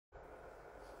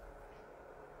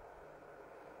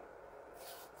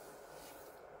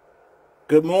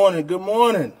Good morning, good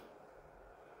morning.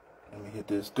 Let me hit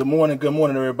this. Good morning,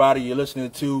 everybody. You're listening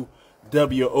to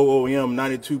WOOM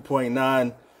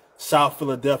 92.9 South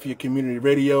Philadelphia Community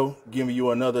Radio, giving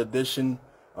you another edition.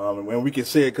 And we can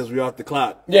say it because we're off the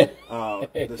clock. Yeah.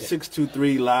 The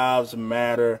 623 Lives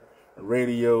Matter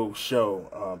radio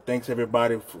show. Thanks,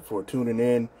 everybody, for tuning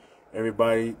in.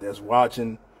 Everybody that's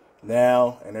watching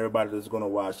now and everybody that's going to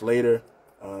watch later.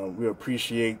 We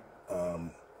appreciate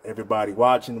everybody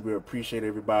watching. We appreciate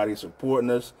everybody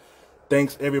supporting us.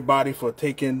 Thanks, everybody, for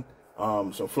taking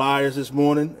some flyers this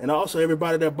morning, and also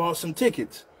everybody that bought some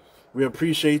tickets. We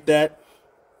appreciate that.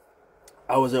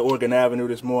 I was at Oregon Avenue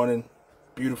this morning.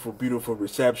 Beautiful, beautiful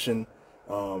reception.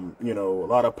 A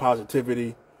lot of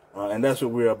positivity, and that's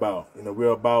what we're about. We're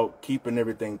about keeping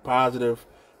everything positive,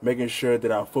 making sure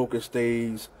that our focus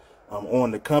stays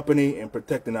on the company and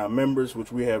protecting our members,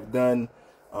 which we have done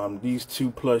these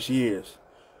 2+ years.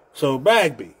 So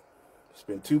Bagby, it's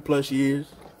been 2+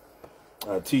 years,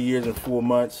 2 years and 4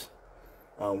 months.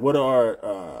 What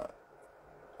are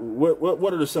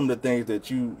some of the things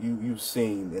that you've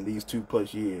seen in these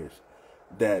 2+ years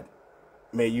that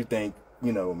made you think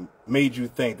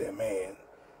that, man,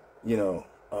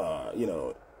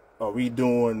 are we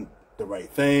doing the right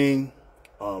thing?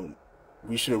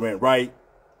 We should have went right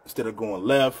instead of going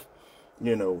left.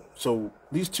 So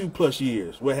these 2+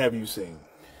 years, what have you seen?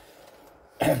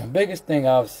 The biggest thing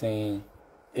I've seen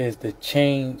is the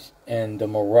change in the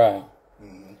morale.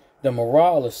 Mm-hmm. The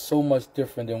morale is so much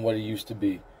different than what it used to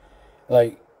be.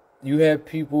 Like, you have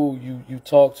people, you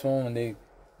talk to them, and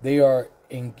they are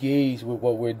engaged with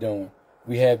what we're doing.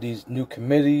 We have these new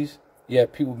committees. You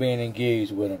have people being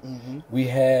engaged with them. Mm-hmm. We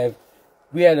had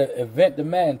an event, the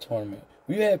Madden tournament.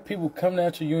 We had people come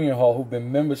down to Union Hall who've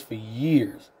been members for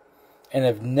years and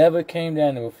have never came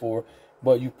down there before,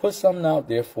 but you put something out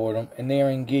there for them, and they are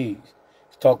engaged.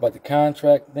 You talk about the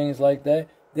contract, things like that,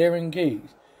 they're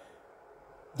engaged.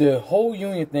 The whole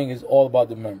union thing is all about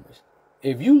the members.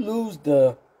 If you lose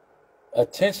the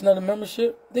attention of the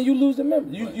membership, then you lose the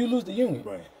members. You lose the union.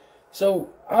 Right. So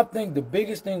I think the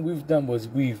biggest thing we've done was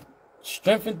we've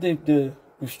strengthened the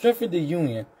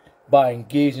union by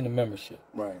engaging the membership.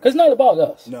 Right. Because it's not about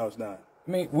us. No, it's not.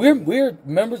 I mean, we're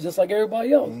members just like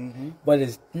everybody else. Mm-hmm. But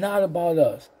it's not about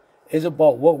us. It's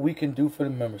about what we can do for the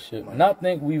membership. Right. And I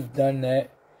think we've done that.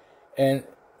 And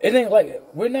it ain't like,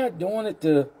 we're not doing it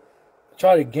to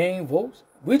try to gain votes.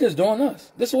 We're just doing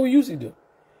us. That's what we usually do.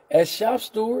 As shop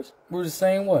stewards, we're the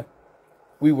same way.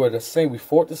 We were the same. We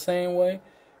fought the same way.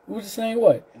 We were the same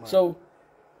way. Right. So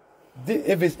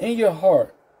if it's in your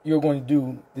heart, you're going to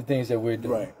do the things that we're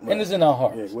doing. Right. And it's in our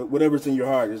hearts. Yeah, whatever's in your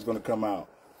heart is going to come out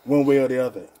one way or the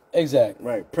other. Exactly.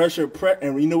 Right.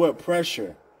 And you know what?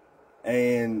 Pressure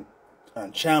and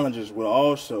challenges will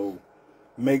also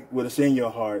make what's in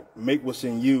your heart, make what's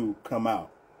in you come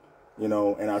out.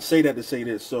 And I say that to say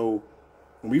this. So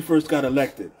when we first got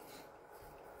elected,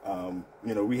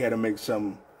 we had to make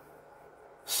some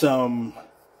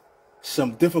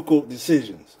difficult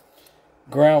decisions.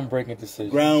 Groundbreaking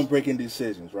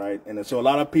decisions, right? And so a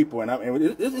lot of people, and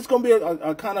it's going to be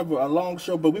a kind of a long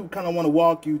show, but we kind of want to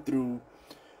walk you through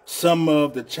some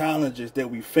of the challenges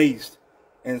that we faced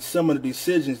and some of the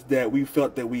decisions that we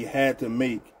felt that we had to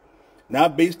make,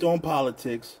 not based on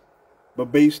politics,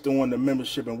 but based on the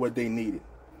membership and what they needed.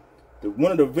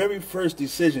 One of the very first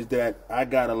decisions that I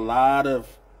got a lot of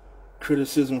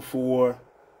criticism for,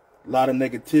 a lot of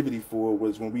negativity for,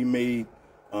 was when we made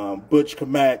Butch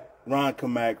Kamak, Ron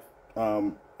Kamak,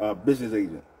 business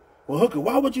agent. Well, Hooker,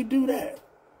 why would you do that?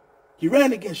 He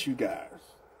ran against you guys.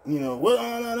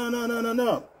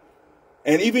 No.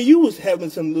 And even you was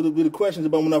having some little bit of questions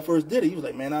about when I first did it. He was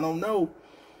like, man, I don't know.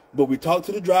 But we talked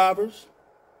to the drivers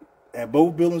at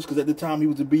both buildings, because at the time he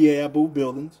was a BA at both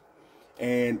buildings,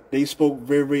 and they spoke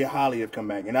very, very highly of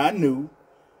Kamak. And I knew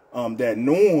that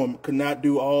Norm could not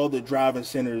do all the driving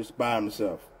centers by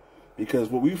himself, because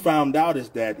what we found out is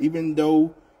that even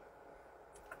though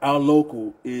our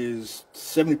local is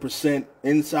 70%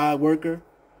 inside worker,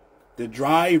 the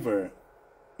driver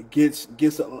they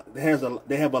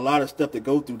have a lot of stuff to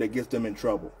go through that gets them in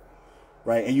trouble,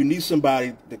 right? And you need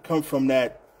somebody to come from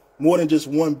that, more than just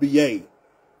one BA,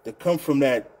 to come from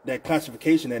that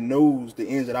classification that knows the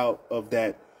ins and outs of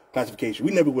that classification.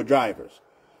 We never were drivers,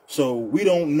 so we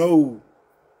don't know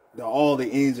all the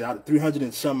ins and outs, 300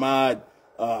 and some odd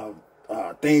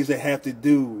things they have to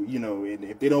do, and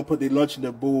if they don't put their lunch in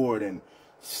the board and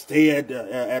stay at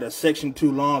a section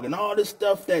too long and all this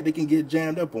stuff that they can get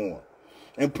jammed up on.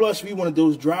 And plus, we wanted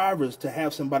those drivers to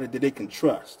have somebody that they can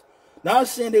trust. Not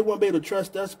saying they won't be able to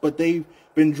trust us, but they've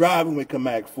been driving with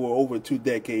Kamak for over 2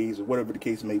 decades or whatever the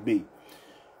case may be.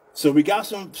 So we got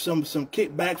some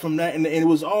kickback from that, and it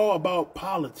was all about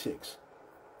politics.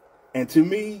 And to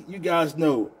me, you guys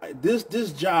know,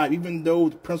 this job, even though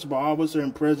the principal officer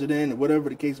and president, and whatever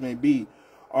the case may be,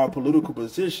 are political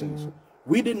positions,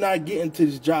 we did not get into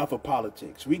this job for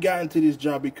politics. We got into this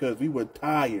job because we were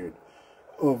tired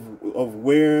of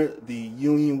where the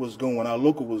union was going, our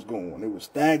local was going. It was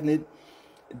stagnant.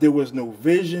 There was no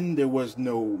vision. There was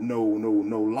no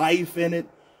life in it.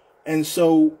 And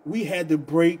so we had to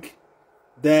break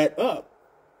that up,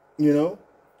 you know.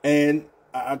 And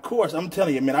of course, I'm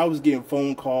telling you, man, I was getting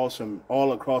phone calls from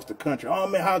all across the country. Oh,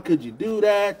 man, how could you do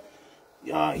that?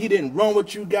 He didn't run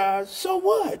with you guys. So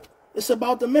what? It's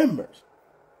about the members.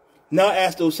 Now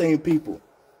ask those same people.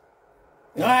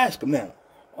 Now ask them now.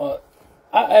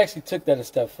 I actually took that a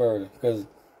step further, because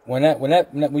when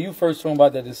you first told me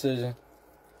about that decision,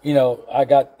 you know, I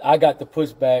got the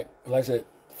pushback. Like I said,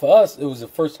 for us, it was the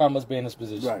first time us being in this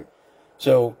position. Right.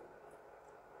 So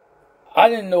I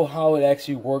didn't know how it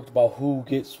actually worked about who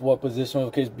gets what position,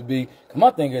 what the case may be. Because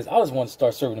my thing is, I just want to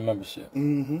start serving the membership.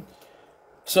 Mm-hmm.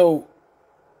 So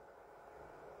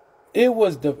it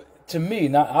was to me,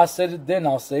 now I said it then,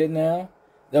 I'll say it now,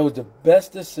 that was the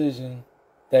best decision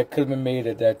that could have been made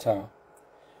at that time.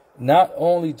 Not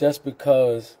only just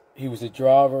because he was a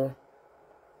driver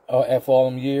for all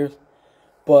them years,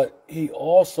 but he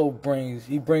also brings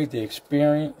the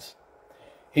experience,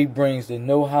 he brings the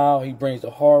know-how, he brings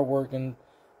the hard work, and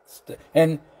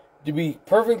to be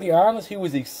perfectly honest, he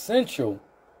was essential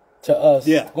to us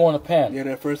going to panel. Yeah,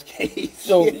 that first case.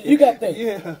 So you got to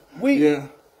think,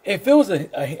 if it was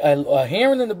a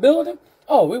hearing in the building,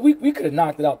 we could have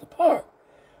knocked it out the park.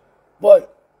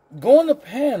 But going to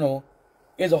panel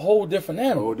is a whole different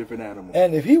animal.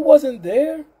 And if he wasn't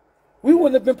there, we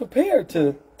wouldn't have been prepared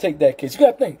to take that case. You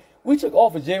got to think, we took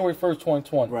office January 1st,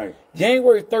 2020. Right.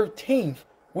 January 13th,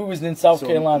 we was in South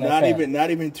Carolina.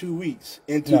 Not even 2 weeks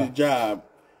into the job,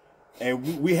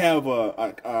 and we have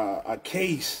a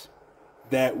case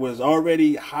that was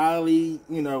already highly,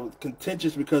 you know,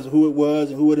 contentious because of who it was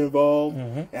and who it involved,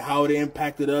 and how it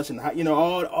impacted us, and how, you know,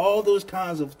 all those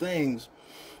kinds of things.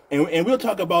 And we'll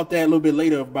talk about that a little bit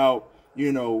later, about,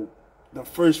 you know, the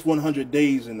first 100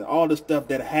 days and all the stuff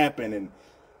that happened, and,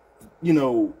 you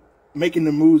know, making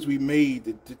the moves we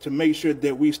made to make sure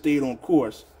that we stayed on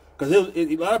course. Because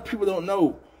a lot of people don't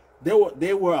know,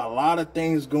 there were a lot of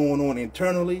things going on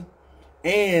internally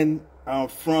and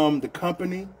from the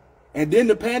company. And then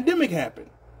the pandemic happened.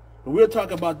 But we'll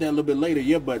talk about that a little bit later.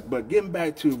 Yeah, but getting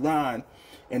back to Ron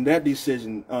and that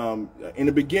decision, in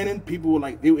the beginning, people were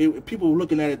like, people were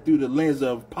looking at it through the lens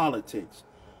of politics.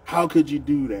 How could you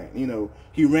do that? You know,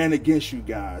 he ran against you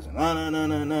guys,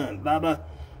 and blah blah.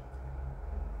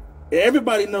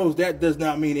 Everybody knows that does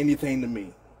not mean anything to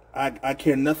me. I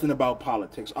care nothing about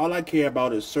politics. All I care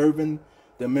about is serving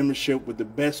the membership with the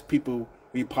best people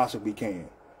we possibly can.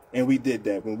 And we did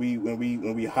that when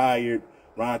we hired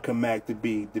Ron Kamak to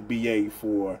be the BA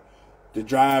for the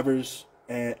drivers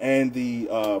and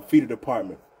the feeder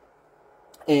department.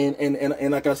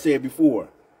 And like I said before,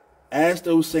 ask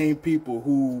those same people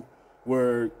who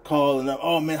were calling up,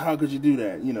 oh man, how could you do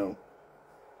that? You know,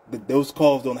 those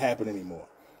calls don't happen anymore.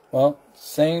 Well,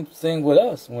 same thing with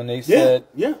us when they said,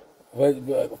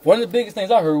 But one of the biggest things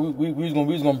I heard, we was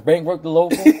gonna bankrupt the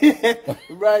local.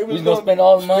 Right, we was gonna spend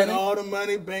all the money. Spend all the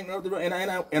money, bankrupt the,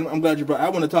 and I'm glad you brought. I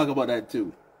want to talk about that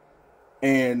too.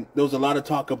 And there was a lot of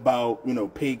talk about, you know,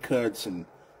 pay cuts and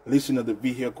leasing of the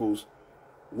vehicles.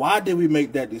 Why did we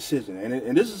make that decision?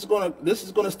 And this is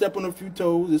gonna step on a few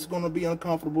toes. This is gonna be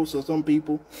uncomfortable for some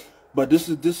people, but this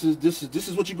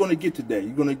is what you're gonna get today.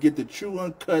 You're gonna get the true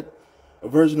uncut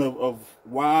version of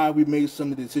why we made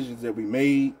some of the decisions that we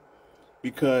made.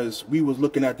 Because we was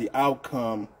looking at the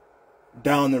outcome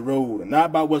down the road, and not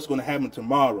about what's going to happen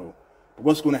tomorrow, but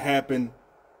what's going to happen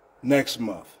next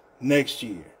month, next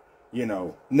year, you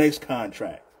know, next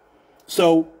contract.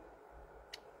 So,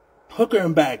 Hooker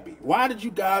and Bagby, why did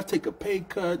you guys take a pay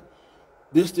cut?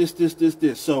 This.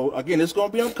 So, again, it's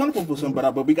going to be uncomfortable for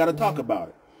somebody, but we got to talk about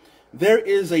it. There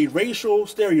is a racial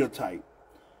stereotype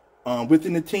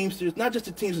within the Teamsters, not just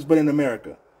the Teamsters, but in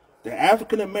America. The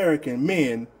African-American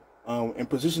men in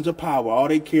positions of power, all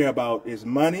they care about is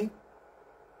money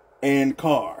and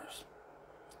cars.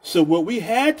 So what we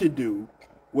had to do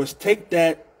was take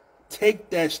that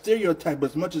stereotype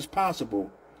as much as possible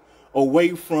away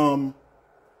from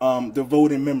the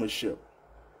voting membership.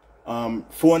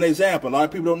 For an example, a lot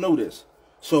of people don't know this.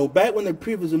 So back when the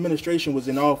previous administration was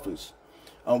in office,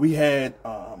 we had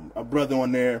a brother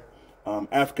on there,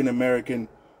 African-American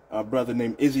brother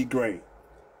named Izzy Gray,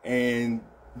 and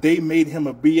they made him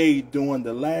a BA during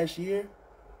the last year,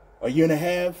 a year and a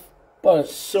half, but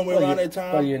somewhere around that time.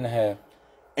 About a year and a half.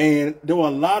 And there were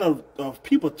a lot of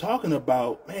people talking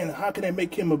about, man, how can they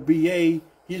make him a BA?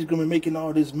 He's going to be making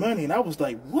all this money. And I was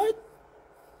like, what?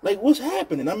 Like, what's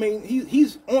happening? I mean,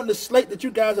 he's on the slate that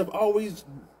you guys have always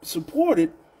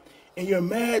supported, and you're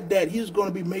mad that he's going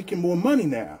to be making more money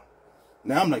now.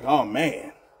 Now I'm like, oh,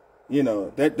 man. You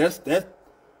know, that's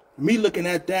me looking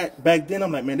at that back then.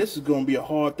 I'm like, man, this is going to be a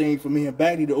hard thing for me and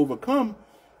Baghdie to overcome,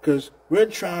 because we're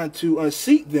trying to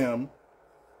unseat them,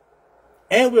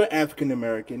 and we're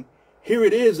African-American. Here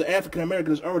it is, the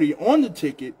African-American is already on the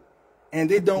ticket, and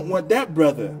they don't want that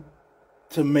brother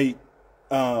to make,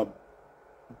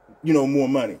 you know, more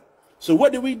money. So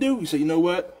what did we do? We said, you know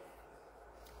what?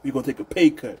 We're going to take a pay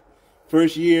cut.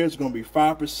 First year is going to be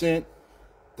 5%.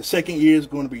 The second year is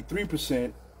going to be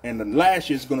 3%. And the last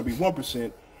year is going to be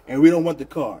 1%. And we don't want the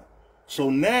car. So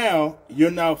now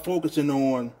you're now focusing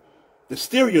on the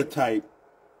stereotype.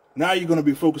 Now you're going to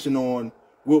be focusing on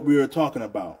what we were talking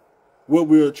about, what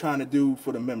we were trying to do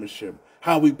for the membership,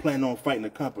 how we plan on fighting the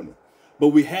company. But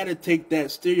we had to take that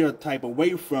stereotype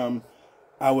away from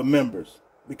our members.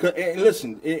 Because, and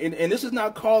listen, and this is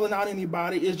not calling out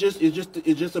anybody. It's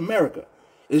just America.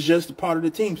 It's just part of the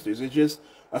Teamsters. It's just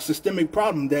a systemic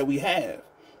problem that we have.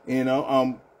 You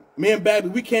know, me and Baghdie,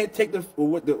 we can't take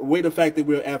away the fact that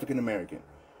we're African American.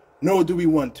 Nor do we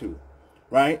want to,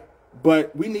 right?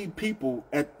 But we need people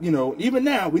even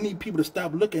now, we need people to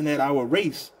stop looking at our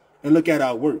race and look at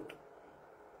our work,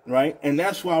 right? And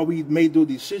that's why we made the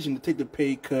decision to take the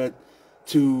pay cut,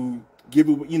 to give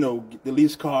it, the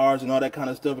lease cars and all that kind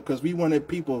of stuff, because we wanted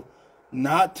people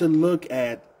not to look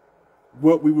at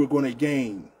what we were going to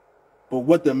gain, but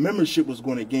what the membership was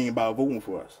going to gain by voting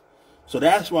for us. So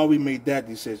that's why we made that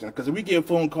decision. Because we get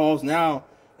phone calls now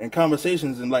and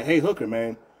conversations and like, hey, Hooker,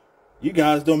 man, you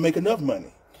guys don't make enough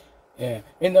money. Yeah.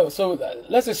 So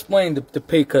let's explain the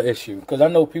pay cut issue, because I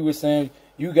know people are saying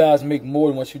you guys make more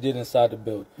than what you did inside the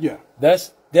building. Yeah.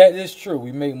 That is true.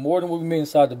 We make more than what we made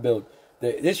inside the building.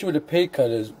 The issue with the pay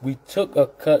cut is we took a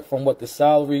cut from what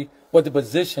the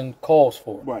position calls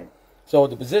for. Right. So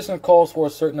the position calls for a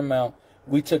certain amount.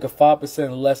 We took a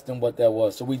 5% less than what that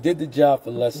was. So we did the job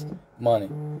for less money.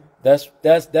 That's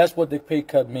what the pay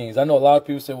cut means. I know a lot of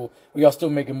people say, well, we are still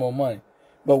making more money.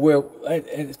 But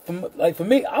for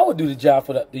me, I would do the job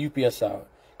for the UPS side,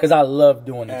 because I love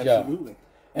doing the job.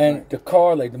 And right. The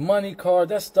car, like the money car,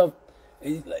 that stuff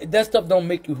don't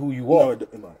make you who you are.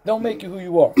 No, don't make you who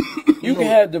you are. You can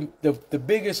have the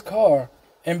biggest car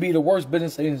and be the worst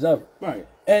business agents ever. Right.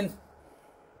 And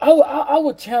I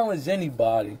would challenge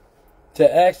anybody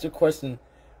to ask the question,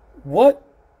 what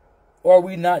are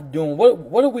we not doing?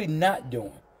 What are we not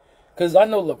doing? Because I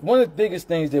know, look, one of the biggest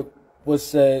things that was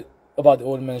said about the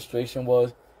old administration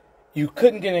was you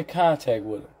couldn't get in contact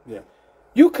with them. Yeah.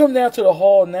 You come down to the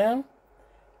hall now,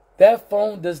 that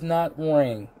phone does not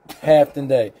ring half the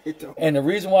day. And the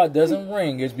reason why it doesn't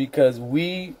ring is because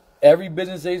every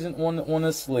business agent on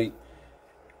the slate,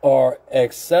 are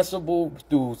accessible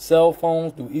through cell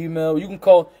phones, through email. You can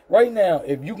call right now.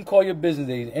 If you can call your business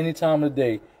agent any time of the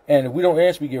day, and if we don't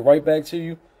answer, we get right back to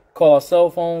you. Call our cell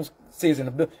phones, see us in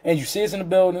the building, and you see us in the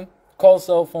building. Call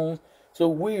cell phones. So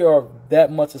we are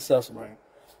that much accessible. Right.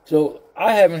 So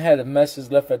I haven't had a message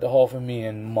left at the hall for me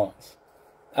in months.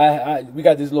 We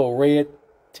got this little red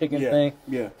ticking thing.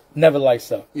 Yeah. Never liked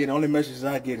stuff. Yeah. The only messages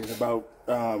I get is about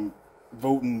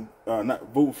voting,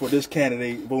 not voting for this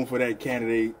candidate, voting for that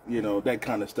candidate, that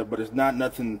kind of stuff. But it's not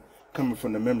nothing coming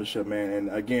from the membership, man. And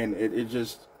again, it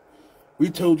just, we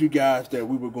told you guys that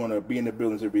we were going to be in the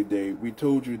buildings every day. We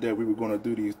told you that we were going to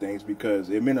do these things because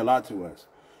it meant a lot to us.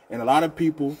 And a lot of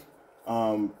people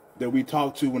that we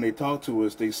talk to, when they talk to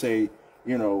us, they say,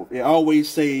 they always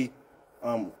say,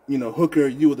 Hooker,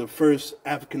 you were the first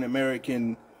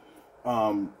African-American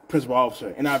principal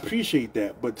officer, and I appreciate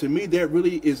that. But to me, that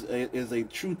really is a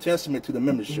true testament to the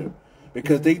membership,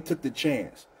 because they took the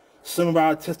chance. Some of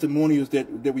our testimonials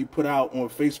that we put out on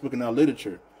Facebook and our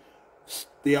literature,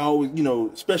 they always,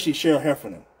 especially Cheryl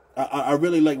Heffernan. I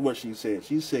really like what she said.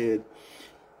 She said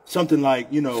something like,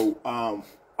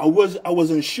 I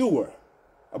wasn't sure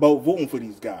about voting for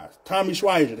these guys. Tommy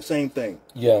Schweizer, the same thing.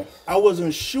 Yeah. I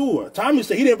wasn't sure. Tommy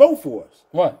said he didn't vote for us.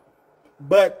 Right.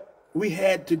 But we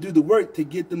had to do the work to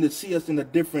get them to see us in a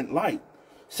different light.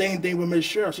 Same thing with Miss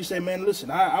Cheryl. She said, man,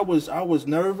 listen, I was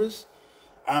nervous.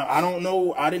 I don't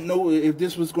know. I didn't know if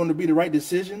this was going to be the right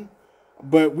decision,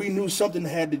 but we knew something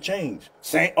had to change.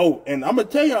 And I'm going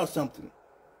to tell y'all something.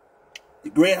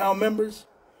 The Greyhound members,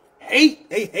 they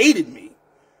hated me.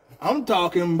 I'm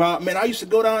talking about, man, I used to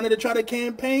go down there to try to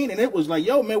campaign, and it was like,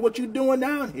 yo, man, what you doing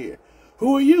down here?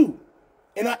 Who are you?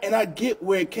 And I get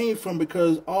where it came from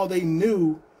because all they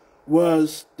knew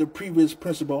was the previous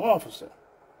principal officer,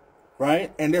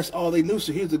 right? And that's all they knew.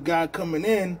 So here's a guy coming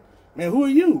in, man, who are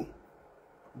you?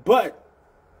 But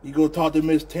you go talk to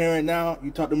Miss Tarrant now,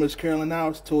 you talk to Miss Carolyn now,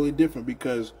 it's totally different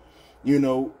because, you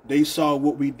know, they saw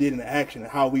what we did in action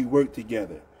and how we worked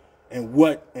together and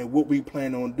what we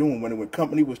planned on doing. When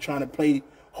company was trying to play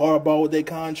hardball with their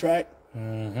contract,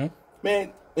 man,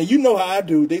 and you know how I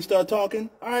do. They start talking.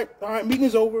 All right, meeting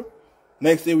is over.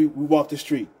 Next day we walk the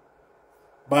street.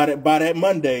 By that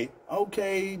Monday,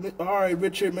 okay, all right,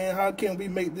 Richard, man, how can we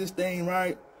make this thing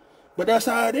right? But that's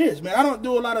how it is, man. I don't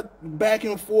do a lot of back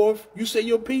and forth. You say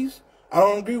your piece, I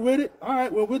don't agree with it. All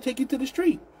right, well, we'll take you to the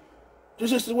street.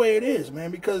 Just the way it is,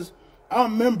 man, because our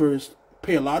members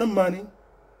pay a lot of money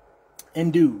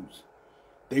and dues.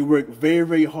 They work very,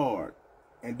 very hard,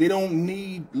 and they don't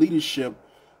need leadership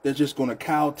that's just going to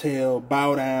cowtail,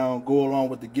 bow down, go along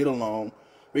with the get along,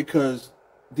 because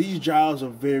these jobs are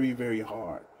very, very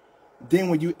hard. Then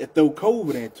when you throw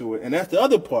COVID into it, and that's the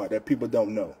other part that people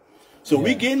don't know. So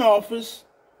we get in office,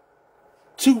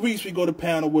 2 weeks we go to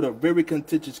panel with a very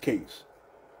contentious case.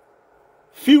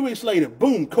 Few weeks later,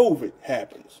 boom, COVID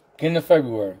happens. Get into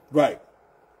February. Right.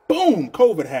 Boom,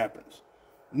 COVID happens.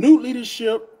 New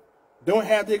leadership, don't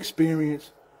have the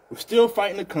experience. We're still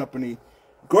fighting the company.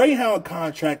 Greyhound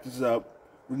contract is up.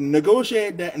 We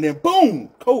negotiate that, and then boom,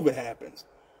 COVID happens.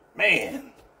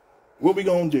 Man, what we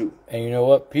gonna do? And you know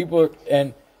what? People,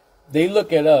 and they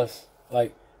look at us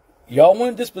like, y'all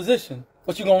win this position,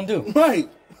 what you gonna do? Right.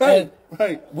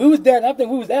 We was that. I think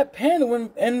we was at panel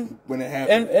when it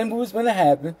happened. And when it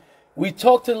happened, we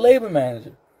talked to the labor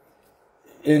manager,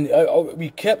 and we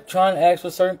kept trying to ask for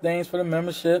certain things for the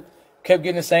membership. Kept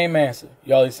getting the same answer.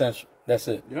 Y'all essential. That's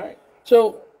it. Right.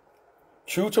 So,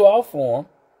 true to our form,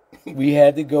 we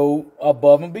had to go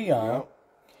above and beyond. Yep.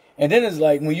 And then it's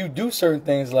like when you do certain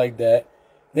things like that,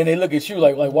 then they look at you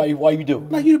like why you do?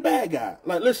 Like you the bad guy.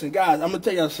 Like, listen, guys, I'm gonna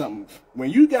tell y'all something. When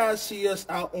you guys see us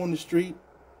out on the street,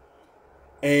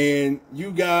 and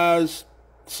you guys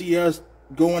see us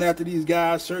going after these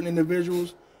guys, certain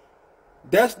individuals,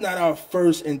 that's not our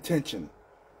first intention.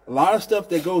 A lot of stuff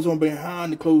that goes on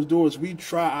behind the closed doors, we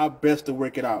try our best to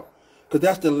work it out, because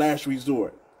that's the last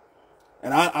resort.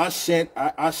 And I sent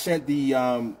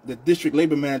the district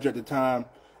labor manager at the time,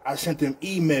 I sent them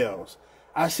emails.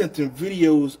 I sent him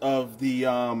videos of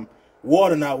the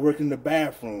water not working in the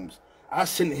bathrooms. I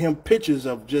sent him pictures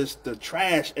of just the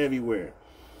trash everywhere.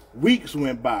 Weeks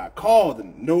went by, called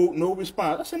them, no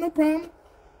response. I said, no problem.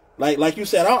 Like you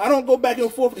said, I don't go back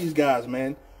and forth with these guys,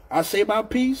 man. I say my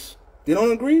piece. They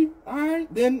don't agree. All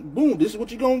right, then boom, this is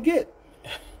what you're gonna get.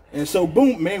 And so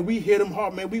boom, man, we hit them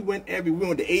hard, man. We went to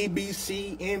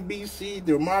ABC, NBC,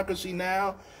 Democracy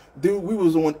Now, dude. We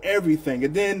was on everything,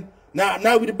 and then.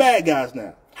 Now we the bad guys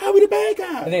now. How we the bad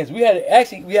guys? And then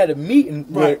we had a meeting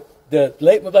with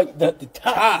the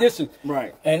top district.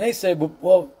 Right. And they said,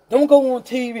 well, don't go on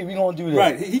TV. We gonna do that.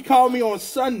 Right. He called me on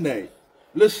Sunday.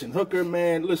 Listen, Hooker,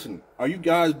 man, listen, are you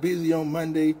guys busy on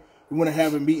Monday? We want to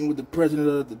have a meeting with the president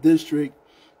of the district.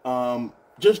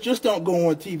 Just don't go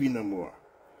on TV no more.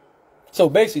 So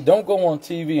basically, don't go on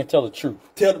TV and tell the truth.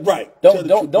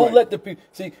 Don't let the people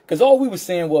see, because all we were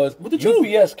saying was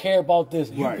UPS care about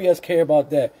this, UPS care about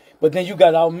that. But then you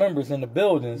got our members in the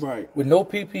buildings with no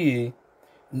PPE.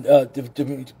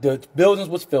 The buildings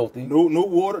was filthy. No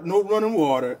water, no running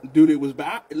water, dude. It was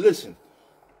bad. Listen,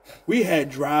 we had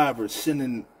drivers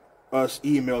sending us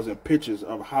emails and pictures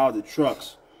of how the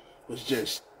trucks was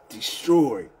just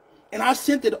destroyed, and I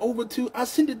sent it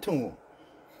to them.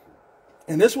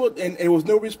 And it was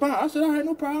no response. I said, all right,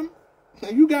 no problem.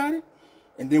 You got it.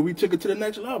 And then we took it to the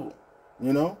next level,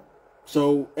 you know?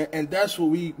 So, and that's what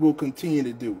we will continue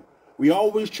to do. We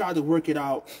always try to work it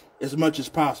out as much as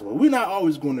possible. We're not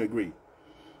always going to agree.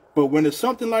 But when it's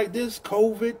something like this,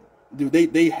 COVID, dude,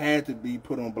 they had to be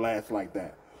put on blast like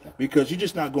that. Because you're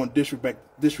just not going to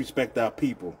disrespect our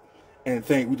people and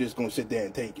think we're just going to sit there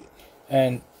and take it.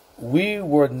 And we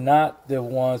were not the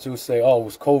ones who say, oh, it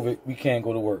was COVID, we can't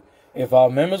go to work. If our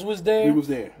members was there, we was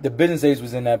there. The business aides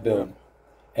was in that building.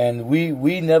 Yeah. And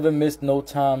we never missed no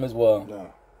time as well.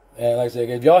 No. And like I said,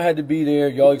 if y'all had to be there,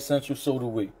 y'all essential, so do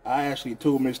we. I actually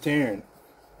told Miss Tarrant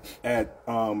at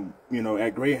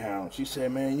at Greyhound, she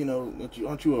said, man,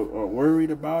 aren't you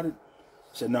worried about it?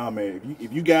 I said, nah, man,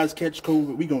 if you guys catch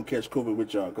COVID, we gonna catch COVID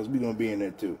with y'all, because we gonna be in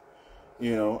there too.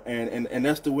 And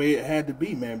that's the way it had to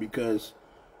be, man, because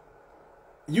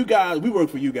you guys, we work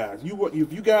for you guys.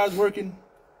 If you guys working,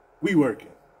 we working.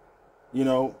 We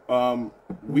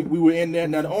were in there.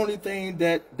 Now the only thing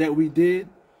that we did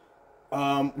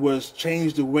was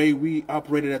change the way we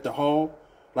operated at the hall.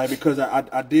 like because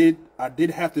I did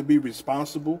have to be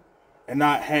responsible and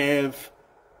not have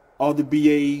all the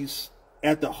BAs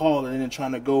at the hall and then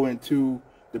trying to go into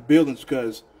the buildings,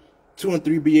 because 2 and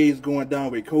 3 BAs going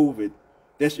down with COVID,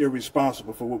 that's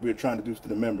irresponsible for what we were trying to do to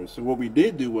the members. So what we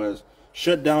did do was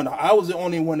shut down. I was the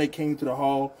only one that came to the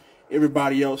hall.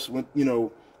 Everybody else went,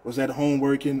 was at home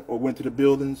working or went to the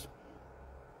buildings.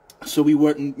 So we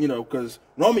weren't, because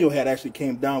Romeo had actually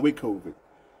came down with COVID.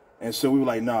 And so we were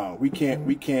like, nah, we can't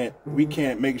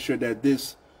make sure that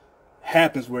this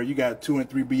happens where you got 2 and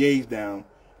 3 BAs down.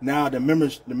 Now the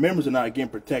members are not getting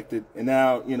protected, and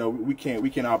now we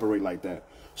can't operate like that.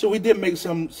 So we did make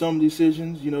some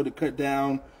decisions, to cut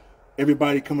down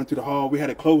everybody coming to the hall. We had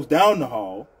to close down the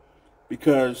hall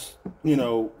because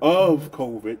of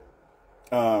COVID.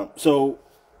 So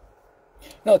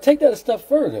no, take that a step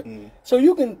further. So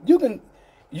you can.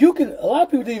 A lot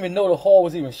of people didn't even know the hall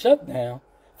was even shut down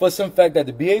for some fact that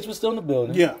the BAs were still in the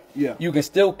building. Yeah, yeah. You can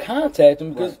still contact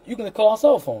them because you can call on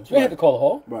cell phones. You had to call the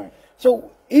hall. Right.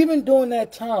 So even during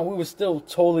that time, we were still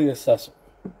totally accessible.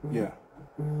 Yeah.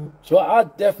 So I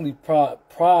definitely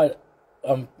proud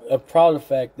of the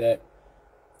fact that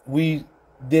we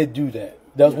did do that.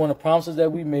 That was one of the promises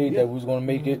that we made, that we was going to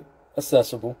make it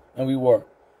accessible, and we were.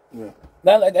 Yeah.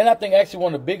 And I think actually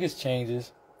one of the biggest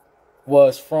changes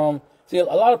was from, see, a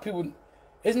lot of people,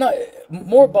 it's not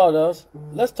more about us.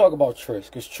 Let's talk about Trish,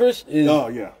 because Trish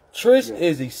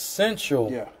is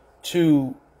essential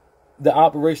to the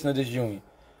operation of this union.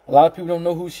 A lot of people don't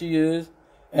know who she is.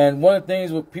 And one of the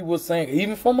things what people were saying,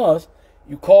 even from us,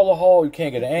 you call the hall, you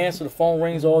can't get an answer, the phone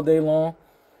rings all day long.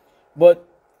 But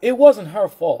it wasn't her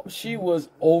fault. She was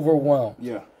overwhelmed.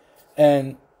 Yeah.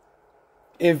 And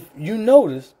if you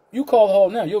notice, you call the hall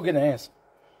now, you'll get an answer.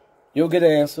 You'll get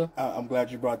an answer. I'm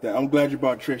glad you brought that. I'm glad you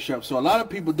brought Trish up. So a lot of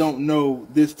people don't know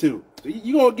this too. So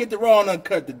you're going to get the Raw and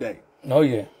Uncut today. Oh,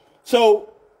 yeah.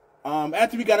 So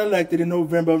after we got elected in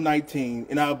November of 19,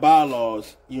 in our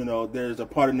bylaws, there's a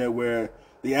part in there where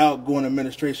the outgoing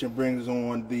administration brings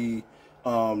on the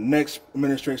next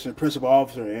administration principal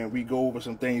officer, and we go over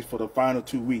some things for the final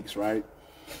 2 weeks, right?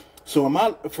 So in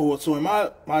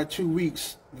my 2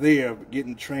 weeks there,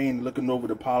 getting trained, looking over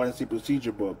the policy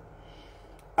procedure book,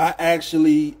 I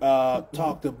actually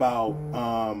talked to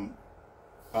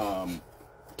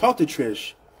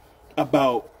Trish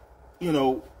about,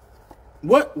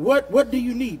 what do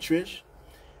you need, Trish?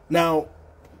 Now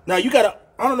you gotta.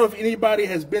 I don't know if anybody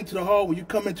has been to the hall. When you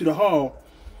come into the hall,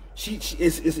 it's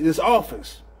this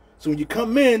office. So when you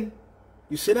come in,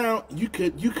 you sit down. You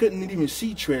couldn't even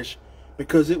see Trish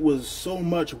because it was so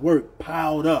much work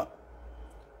piled up.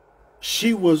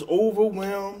 She was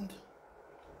overwhelmed,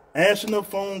 answering the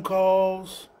phone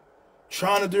calls,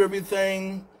 trying to do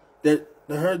everything that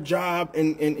her job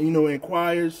and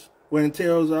inquires or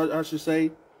entails, I should say.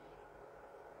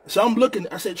 So I'm looking.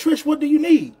 I said, Trish, what do you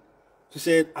need? She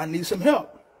said, I need some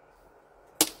help.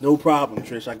 No problem,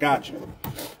 Trish. I got you.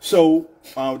 So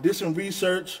did some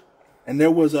research, and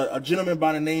there was a gentleman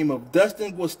by the name of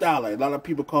Dustin Guastalla. A lot of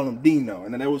people call him Dino.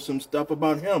 And then there was some stuff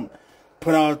about him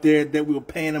put out there that we were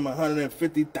paying him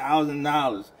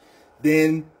 $150,000.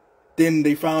 Then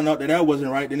they found out that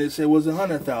wasn't right. Then they said it was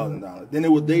 $100,000. Then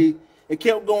it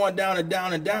kept going down and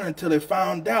down and down until they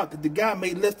found out that the guy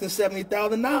made less than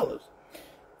 $70,000.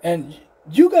 And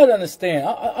you got to understand,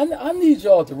 I need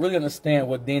y'all to really understand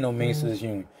what Dino means to this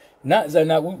union. Now,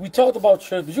 we talked about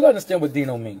Trish, but you got to understand what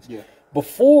Dino means. Yeah.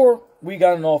 Before we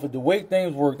got in office, the way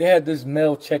things work, they had this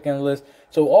mail check-in list.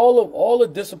 So all the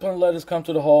discipline letters come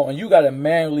to the hall, and you got to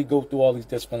manually go through all these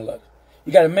discipline letters.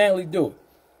 You got to manually do it.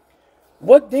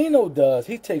 What Dino does,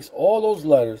 he takes all those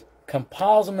letters,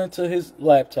 compiles them into his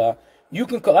laptop.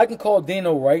 I can call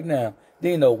Dino right now.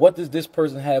 Dino, what does this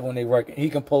person have on their record? He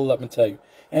can pull it up and tell you.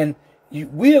 And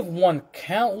we have won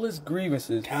countless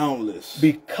grievances. Countless.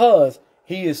 Because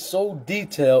he is so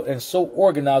detailed and so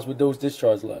organized with those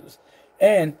discharge letters.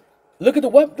 And let's look at the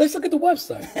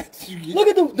website. Look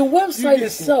at the website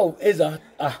itself is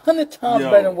 100 times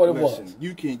better than what it was.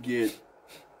 You can get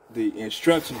the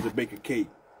instructions to bake a cake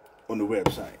on the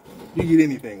website. You can get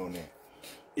anything on there.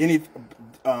 Any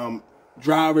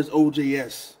drivers,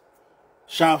 OJS,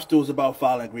 shop stores about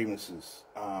filing grievances.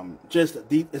 Just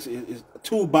it's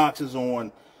toolboxes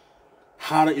on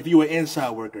how to, if you were an inside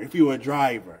worker, if you were a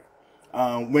driver.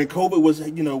 When COVID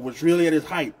was really at its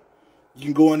height, you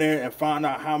can go in there and find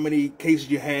out how many cases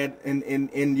you had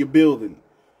in your building.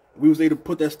 We was able to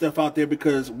put that stuff out there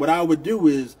because what I would do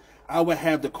is I would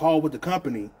have the call with the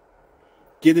company,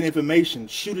 get the information,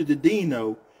 shoot it to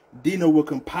Dino. Dino would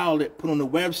compile it, put on the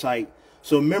website,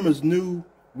 so members knew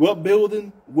what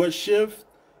building, what shift,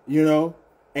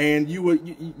 and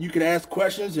you could ask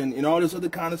questions and all this other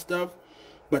kind of stuff,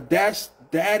 but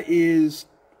that is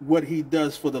what he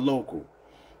does for the local.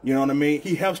 You know what I mean?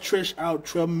 He helps Trish out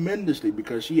tremendously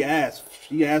because she asked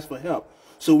for help.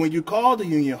 So when you call the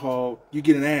Union Hall, you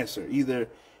get an answer, either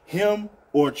him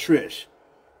or Trish.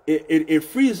 It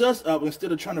frees us up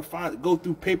instead of trying to go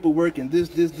through paperwork and this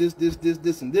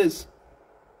and this.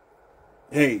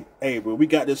 Hey, bro, we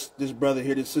got this brother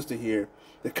here, this sister here.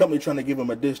 The company trying to give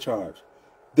him a discharge.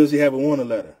 Does he have a warning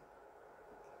letter?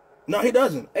 No, he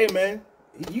doesn't. Hey, man,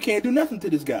 you can't do nothing to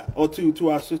this guy or to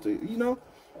our sister. You know.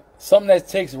 Something that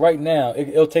takes right now,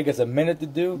 it'll take us a minute to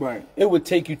do. Right. It would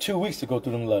take you 2 weeks to go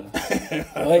through them letters.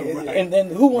 Right.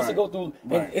 And who wants to go through?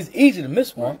 Right. It's easy to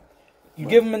miss one. You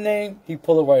give him a name, he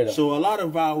pull it right up. So a lot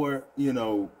of our,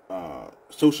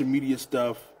 social media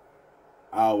stuff,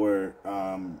 our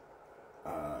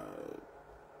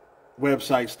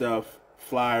website stuff,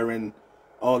 flyering,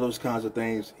 all those kinds of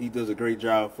things, he does a great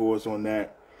job for us on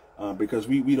that because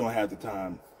we don't have the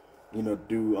time.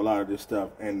 Do a lot of this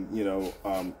stuff. And,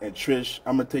 and Trish,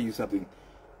 I'm going to tell you something.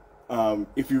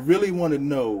 If you really want to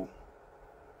know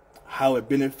how it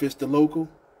benefits the local,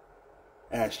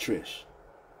 ask Trish.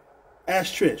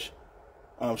 Ask Trish.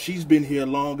 She's been here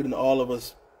longer than all of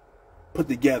us put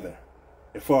together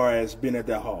as far as being at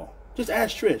that hall. Just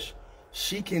ask Trish.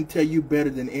 She can tell you better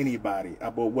than anybody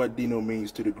about what Dino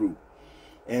means to the group.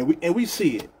 And we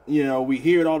see it. We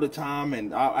hear it all the time.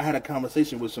 And I had a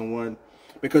conversation with someone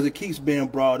because it keeps being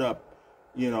brought up,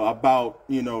 about,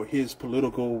 his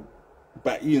political,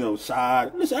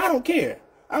 side. Listen, I don't care.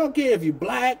 I don't care if you're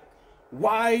black,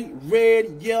 white,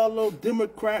 red, yellow,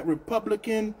 Democrat,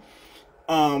 Republican,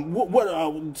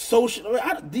 social,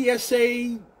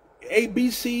 DSA,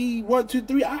 ABC, 1, 2,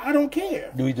 3. I don't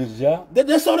care. Do we do the job?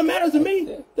 That's all that matters to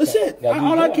me. That's it.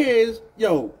 All I care is,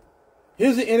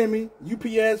 here's the enemy,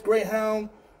 UPS, Greyhound,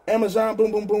 Amazon,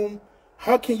 boom, boom, boom.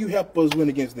 How can you help us win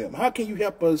against them? How can you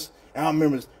help us, our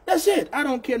members? That's it. I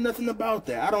don't care nothing about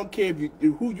that. I don't care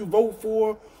who you vote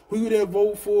for, who you didn't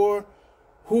vote for,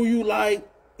 who you like.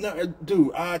 No,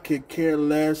 dude, I could care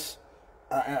less.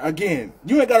 Again,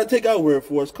 you ain't got to take our word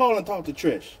for us. Call and talk to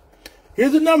Trish.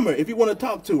 Here's the number if you want to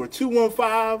talk to her,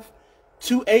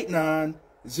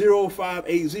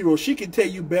 215-289-0580. She can tell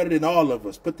you better than all of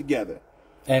us put together.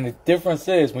 And the difference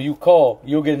is when you call,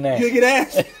 you'll get an answer. You'll get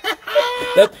asked.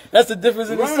 That's the difference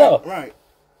in itself. Right.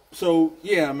 So,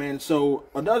 yeah, man. So,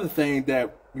 another thing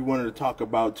that we wanted to talk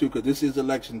about, too, because this is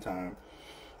election time.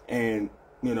 And,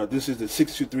 this is the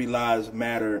 623 Lives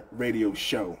Matter radio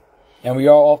show. And we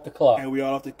are off the clock. Man,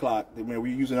 we're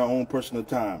using our own personal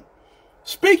time.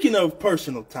 Speaking of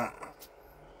personal time,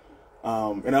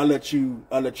 and I'll let you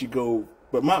go.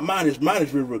 But mine is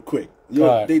real quick.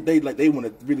 They want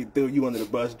to really throw you under the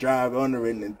bus, drive under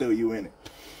it, and then throw you in it.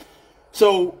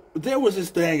 So there was this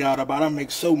thing out about I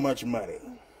make so much money,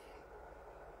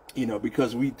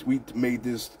 because we made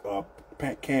this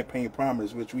campaign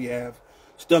promise, which we have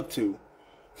stuck to,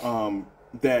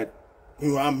 that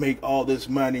I make all this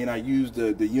money and I use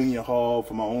the Union Hall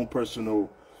for my own personal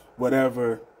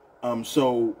whatever.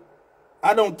 So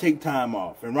I don't take time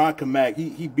off. And Ron Kamak,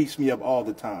 he beats me up all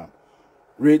the time.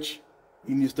 Rich,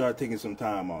 you need to start taking some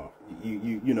time off.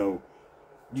 You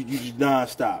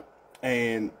nonstop.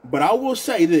 But I will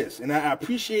say this, and I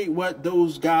appreciate what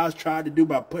those guys tried to do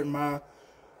by putting my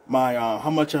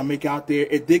how much I make out there.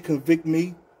 It did convict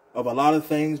me of a lot of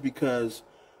things because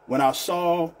when I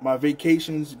saw my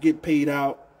vacations get paid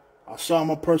out, I saw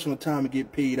my personal time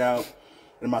get paid out,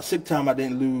 and my sick time I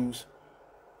didn't lose,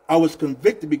 I was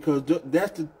convicted because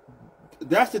that's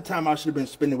the time I should have been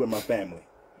spending with my family.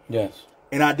 Yes.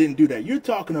 And I didn't do that. You're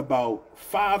talking about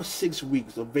 5-6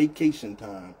 weeks of vacation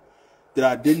time that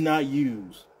I did not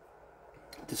use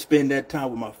to spend that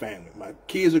time with my family. My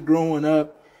kids are growing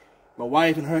up, my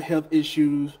wife and her health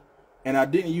issues, and I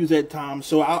didn't use that time.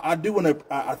 So I do want to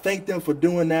I thank them for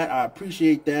doing that. I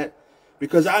appreciate that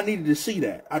because I needed to see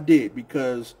that. I did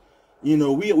because,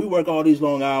 we work all these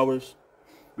long hours.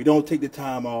 We don't take the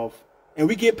time off, and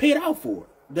we get paid out for it.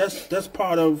 That's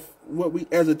part of what we,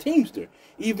 as a Teamster,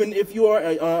 even if you are,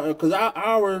 because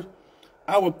our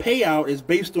payout is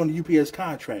based on the UPS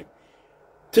contract.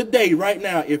 Today, right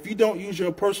now, if you don't use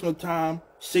your personal time,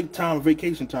 sick time,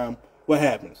 vacation time, what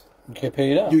happens? You get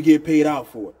paid out. You get paid out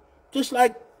for it, just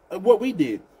like what we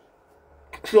did.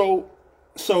 So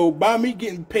by me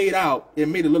getting paid out, it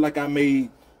made it look like I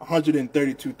made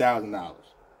 $132,000.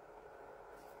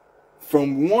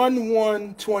 From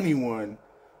 1/1/21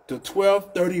 to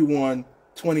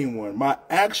 12/31/21, my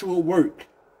actual work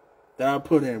that I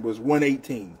put in was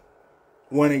 118.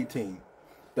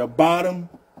 The bottom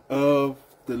of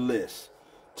the list.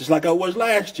 just like I was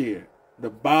last year, the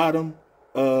bottom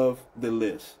of the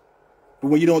list. But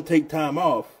when you don't take time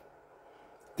off,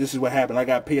 this is what happened. I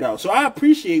got paid out. So I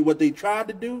appreciate what they tried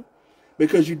to do,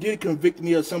 because you did convict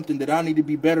me of something that I need to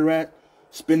be better at,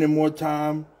 spending more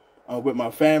time with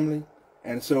my family.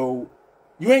 And so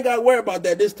you ain't got to worry about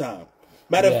that this time.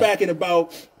 Matter of fact, in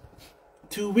about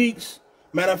 2 weeks,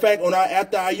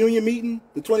 after our union meeting,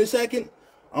 the 22nd,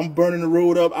 I'm burning the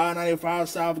road up, I-95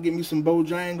 South, get me some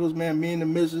Bojangles, man. Me and the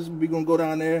missus, we going to go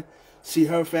down there, see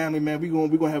her family, man. We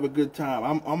gonna have a good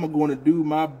time. I'm going to do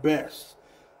my best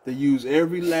to use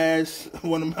every last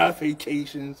one of my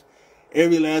vacations,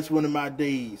 every last one of my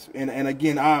days. And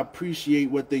again, I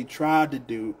appreciate what they tried to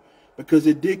do, because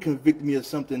it did convict me of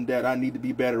something that I need to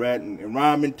be better at. And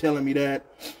Ron been telling me that,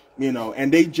 you know,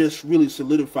 and they just really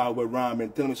solidified what Ron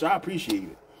been telling me. So I appreciate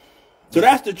it. So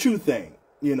that's the true thing.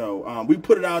 You know, we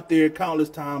put it out there countless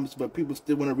times, but people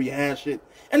still want to rehash it.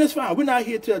 And it's fine. We're not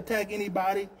here to attack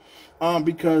anybody,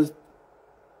 because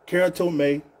Cara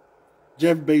Tomei,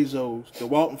 Jeff Bezos, the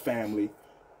Walton family,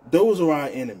 those are our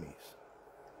enemies.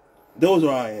 Those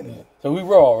are our enemies. Yeah. So we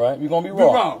raw, right? We're going to be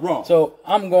raw. Raw. So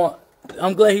I'm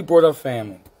glad he brought up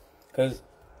family, because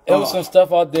there was some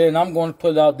stuff out there, and I'm going to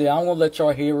put it out there. I'm going to let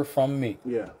y'all hear it from me.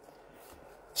 Yeah.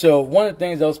 So one of the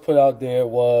things that was put out there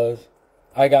was,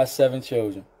 I got 7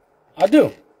 children. I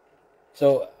do.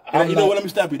 So you know what? Let me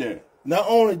stop you there. Not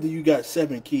only do you got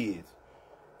 7 kids,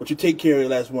 but you take care of the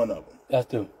last one of them. That's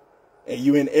true. And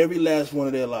you in every last one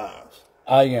of their lives.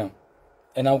 I am.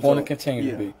 And I'm going to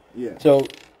continue to be. Yeah. So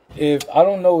if I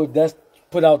don't know if that's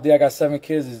put out there, I got 7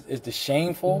 kids, is the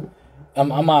shameful?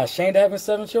 Am I ashamed of having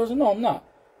 7 children? No, I'm not.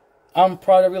 I'm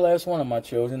proud of every last one of my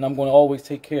children. I'm going to always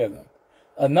take care of them.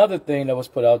 Another thing that was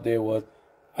put out there was,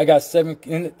 I got 7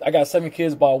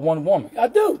 kids by one woman. I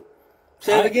do.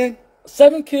 Say it again?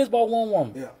 7 kids by one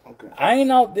woman. Yeah, okay. I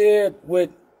ain't out there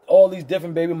with all these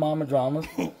different baby mama dramas.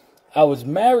 I was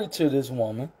married to this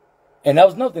woman, and that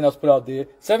was nothing else put out there.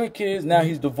 7 kids, now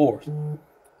he's divorced.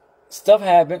 Stuff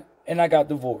happened, and I got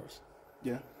divorced.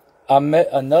 Yeah. I met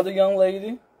another young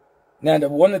lady. Now,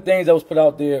 one of the things that was put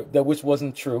out there that which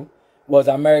wasn't true was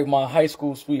I married my high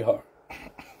school sweetheart.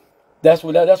 That's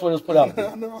what it was put out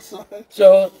there. No, sorry.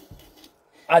 So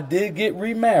I did get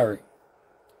remarried.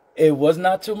 It was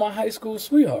not to my high school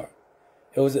sweetheart.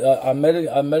 It was I met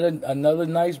another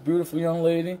nice, beautiful young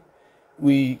lady.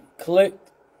 We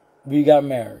clicked. We got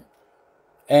married,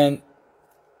 and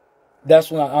that's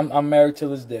when I'm married to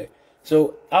this day.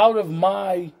 So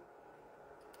I'm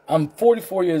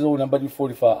 44 years old. I'm about to be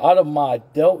 45. Out of my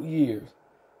adult years,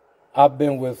 I've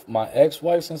been with my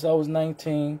ex-wife since I was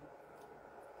 19.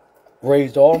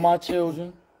 Raised all my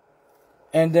children,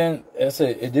 and then I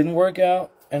said it didn't work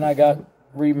out, and I got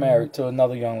remarried to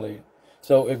another young lady.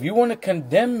 So if you want to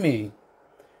condemn me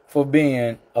for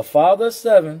being a father of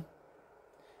 7,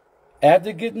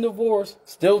 after getting divorced,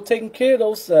 still taking care of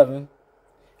those 7,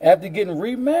 after getting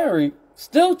remarried,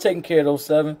 still taking care of those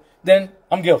 7, then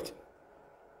I'm guilty.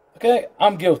 Okay,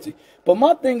 I'm guilty. But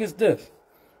my thing is this,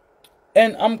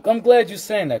 and I'm glad you're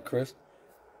saying that, Chris.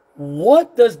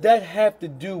 What does that have to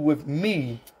do with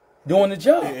me doing the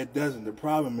job? It doesn't. The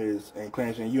problem is, and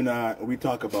Clancy, and you and I, we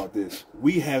talk about this,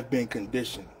 we have been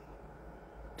conditioned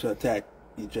to attack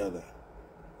each other.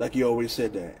 Like you always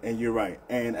said that, and you're right.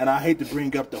 And I hate to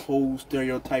bring up the whole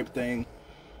stereotype thing,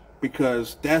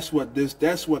 because that's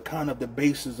what kind of the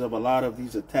basis of a lot of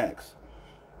these attacks.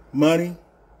 Money,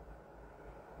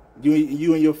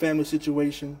 you and your family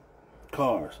situation,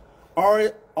 cars.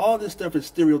 All this stuff is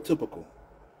stereotypical.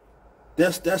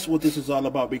 That's what this is all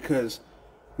about, because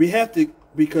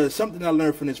something I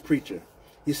learned from this preacher,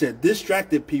 he said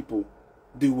distracted people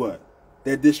do what?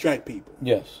 They distract people.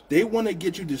 Yes. They want to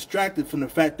get you distracted from the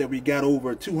fact that we got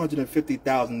over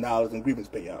 $250,000 in grievance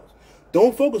payouts.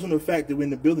 Don't focus on the fact that we're in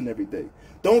the building every day.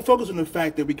 Don't focus on the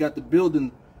fact that we got the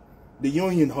building, the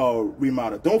union hall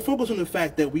remodeled. Don't focus on the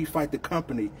fact that we fight the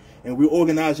company and we're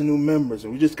organizing new members,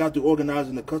 and we just got through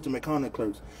organizing the customer accounting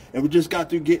clerks, and we just got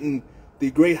through getting the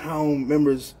Greyhound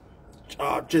members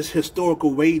just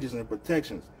historical wages and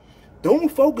protections. Don't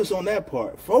focus on that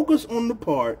part. Focus on the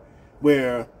part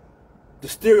where the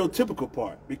stereotypical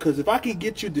part. Because if I can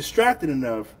get you distracted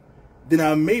enough, then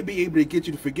I may be able to get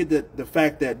you to forget the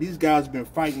fact that these guys have been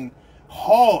fighting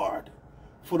hard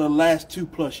for the last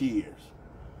 2+ years.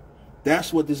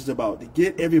 That's what this is about, to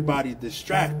get everybody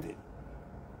distracted.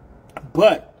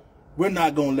 But we're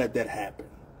not going to let that happen.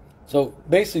 So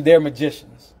basically they're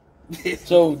magicians.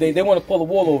 So they want to pull the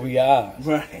wool over your eyes.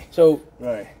 Right. So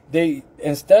right. They,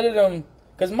 instead of them,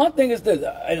 because my thing is this,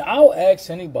 and I'll ask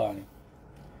anybody,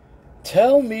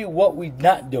 tell me what we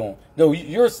not doing. No,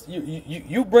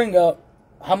 you bring up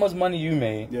how much money you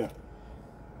made. Yeah.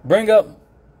 Bring up,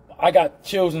 I got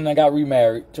children that got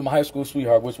remarried to my high school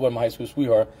sweetheart, which was my high school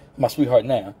sweetheart, my sweetheart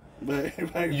now.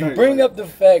 You bring up the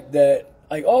fact that,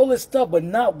 like, all this stuff, but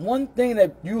not one thing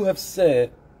that you have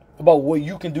said about what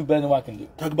you can do better than what I can do.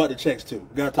 Talk about the checks, too.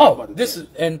 We got to talk about the checks.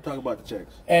 Talk about the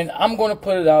checks. And I'm going to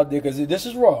put it out there because this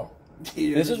is raw.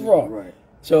 Yeah, this is raw. Right.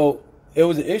 So it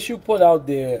was an issue put out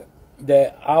there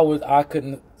that I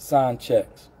couldn't sign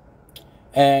checks.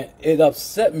 And it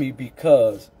upset me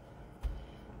because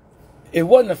it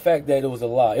wasn't the fact that it was a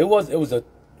lie. It was a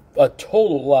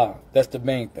total lie. That's the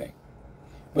main thing.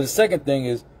 But the second thing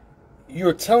is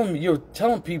you're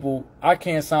telling people I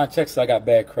can't sign checks so I got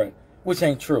bad credit, which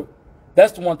ain't true.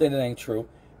 That's the one thing that ain't true,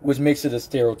 which makes it a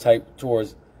stereotype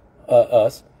towards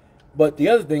us. But the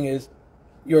other thing is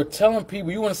you're telling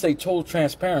people, you want to say total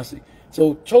transparency.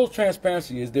 So total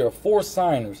transparency is there are 4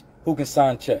 signers who can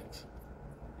sign checks.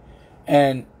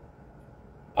 And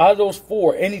out of those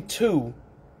 4, any 2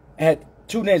 had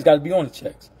 2 names got to be on the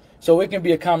checks. So it can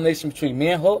be a combination between me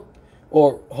and Hook,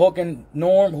 or Hook and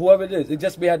Norm, whoever it is. It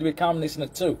just had to be a combination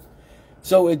of 2.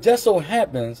 So it just so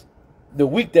happens the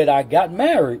week that I got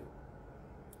married,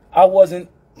 I wasn't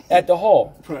at the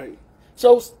hall. Right.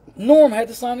 So Norm had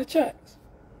to sign the checks,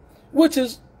 which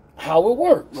is how it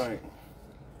works. Right.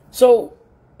 So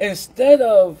instead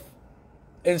of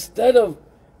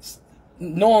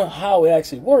knowing how it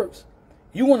actually works,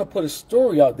 you want to put a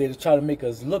story out there to try to make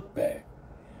us look bad.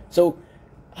 So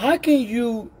how can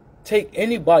you take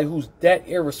anybody who's that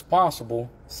irresponsible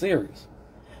serious?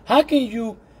 How can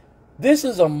you? This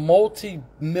is a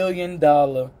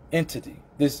multi-million-dollar entity,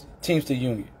 this Teamster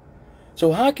Union.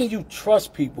 So how can you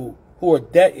trust people who are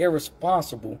that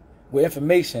irresponsible with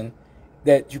information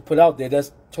that you put out there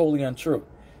that's totally untrue?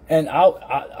 And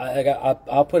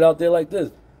I'll put it out there like this.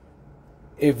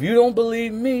 If you don't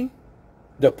believe me,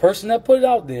 the person that put it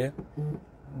out there,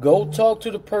 go talk to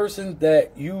the person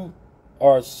that you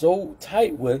are so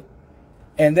tight with,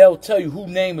 and they'll tell you whose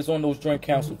name is on those joint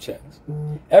council checks.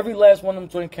 Every last one of them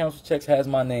joint council checks has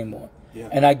my name on. Yeah.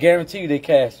 And I guarantee you they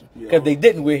cash them. Because if they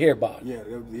didn't, we'll hear about it. Yeah,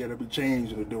 there'll be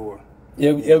change in the door.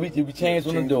 It'll be changed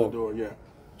on the door. Yeah.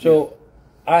 So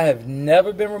I have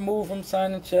never been removed from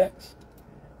signing checks,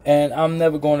 and I'm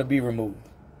never going to be removed.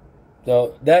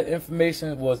 So that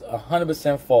information was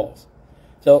 100% false.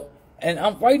 So, and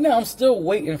right now I'm still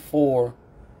waiting for,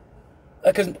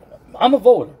 because I'm a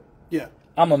voter. Yeah.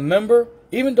 I'm a member.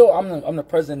 Even though I'm the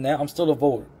president now, I'm still a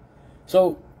voter.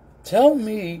 So tell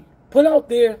me, put out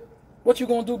there what you're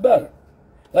going to do better.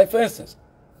 Like, for instance,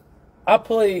 I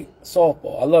play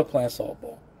softball. I love playing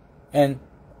softball. And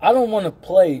I don't want to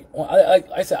play on,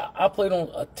 I said, I played on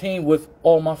a team with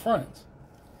all my friends.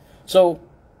 So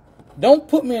don't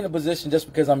put me in a position just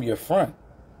because I'm your friend.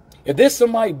 If there's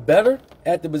somebody better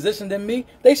at the position than me,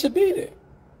 they should be there.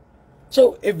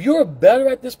 So if you're better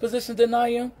at this position than I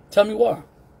am, tell me why.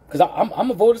 Because I'm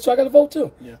a voter, so I got to vote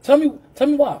too. Yeah. Tell me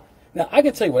why. Now, I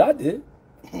can tell you what I did.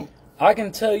 I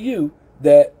can tell you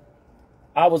that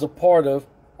I was a part of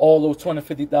all those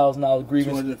 $250,000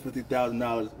 grievances.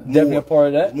 $250,000. Definitely a part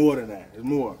of that. It's more than that. It's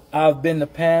more. I've been the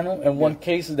panel and won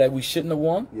cases that we shouldn't have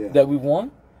won, that we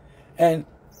won. And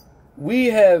we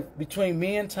have, between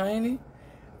me and Tiny,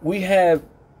 we have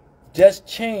just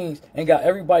changed and got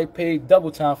everybody paid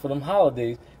double time for them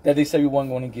holidays that they said we weren't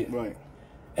going to get. Right.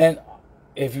 And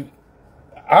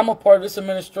I'm a part of this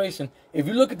administration. If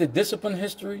you look at the discipline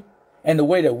history and the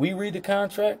way that we read the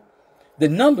contract, the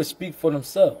numbers speak for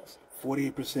themselves.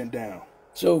 48% down.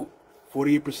 So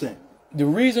 48%. The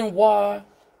reason why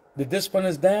the discipline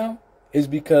is down is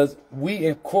because we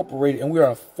incorporated and we are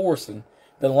enforcing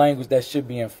the language that should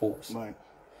be enforced. Right.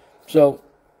 So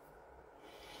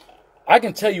I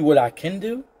can tell you what I can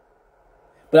do,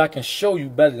 but I can show you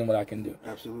better than what I can do.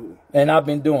 Absolutely. And I've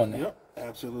been doing that. Yep,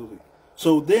 absolutely.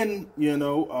 So then,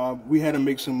 we had to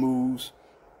make some moves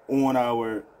on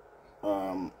our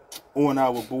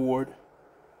board.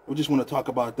 We just want to talk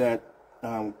about that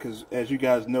because, as you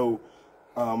guys know,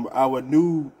 our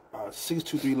new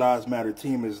 623 Lives Matter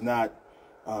team is not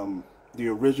the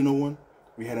original one.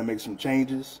 We had to make some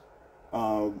changes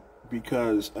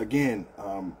because, again,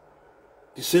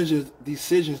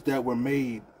 decisions that were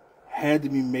made had to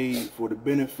be made for the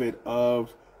benefit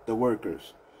of the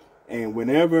workers. And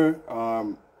whenever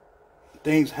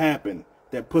things happen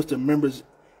that puts the members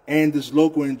and this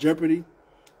local in jeopardy,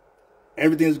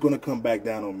 everything's going to come back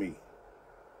down on me,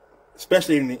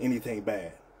 especially anything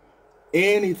bad.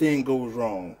 Anything goes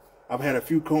wrong. I've had a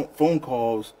few phone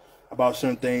calls about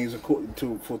certain things according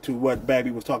to what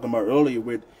Babby was talking about earlier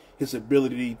with his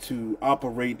ability to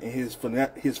operate in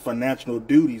his financial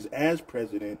duties as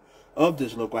president of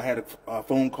this local. I had a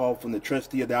phone call from the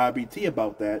trustee of the IBT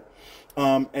about that.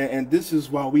 And this is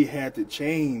why we had to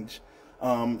change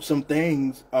some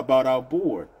things about our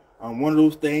board. One of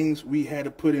those things we had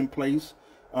to put in place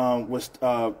was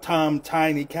Tom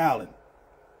Tiny Callan.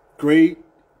 Great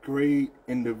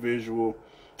individual.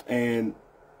 And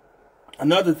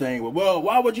another thing, well,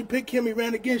 why would you pick him? He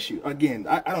ran against you. Again,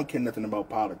 I don't care nothing about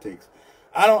politics.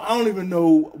 I don't even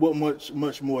know what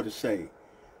much more to say.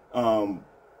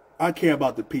 I care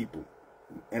about the people.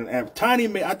 And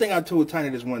Tiny, I think I told Tiny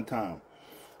this one time.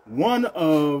 One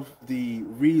of the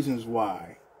reasons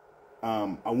why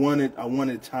I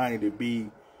wanted Tiny to be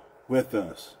with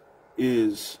us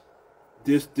is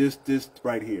this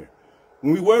right here.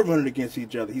 When we were running against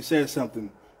each other, he said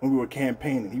something when we were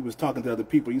campaigning. He was talking to other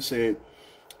people. He said,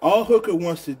 all Hooker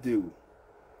wants to do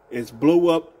is blow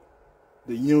up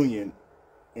the union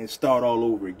and start all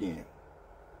over again.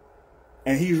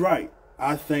 And he's right.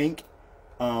 I think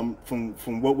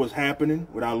from what was happening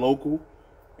with our local,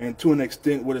 and to an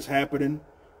extent what is happening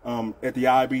at the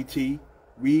IBT,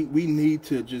 we need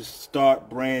to just start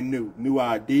brand new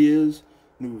ideas,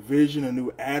 new vision, a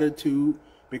new attitude,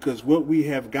 because what we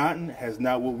have gotten has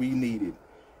not what we needed.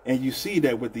 And you see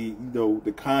that with the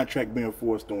the contract being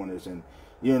forced on us, and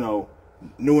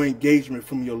no engagement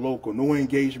from your local, no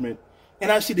engagement.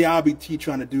 And I see the IBT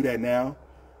trying to do that now.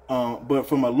 But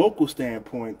from a local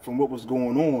standpoint, from what was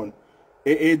going on,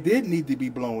 it did need to be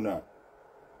blown up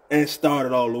and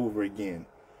started all over again.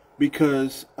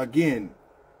 Because, again,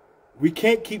 we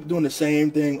can't keep doing the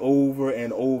same thing over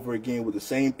and over again with the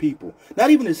same people.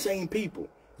 Not even the same people.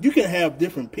 You can have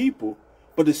different people,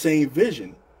 but the same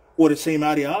vision or the same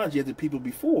ideology as the people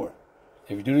before.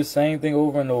 If you do the same thing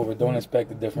over and over, don't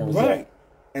expect a different result. Right.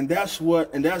 And that's one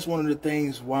of the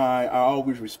things why I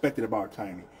always respected about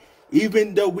Tiny.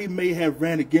 Even though we may have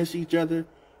ran against each other,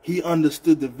 he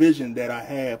understood the vision that I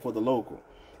had for the local.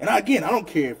 And again, I don't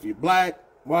care if you're black,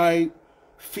 white,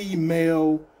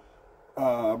 female,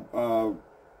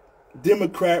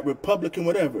 Democrat, Republican,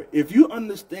 whatever. If you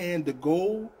understand the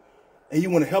goal and you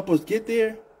want to help us get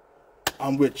there,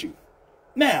 I'm with you.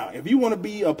 Now, if you want to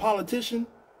be a politician,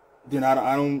 then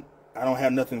I don't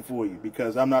have nothing for you,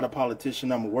 because I'm not a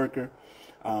politician. I'm a worker.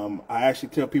 I actually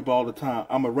tell people all the time,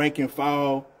 I'm a rank and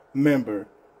file member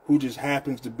who just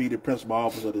happens to be the principal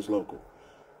officer of this local.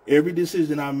 Every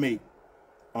decision I make,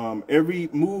 every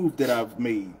move that I've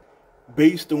made,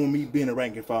 based on me being a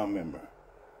rank and file member.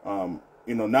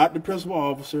 Not the principal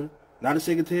officer, not the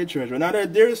secretary treasurer. Now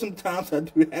there are some times I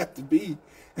do have to be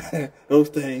those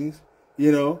things,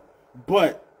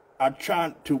 but I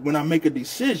try to, when I make a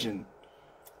decision,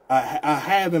 I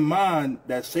have in mind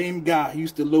that same guy who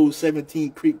used to load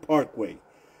 17 Creek Parkway,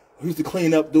 who used to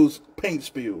clean up those paint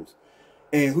spills,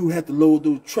 and who had to load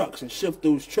those trucks and shift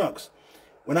those trucks.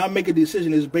 When I make a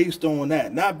decision, it's based on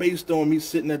that, not based on me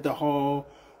sitting at the hall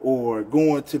or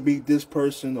going to meet this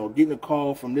person or getting a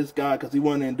call from this guy because he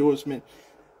wanted an endorsement.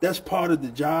 That's part of the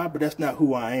job, but that's not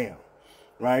who I am,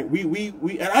 right?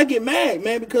 And I get mad,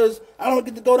 man, because I don't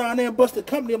get to go down there and bust the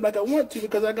company up like I want to,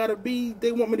 because I gotta be.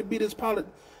 They want me to be this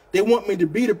They want me to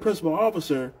be the principal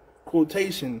officer,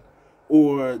 quotation,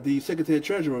 or the secretary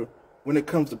treasurer when it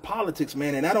comes to politics,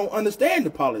 man. And I don't understand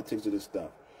the politics of this stuff.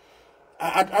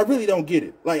 I really don't get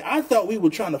it. Like, I thought we were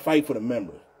trying to fight for the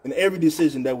members in every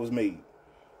decision that was made.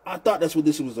 I thought that's what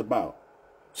this was about.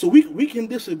 So we can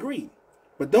disagree,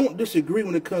 but don't disagree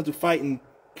when it comes to fighting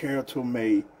Carol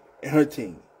Tomei and her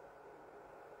team.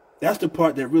 That's the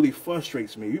part that really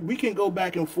frustrates me. We can go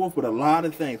back and forth with a lot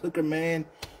of things. Look, man,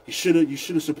 you should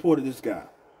have supported this guy.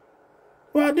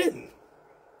 Well, I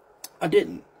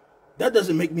didn't. That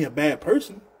doesn't make me a bad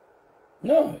person.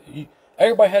 No,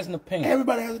 everybody has an opinion.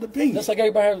 Everybody has an opinion. Just like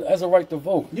everybody has a right to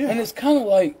vote. Yeah. And it's kind of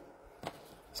like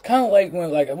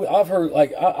when I've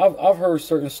heard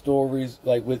certain stories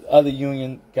like with other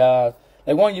union guys.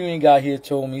 Like one union guy here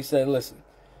told me, he said, "Listen,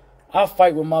 I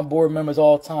fight with my board members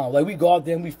all the time. Like we go out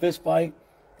there and we fist fight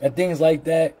and things like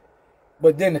that.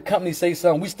 But then the company say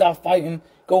something, we stop fighting,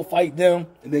 go fight them,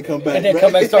 and then come back, and then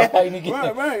come back and start fighting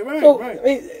again. Right. So, I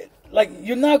mean, like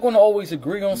you're not going to always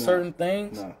agree on certain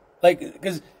things. No. Like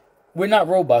because we're not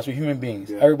robots, we're human beings.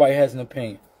 Yeah. Everybody has an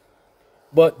opinion.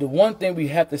 But the one thing we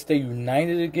have to stay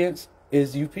united against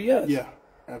is UPS. Yeah,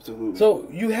 absolutely. So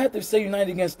you have to stay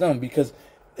united against them, because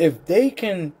if they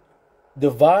can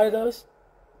divide us,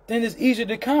 then it's easier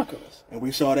to conquer us. And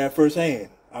we saw that firsthand.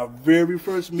 Our very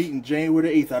first meeting, January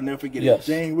the 8th, I'll never forget it.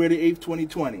 January the 8th,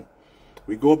 2020.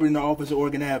 We go up in the office at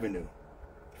Oregon Avenue.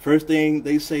 First thing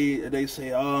they say,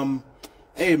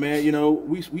 hey man,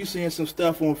 we seeing some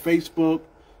stuff on Facebook,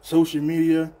 social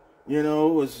media,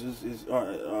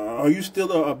 are you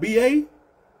still a BA?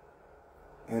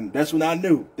 And that's when I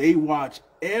knew they watch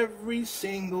every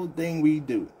single thing we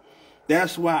do.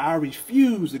 That's why I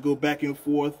refuse to go back and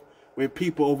forth with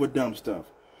people over dumb stuff.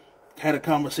 Had a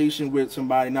conversation with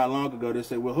somebody not long ago that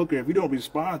said, well, Hooker, if you don't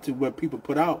respond to what people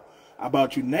put out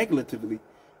about you negatively,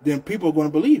 then people are going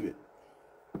to believe it.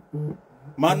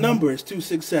 My number is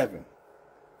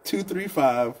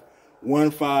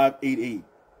 267-235-1588.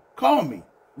 Call me.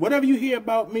 Whatever you hear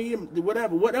about me,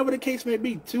 whatever the case may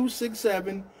be,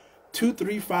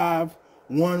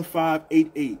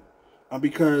 267-235-1588.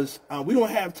 Because we don't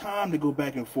have time to go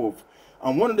back and forth.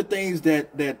 One of the things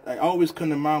that I always come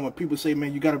to mind when people say,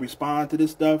 man, you got to respond to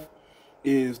this stuff,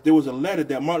 is there was a letter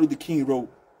that Martin Luther King wrote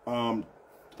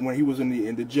when he was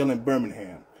in the jail in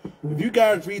Birmingham. If you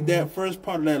guys read that first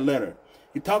part of that letter,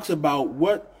 he talks about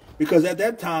because at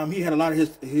that time he had a lot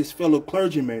of his fellow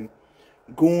clergymen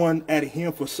going at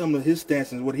him for some of his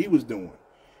stances, what he was doing.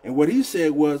 And what he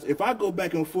said was, if I go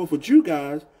back and forth with you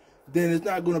guys, then it's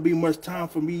not going to be much time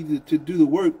for me to do the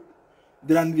work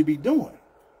that I need to be doing.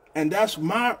 And that's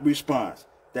my response.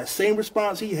 That same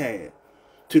response he had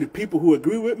to the people who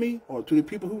agree with me or to the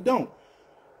people who don't.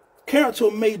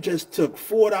 Carroll May just took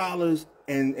 $4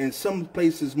 and in some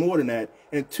places more than that,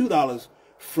 and $2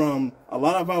 from a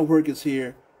lot of our workers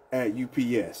here at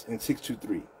UPS in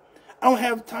 623. I don't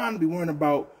have time to be worrying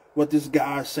about what this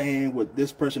guy's saying, what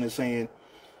this person is saying.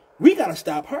 We got to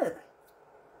stop her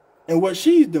and what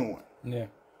she's doing. Yeah.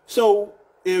 So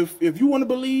if you want to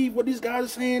believe what these guys are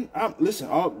saying, listen,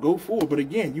 I'll go forward. But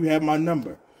again, you have my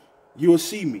number. You'll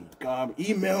see me.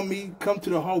 Email me. Come to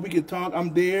the hall. We can talk.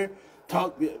 I'm there.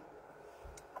 Talk.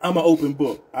 I'm an open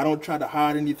book. I don't try to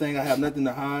hide anything. I have nothing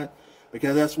to hide,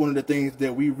 because that's one of the things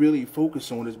that we really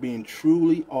focus on, is being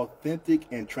truly authentic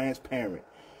and transparent.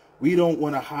 We don't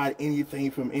want to hide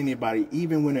anything from anybody,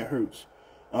 even when it hurts.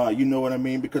 You know what I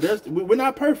mean? Because we're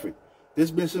not perfect. There's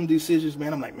been some decisions,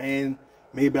 man. I'm like, man,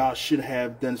 maybe I should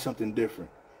have done something different.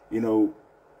 You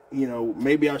know,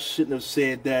 maybe I shouldn't have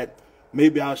said that.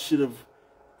 Maybe I shouldn't have,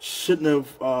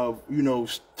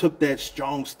 took that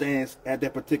strong stance at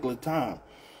that particular time.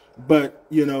 But,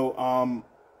 we're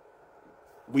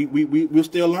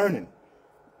still learning.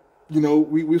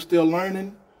 We're still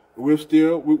learning.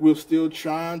 We're still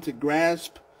trying to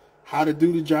grasp how to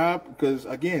do the job, because,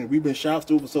 again, we've been shop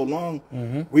steward for so long.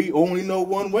 Mm-hmm. We only know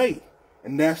one way,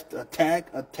 and that's attack,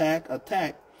 attack,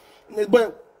 attack.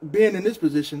 But being in this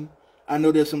position, I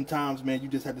know there's some times, man, you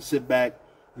just have to sit back,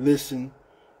 listen,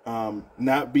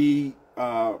 not be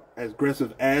as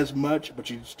aggressive as much, but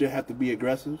you still have to be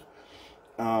aggressive.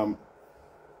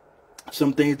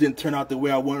 Some things didn't turn out the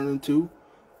way I wanted them to.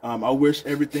 I wish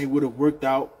everything would have worked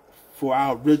out for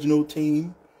our original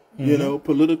team,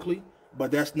 politically. But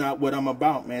that's not what I'm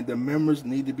about, man. The members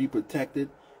need to be protected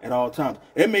at all times.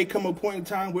 It may come a point in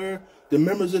time where the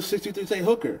members of 63 say,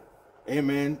 Hooker, hey,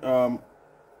 man,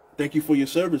 thank you for your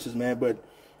services, man, but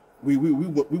we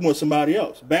want somebody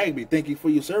else. Bagby, thank you for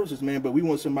your services, man, but we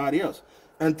want somebody else.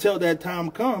 Until that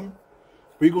time comes,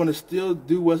 we're going to still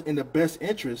do what's in the best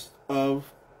interest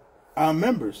of our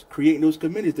members, creating those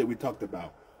committees that we talked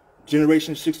about.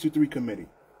 Generation 623 Committee,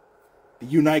 the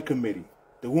Unite Committee,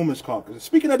 the Women's Caucus.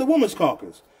 Speaking of the Women's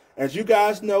Caucus, as you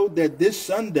guys know, that this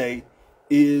Sunday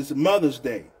is Mother's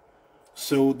Day.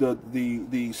 So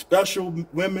the special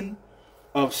women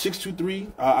of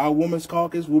 623, our Women's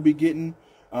Caucus, will be getting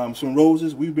some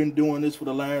roses. We've been doing this for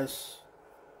the last,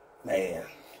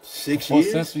 6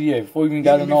 years. Before we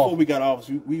got in office. Before we got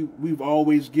office, we've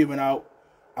always given out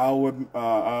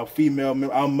our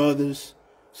female, our mothers,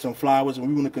 some flowers, and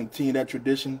we want to continue that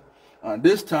tradition.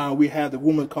 This time we have the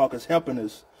Women's Caucus helping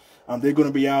us. They're going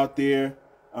to be out there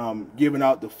giving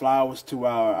out the flowers to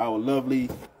our lovely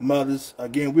mothers.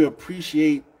 Again, we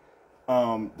appreciate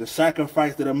the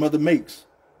sacrifice that a mother makes.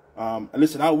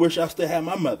 Listen, I wish I still had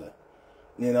my mother.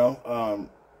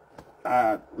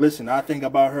 I think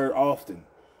about her often,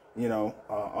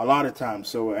 a lot of times.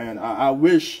 So, and I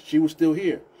wish she was still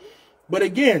here. But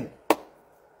again,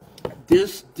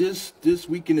 this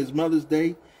weekend is Mother's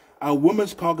Day. Our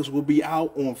Women's Caucus will be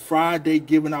out on Friday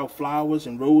giving out flowers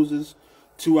and roses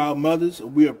to our mothers.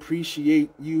 We appreciate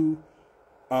you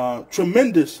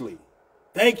tremendously.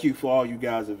 Thank you for all you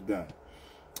guys have done.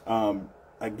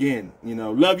 Again,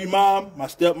 love you, Mom. My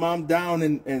stepmom down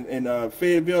in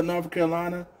Fayetteville, North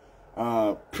Carolina.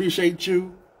 Appreciate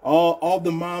you. All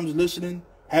the moms listening,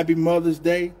 happy Mother's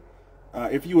Day.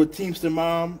 If you're a Teamster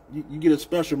mom, you get a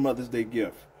special Mother's Day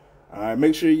gift. All right,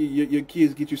 make sure your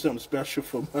kids get you something special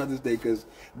for Mother's Day, because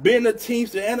being a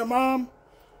Teamster and a mom,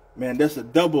 man, that's a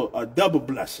double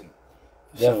blessing.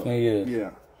 Definitely is.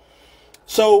 Yeah.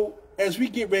 So as we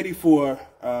get ready for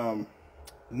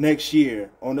next year,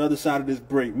 on the other side of this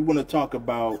break, we want to talk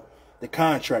about the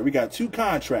contract. We got 2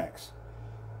 contracts.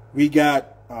 We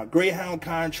got a Greyhound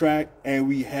contract, and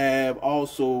we have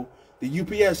also the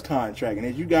UPS contract. And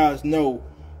as you guys know,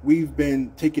 we've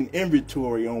been taking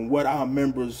inventory on what our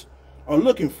members are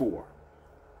looking for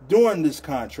during this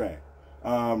contract.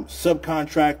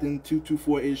 Subcontracting,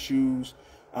 224 issues.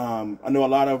 I know a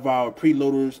lot of our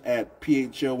preloaders at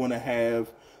PHL want to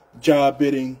have job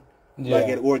bidding, like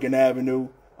at Oregon Avenue.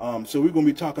 So we're going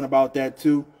to be talking about that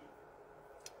too.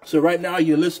 So right now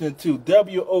you're listening to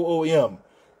WOOM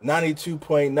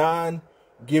 92.9,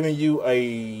 giving you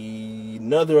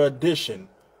another edition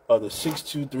of the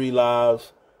 623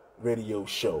 Lives radio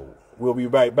show. We'll be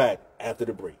right back after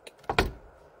the break.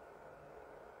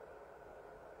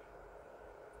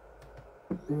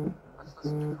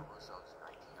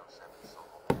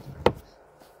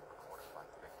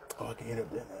 Oh, I can hear it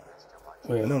up there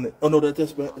now. Yeah. No, oh, no, that's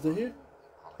is it here?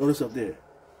 Oh, that's up there.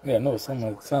 Yeah, no, it sounds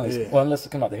Yeah. well, unless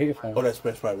it come out the headphones. Oh, that's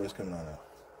probably where it's coming out now.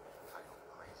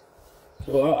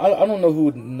 So I don't know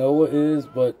who Noah is,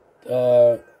 but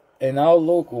in our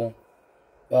local,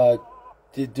 the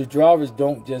drivers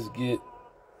don't just get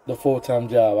the full-time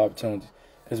job opportunities,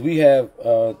 because we have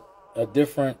a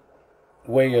different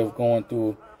way of going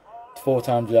through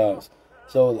full-time jobs.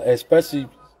 So especially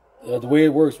the way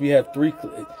it works, we have 3.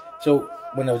 So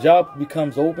when a job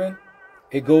becomes open,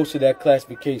 it goes to that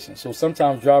classification. So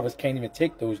sometimes drivers can't even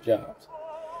take those jobs.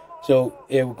 So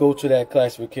it will go to that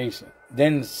classification.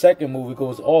 Then the second move, it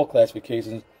goes to all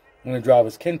classifications when the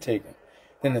drivers can take them.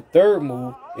 Then the third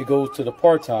move, it goes to the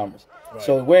part-timers. Right.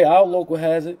 So the way our local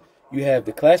has it, you have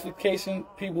the classification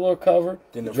people are covered,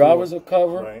 the drivers are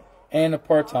covered, right, and the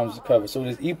part-timers are covered. So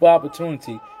there's equal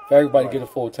opportunity for everybody to get a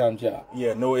full-time job.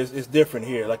 Yeah, no, it's different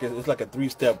here. Like it's like a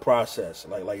 3-step process.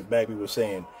 Like Bagby was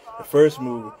saying, the first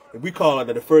move, if we call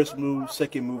it the first move,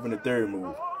 second move, and the third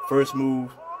move. First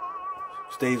move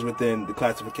stays within the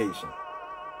classification.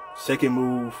 Second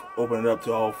move, open it up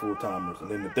to all full-timers. And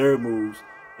then the third moves,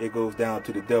 it goes down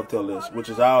to the dovetail list, which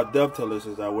is our dovetail list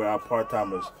is where our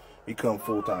part-timers become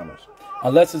full-timers.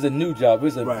 Unless it's a new job. If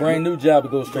it's a brand new job,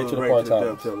 it goes straight to the part-timers. To the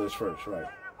dovetail list first, right.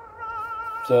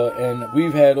 So, and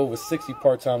we've had over 60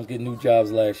 part-timers get new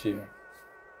jobs last year.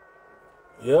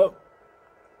 Yep.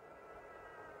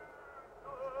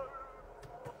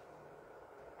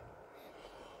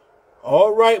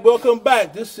 All right, welcome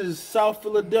back. This is South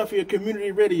Philadelphia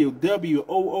Community Radio,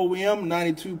 WOOM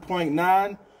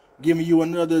 92.9, giving you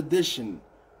another edition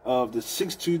of the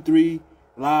 623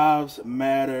 Lives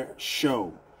Matter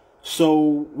show.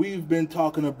 So we've been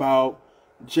talking about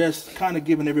just kind of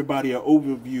giving everybody an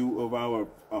overview of our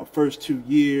first 2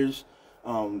 years,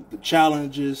 the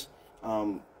challenges.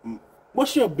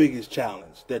 What's your biggest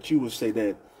challenge that you would say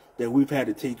that we've had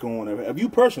to take on, or have you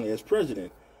personally as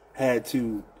president had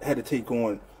to take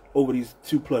on over these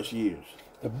 2+ years?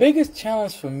 The biggest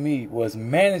challenge for me was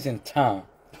managing time.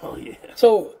 Oh yeah.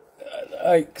 So,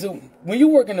 so when you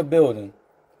work in a building,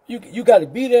 you got to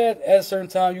be there at a certain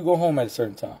time. You go home at a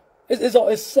certain time.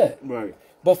 It's set. Right.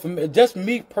 But for me, just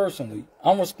me personally,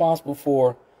 I'm responsible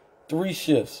for 3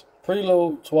 shifts: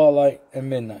 preload, twilight, and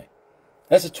midnight.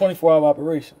 That's a 24-hour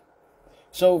operation.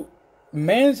 So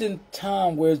managing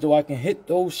time, whereas though I can hit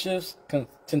those shifts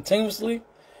continuously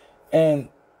and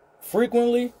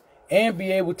frequently, and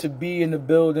be able to be in the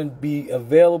building, be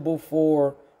available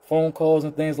for phone calls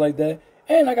and things like that.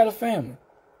 And I got a family.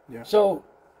 Yeah. So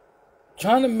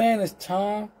trying to manage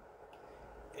time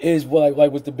is what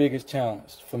was the biggest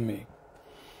challenge for me.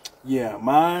 Yeah,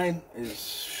 mine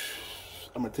is,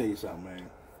 I'm going to tell you something, man.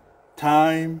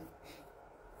 Time,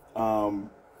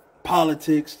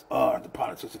 politics, the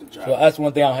politics of the job. So that's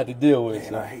one thing I had to deal with.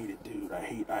 Man, so. I hate it, dude.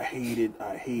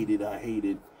 I hate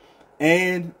it.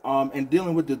 And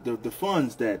dealing with the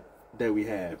funds that we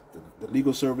have, the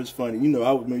legal service fund. You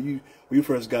know, when you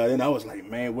first got in, I was like,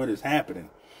 man, what is happening?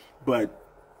 But,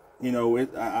 you know,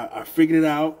 I figured it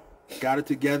out, got it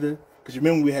together. Because you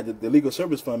remember when we had the legal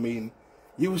service fund meeting,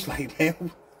 you was like,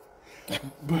 man,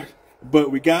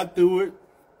 but we got through it.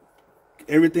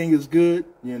 Everything is good,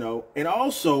 you know. And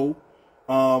also,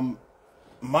 my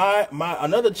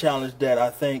another challenge that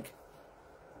I think.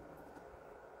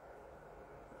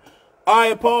 All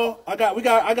right, Paul, I got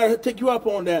to take you up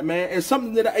on that, man. It's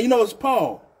something that it's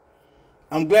Paul.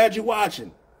 I'm glad you're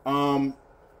watching.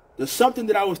 There's something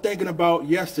that I was thinking about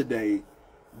yesterday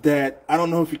that I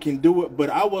don't know if you can do it, but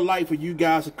I would like for you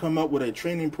guys to come up with a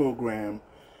training program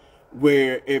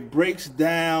where it breaks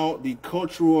down the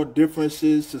cultural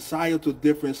differences, societal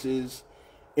differences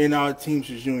in our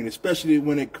Teamsters Union, especially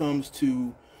when it comes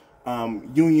to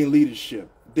union leadership.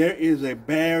 there is a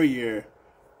barrier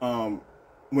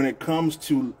when it comes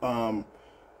to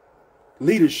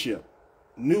leadership.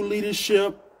 New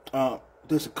leadership,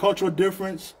 there's a cultural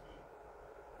difference.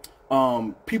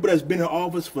 People that's been in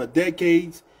office for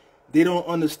decades, they don't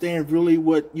understand really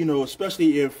what,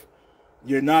 especially if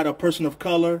you're not a person of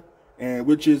color, and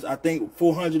which is, I think,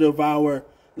 400 of our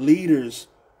leaders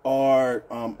are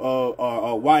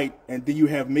white, and then you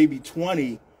have maybe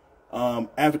 20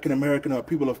 African American or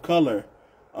people of color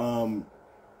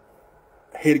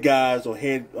head guys or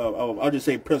I'll just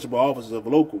say principal officers of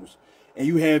locals, and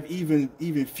you have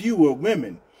even fewer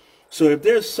women. So if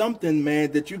there's something,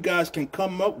 man, that you guys can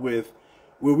come up with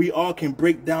where we all can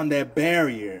break down that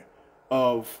barrier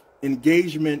of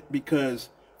engagement, because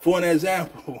for an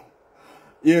example,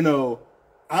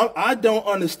 I don't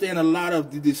understand a lot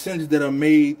of the decisions that are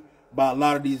made by a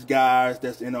lot of these guys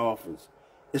that's in office.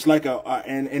 It's like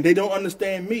and they don't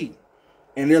understand me.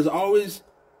 And there's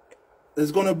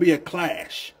going to be a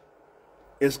clash.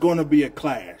 It's going to be a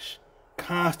clash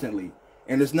constantly,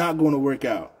 and it's not going to work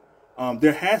out.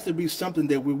 There has to be something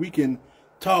that we can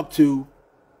talk to.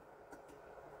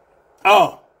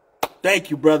 Oh,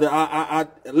 thank you, brother. I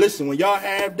listen, when y'all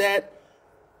have that,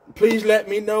 please let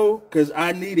me know, because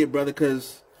I need it, brother,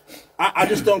 because I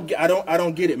just don't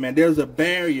get it, man. There's a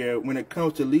barrier when it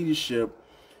comes to leadership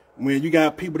when you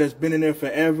got people that's been in there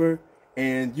forever,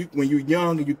 and when you're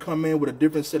young and you come in with a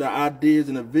different set of ideas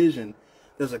and a vision,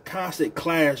 there's a constant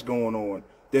clash going on.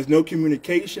 There's no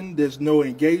communication, there's no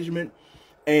engagement,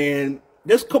 and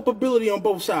there's culpability on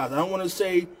both sides. I don't want to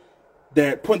say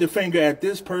that point the finger at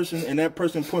this person and that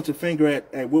person points a finger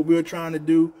at what we're trying to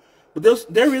do, but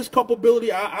there is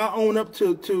culpability. I own up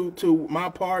to my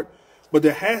part, but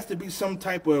there has to be some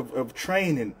type of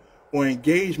training or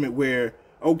engagement where,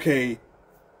 okay,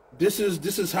 this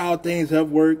is how things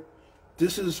have worked.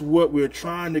 This is what we're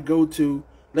trying to go to.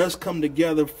 Let's come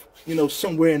together,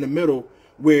 somewhere in the middle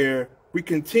where we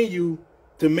continue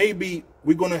to, maybe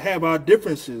we're going to have our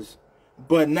differences,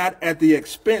 but not at the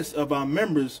expense of our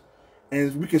members,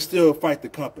 and we can still fight the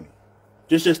company.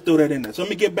 Just throw that in there. So let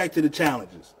me get back to the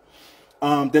challenges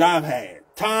that I've had.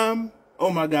 Time, oh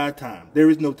my God, time. There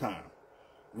is no time.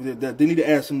 They need to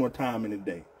add some more time in the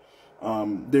day.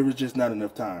 There is just not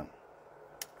enough time.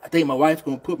 I think my wife's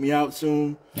going to put me out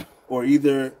soon, or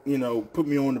either, put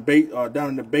me on the down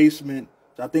in the basement.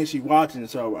 So I think she's watching,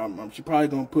 so she's probably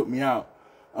going to put me out.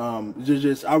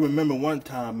 I remember one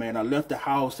time, man, I left the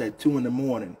house at 2 in the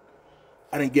morning.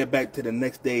 I didn't get back to the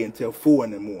next day until 4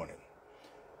 in the morning.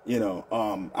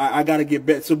 I got to get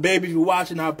back. So, baby, if you're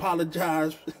watching, I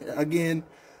apologize again.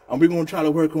 We're going to try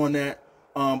to work on that.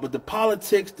 But the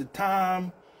politics, the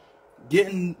time,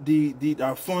 getting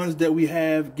our funds that we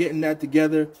have, getting that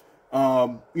together,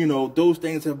 those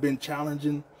things have been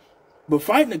challenging. But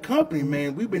fighting the company,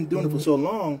 man, we've been doing it for so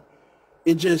long.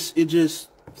 It's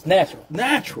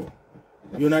natural,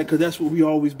 because that's what we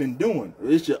always been doing.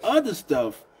 It's the other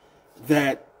stuff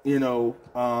that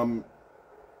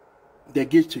that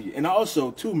gets to you. And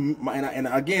also too, and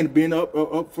again, being up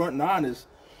front and honest,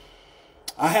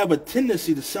 I have a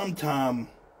tendency to sometimes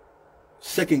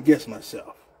second guess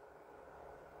myself.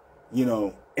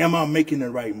 Am I making the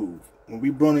right move? When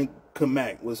we brought in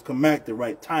Kamak, was Kamak the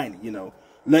right timing?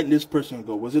 Letting this person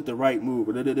go, was it the right move?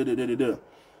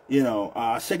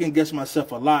 I second guess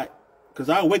myself a lot, because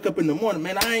I wake up in the morning,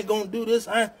 man, I ain't gonna do this.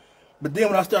 But then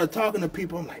when I start talking to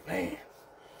people, I'm like, man,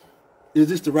 is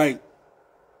this the right?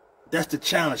 That's the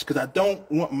challenge, because I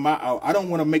don't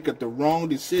want to make the wrong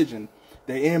decision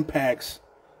that impacts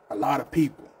a lot of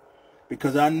people,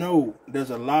 because I know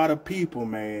there's a lot of people,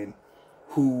 man,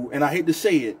 who, and I hate to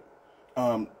say it,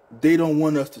 they don't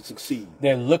want us to succeed.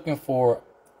 They're looking for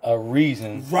a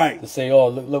reason, right, to say, "Oh,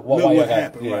 look what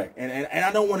happened." Yeah. Right, and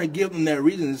I don't want to give them that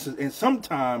reason. And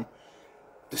sometimes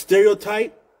the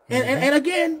stereotype, and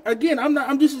again,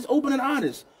 I'm just as open and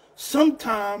honest.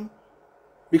 Sometimes,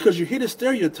 because you hit a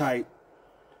stereotype,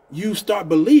 you start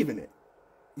believing it.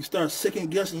 You start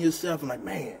second guessing yourself and like,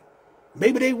 man,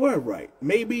 maybe they were right.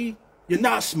 Maybe you're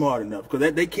not smart enough,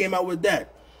 because they came out with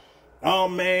that. Oh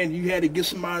man, you had to get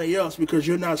somebody else because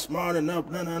you're not smart enough.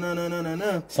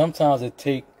 No. Sometimes it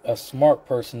takes a smart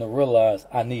person to realize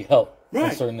I need help.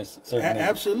 Right.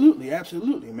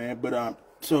 Absolutely, man. But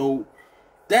so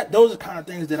those are kind of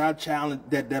things that I challenge,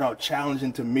 that are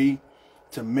challenging to me,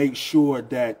 to make sure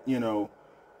that when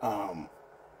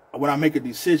I make a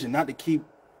decision, not to keep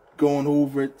going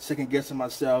over it, second guessing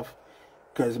myself,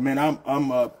 because man,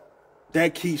 I'm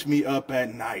that keeps me up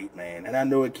at night, man, and I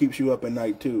know it keeps you up at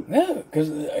night too. Yeah,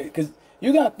 because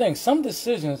you got to think, some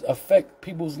decisions affect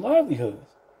people's livelihoods.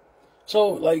 So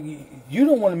like, you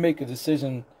don't want to make a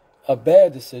decision a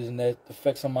bad decision that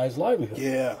affects somebody's livelihood.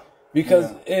 Yeah.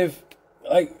 Because if,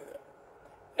 like,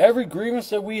 every grievance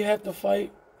that we have to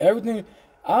fight, everything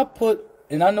I put,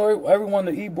 and I know everyone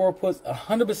the E-board puts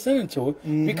 100% into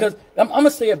it, because I'm going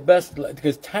to say it best,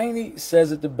 because Tiny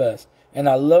says it the best, and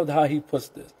I loved how he puts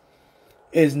this.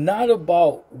 It's not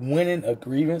about winning a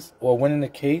grievance or winning a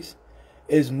case.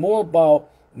 It's more about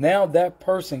now that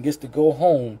person gets to go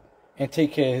home and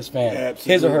take care of his family,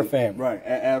 his or her family. Right,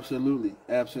 absolutely,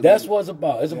 absolutely. That's what it's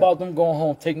about. It's about them going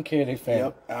home, taking care of their family.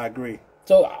 Yep, I agree.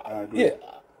 So, I agree. Yeah,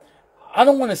 I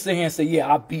don't want to sit here and say,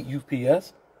 yeah, I beat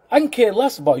UPS. I can care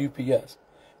less about UPS.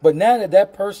 But now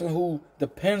that person who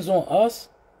depends on us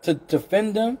to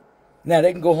defend them, now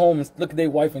they can go home and look at their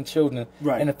wife and children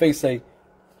in the face and say,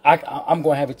 I'm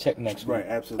going to have a check next week. Right,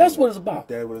 absolutely. That's what it's about.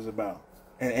 That's what it's about.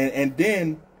 And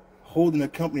then holding the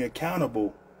company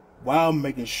accountable while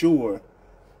making sure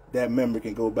that member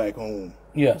can go back home.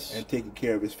 Yes. And taking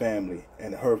care of his family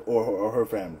and her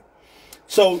family.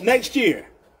 So next year,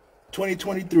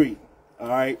 2023, all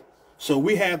right? So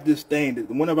we have this thing that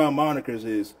one of our monikers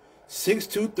is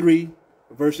 623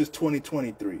 versus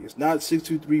 2023. It's not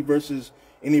 623 versus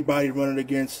anybody running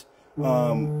against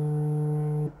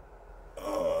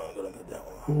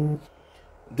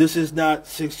this is not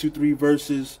 623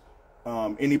 versus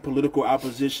any political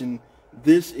opposition.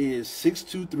 This is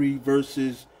 623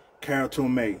 versus Carol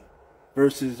Tomei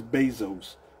versus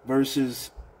Bezos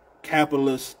versus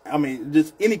capitalists. I mean,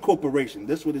 just any corporation.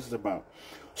 That's what this is about.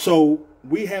 So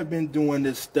we have been doing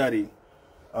this study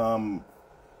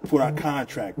for our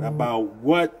contract about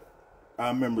what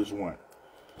our members want.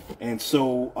 And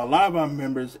so a lot of our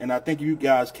members, and I think you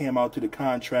guys came out to the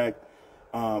contract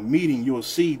meeting, you'll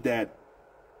see that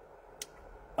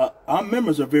our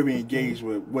members are very engaged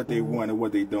with what they want and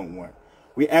what they don't want.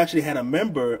 We actually had a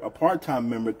member, a part-time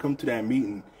member, come to that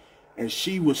meeting, and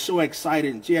she was so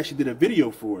excited, and she actually did a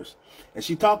video for us. And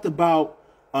she talked about,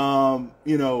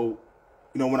 you know,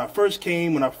 when I first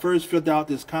came, when I first filled out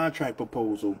this contract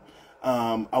proposal,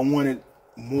 I wanted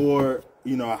more,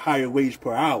 a higher wage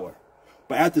per hour.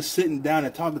 But after sitting down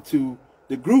and talking to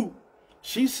the group,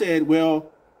 she said,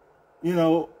 well,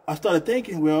 I started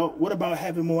thinking, well, what about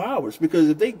having more hours? Because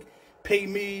if they pay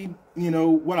me,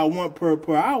 what I want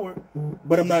per hour,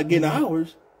 but I'm not getting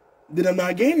hours, then I'm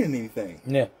not gaining anything.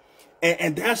 Yeah.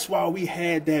 And that's why we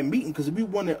had that meeting, because we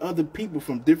wanted other people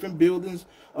from different buildings,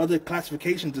 other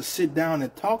classifications to sit down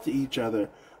and talk to each other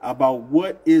about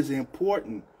what is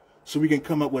important so we can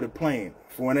come up with a plan.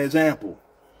 For an example,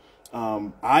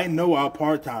 I know our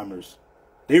part-timers,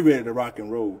 they ready to rock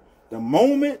and roll. The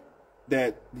moment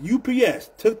that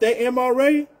UPS took that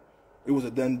MRA, it was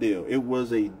a done deal. It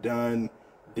was a done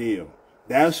deal.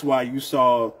 That's why you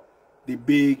saw the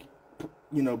big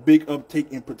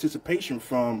uptake in participation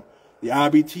from the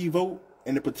IBT vote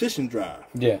and the petition drive.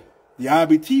 Yeah. The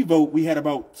IBT vote, we had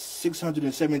about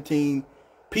 617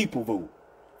 people vote,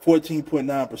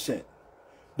 14.9%.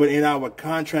 But in our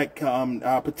contract,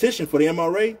 our petition for the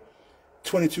MRA,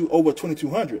 over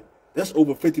 2,200. That's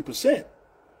over 50%.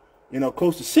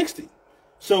 Close to 60.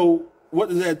 So what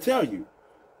does that tell you?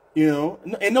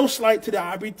 And no slight to the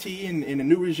IBT and the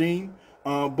new regime,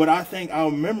 but I think our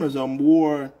members are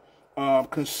more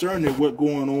concerned with what's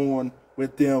going on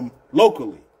with them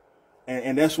locally,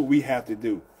 and that's what we have to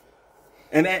do,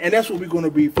 and that's what we're going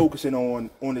to be focusing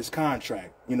on this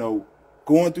contract.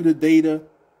 Going through the data,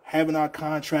 having our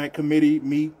contract committee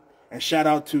meet, and shout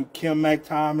out to Kim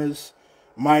McThomas,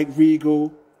 Mike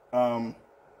Regal,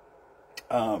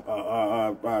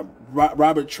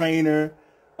 Robert Trainer,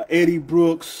 Eddie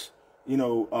Brooks.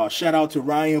 Shout out to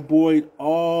Ryan Boyd,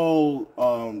 all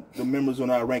the members on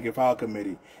our rank and file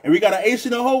committee, and we got an ace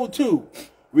in the hole too.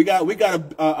 We got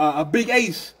a big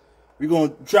ace. We're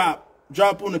gonna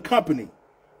drop on the company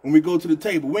when we go to the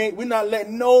table. We're not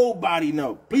letting nobody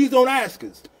know. Please don't ask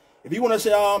us. If you want to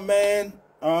say, oh man,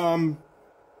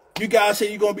 you guys say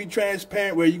you're gonna be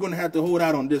transparent, well, you're gonna have to hold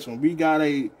out on this one. We got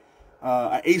a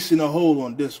ace in the hole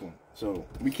on this one, so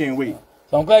we can't wait.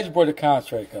 So I'm glad you brought the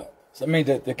contract up. So, I mean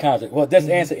the contract. Well, that's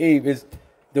the answer, Abe. Is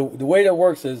the way that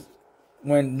works is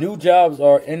when new jobs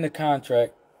are in the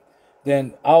contract,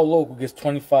 then our local gets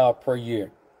 25 per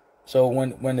year. So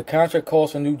when the contract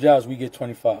calls for new jobs, we get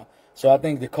 25. So I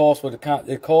think the cost for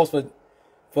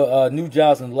new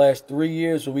jobs in the last 3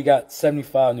 years, so we got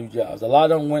 75 new jobs. A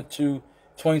lot of them went to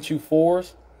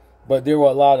 22-4s, but there were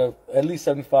a lot of at least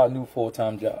 75 new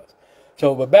full-time jobs.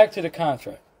 So, but back to the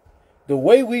contract. The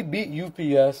way we beat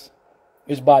UPS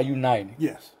is by uniting.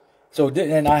 Yes. So,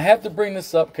 and I have to bring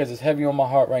this up because it's heavy on my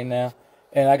heart right now,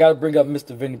 and I got to bring up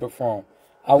Mr. Vinny Perform.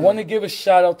 I want to give a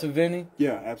shout out to Vinny.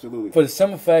 Yeah, absolutely. For the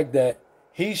simple fact that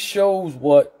he shows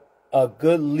what a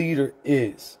good leader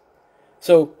is.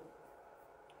 So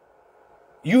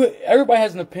everybody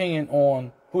has an opinion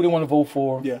on who they want to vote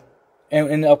for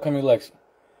in the upcoming election.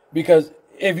 Because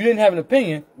if you didn't have an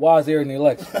opinion, why is there an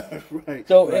election? Right.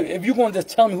 So if you're going to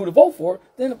just tell me who to vote for,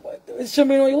 then it shouldn't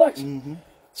be no election.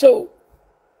 So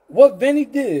what Vinny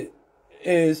did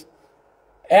is,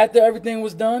 after everything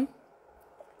was done,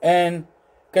 and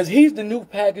because he's the new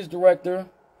package director,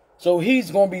 so he's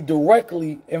going to be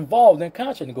directly involved in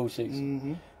contract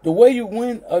negotiations. The way you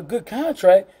win a good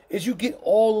contract is you get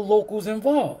all the locals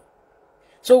involved.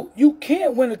 So you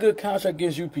can't win a good contract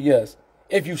against UPS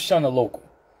if you shun a local.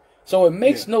 So it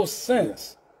makes no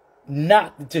sense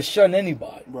not to shun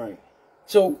anybody. Right.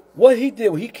 So what he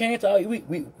did, he came to our,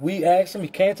 we asked him, he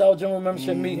came to our general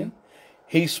membership meeting.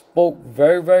 He spoke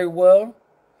very, very well.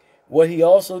 What he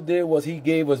also did was he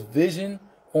gave us vision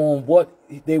on what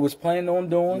they was planning on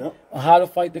doing, on how to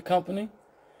fight the company.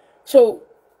 So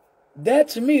that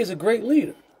to me is a great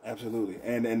leader. Absolutely.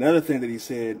 And another thing that he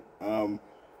said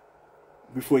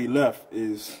before he left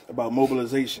is about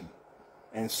mobilization.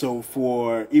 And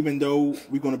so even though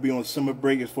we're going to be on summer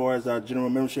break as far as our general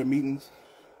membership meetings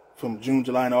from June,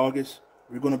 July, and August,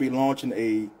 we're going to be launching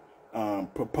a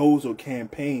proposal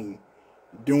campaign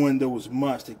during those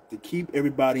months to keep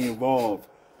everybody involved.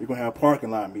 We're going to have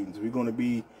parking lot meetings. We're going to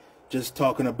be just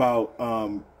talking about,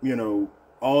 you know,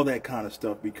 all that kind of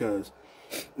stuff because,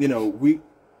 you know, we're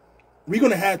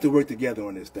going to have to work together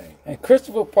on this thing. And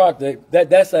Christopher Proctor,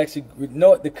 that's actually,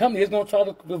 the company is going to try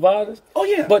to divide us. Oh,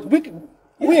 yeah. But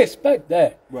we expect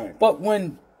that. Right. But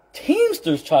when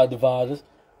Teamsters try to divide us,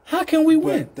 how can we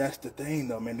win? But that's the thing,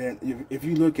 though, man. Then if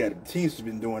you look at it, Teamsters have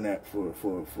been doing that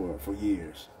for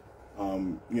years.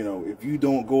 You know, if you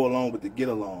don't go along with the get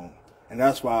along, and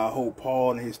that's why I hope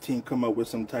Paul and his team come up with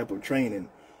some type of training.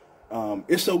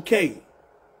 It's okay.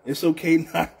 It's okay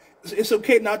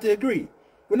not to agree.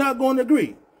 We're not going to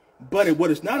agree. But what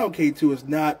it's not okay to is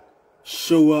not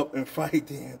show up and fight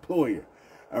the employer.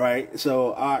 All right.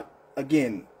 So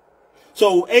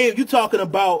Abe, you're talking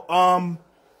about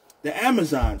the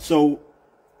Amazon. So,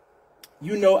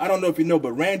 you know, I don't know if you know,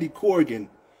 but Randy Corrigan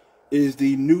is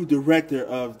the new director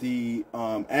of the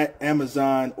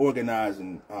Amazon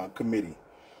Organizing Committee.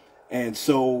 And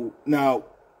so now,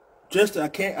 I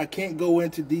can't go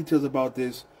into details about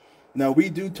this. Now, we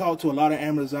do talk to a lot of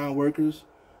Amazon workers.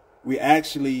 We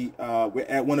actually,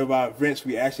 at one of our events,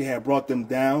 we actually had brought them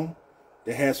down.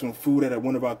 They had some food at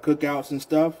one of our cookouts and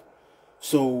stuff.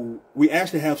 So we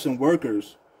actually have some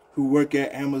workers who work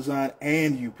at Amazon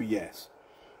and UPS.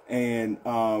 And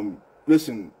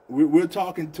listen, we're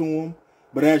talking to them.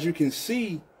 But as you can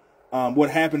see, what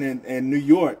happened in New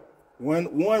York,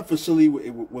 one facility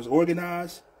was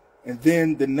organized, and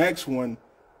then the next one,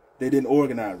 they didn't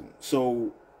organize them.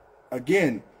 So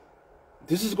again,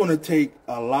 this is going to take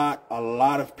a lot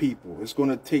of people. It's going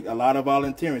to take a lot of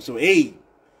volunteering. So, Abe,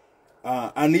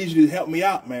 I need you to help me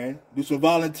out, man. Do some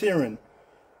volunteering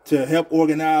to help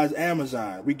organize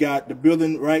Amazon. We got the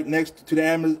building right next to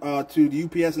the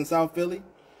UPS in South Philly.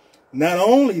 Not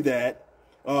only that,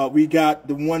 we got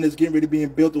the one that's getting ready to be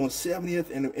built on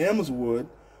 70th and Elmswood.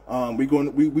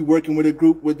 We working with a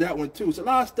group with that one too. It's a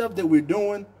lot of stuff that we're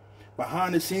doing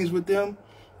behind the scenes with them.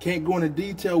 Can't go into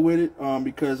detail with it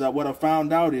because what I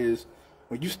found out is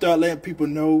when you start letting people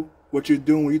know what you're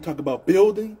doing, when you talk about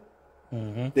building,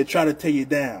 they try to tear you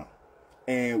down.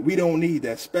 And we don't need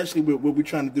that, especially with what we're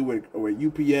trying to do with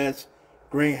UPS,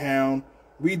 Greyhound.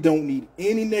 We don't need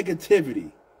any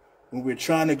negativity when we're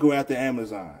trying to go after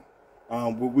Amazon,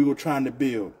 what we were trying to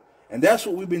build. And that's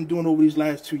what we've been doing over these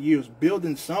last 2 years,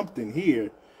 building something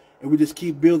here, and we just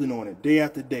keep building on it day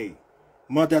after day,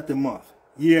 month after month,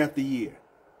 year after year.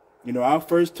 You know, our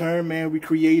first term, man, we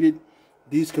created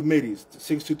these committees, the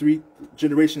 623,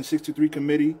 Generation 623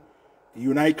 Committee, the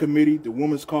Unite Committee, the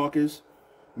Women's Caucus.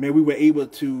 Man, we were able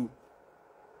to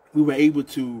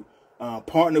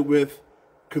partner with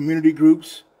community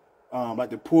groups like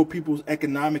the Poor People's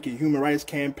Economic and Human Rights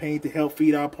Campaign to help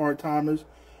feed our part-timers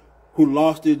who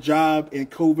lost their job in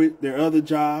COVID, their other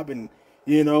job, and,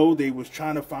 you know, they was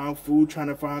trying to find food, trying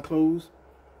to find clothes.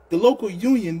 The local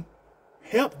union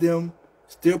helped them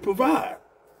still provide.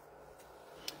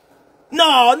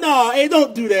 No, hey,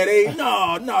 don't do that, Abe.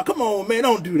 No, come on, man,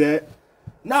 don't do that.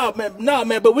 Nah,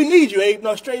 man, but we need you, Abe.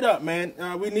 No, straight up, man.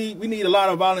 We need a lot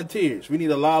of volunteers. We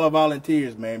need a lot of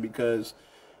volunteers, man, because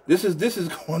this is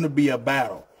going to be a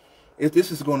battle.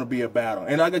 This is going to be a battle.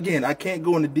 And again, I can't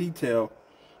go into detail,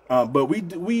 but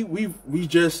we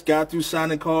just got through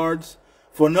signing cards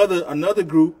for another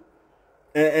group,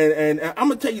 and I'm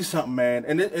gonna tell you something, man.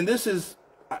 And this is,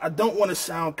 I don't want to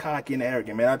sound cocky and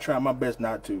arrogant, man. I try my best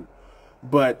not to,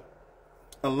 but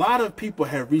a lot of people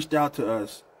have reached out to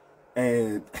us,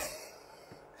 and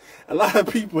a lot of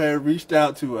people have reached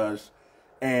out to us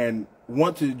and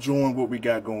want to join what we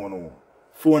got going on.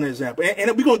 For an example,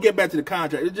 and we're gonna get back to the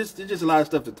contract. It's just a lot of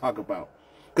stuff to talk about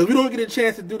because we don't get a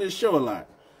chance to do this show a lot.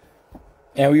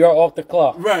 And we are off the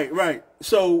clock. Right.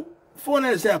 So, for an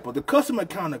example, the customer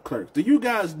accountant clerks. Do you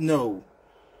guys know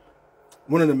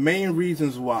one of the main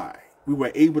reasons why we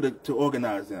were able to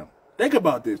organize them? Think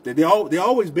about this. They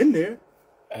always been there.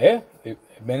 Yeah, they've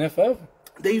been there forever.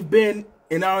 They've been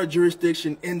in our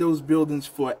jurisdiction in those buildings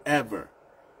forever.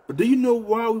 But do you know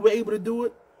why we were able to do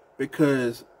it?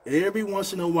 Because every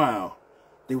once in a while,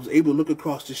 they was able to look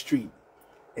across the street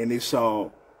and they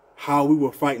saw how we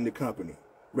were fighting the company.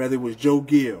 Whether it was Joe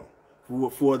Gill for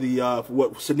what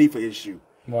Sanifa issue,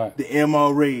 right, the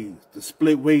MRAs, the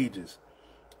split wages,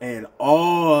 and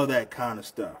all that kind of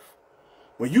stuff.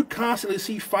 When you constantly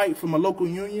see fight from a local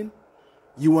union,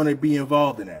 you want to be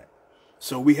involved in that.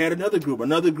 So we had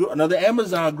another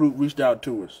Amazon group reached out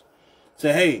to us.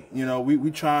 Say, hey, you know,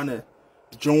 we trying to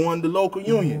join the local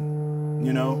union,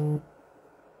 you know.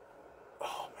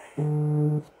 Oh,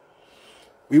 man.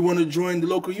 We want to join the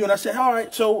local union. I said, all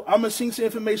right, so I'm going to send some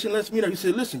information. Let's meet up. He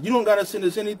said, listen, you don't got to send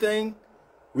us anything.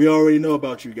 We already know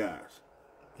about you guys.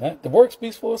 The work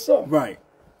speaks for itself. Right.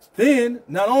 Then,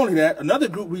 not only that, another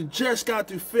group, we just got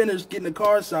to finish getting the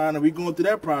car signed, and we going through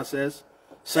that process.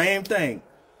 Same thing.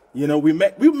 You know, we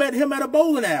met him at a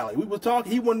bowling alley. We were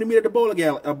talking. He wanted to meet at the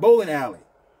bowling alley.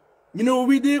 You know what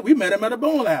we did? We met him at a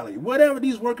bowling alley. Whatever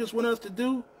these workers want us to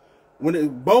do, when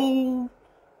it bowl,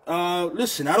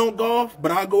 listen, I don't golf,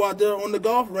 but I'll go out there on the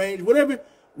golf range.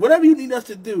 Whatever you need us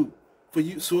to do for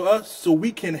you, so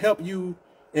we can help you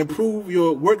improve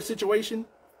your work situation,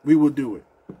 we will do it.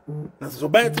 Now, so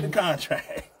back to the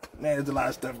contract. Man, there's a lot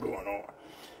of stuff going on.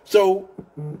 So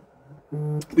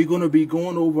we're going to be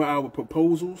going over our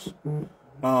proposals,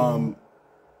 our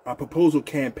proposal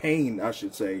campaign, I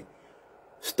should say,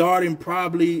 starting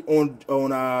probably on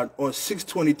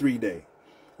 6/23 day.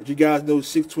 As you guys know,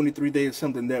 6/23 day is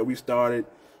something that we started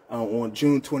on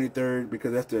June 23rd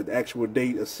because that's the actual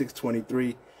date of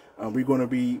 6/23. We're going to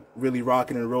be really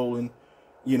rocking and rolling.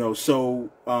 You know, so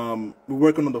we're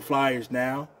working on the flyers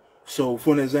now. So,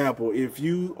 for an example, if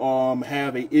you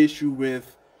have an issue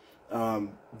with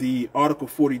the Article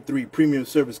 43 Premium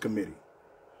Service Committee,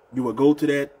 you will go to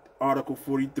that Article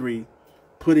 43,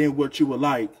 put in what you would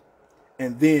like,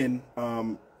 and then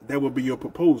that will be your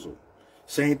proposal.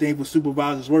 Same thing for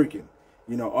supervisors working.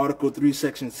 You know, Article 3,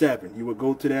 Section 7. You will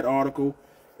go to that article.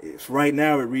 Right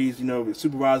now it reads, you know, if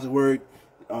supervisors work,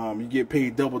 you get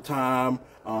paid double time.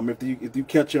 If you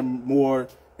catch them more,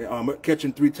 catch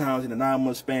them 3 times in a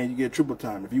 9-month span, you get triple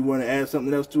time. If you want to add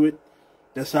something else to it,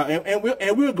 that's how.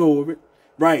 And we'll go over it,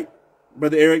 right,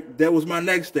 Brother Eric? That was my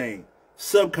next thing.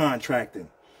 Subcontracting.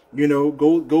 You know,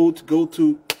 go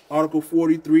to Article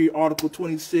 43, Article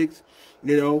 26.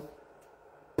 You know,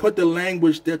 put the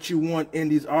language that you want in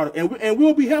these articles, and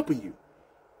we'll be helping you.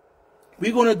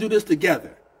 We're gonna do this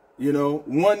together. You know,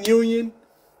 one union,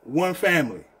 one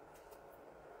family.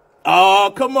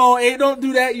 Oh, come on, hey, don't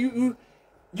do that. You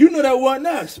know that wasn't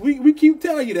us. We keep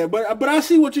telling you that, but I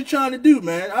see what you're trying to do,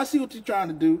 man. I see what you're trying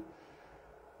to do.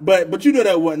 But you know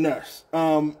that wasn't us.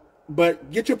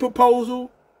 But get your proposal,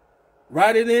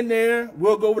 write it in there.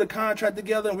 We'll go over the contract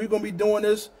together, and we're gonna be doing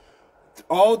this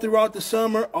all throughout the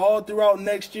summer, all throughout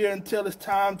next year until it's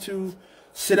time to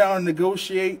sit down and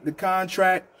negotiate the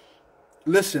contract.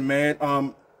 Listen,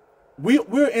 man,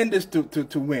 we're in this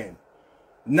to win.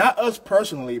 Not us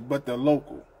personally, but the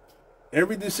local.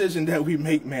 Every decision that we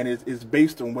make, man, is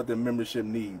based on what the membership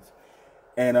needs.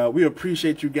 And we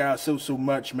appreciate you guys so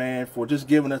much, man, for just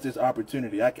giving us this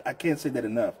opportunity. I can't say that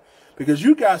enough. Because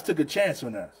you guys took a chance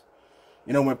on us.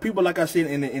 You know, when people, like I said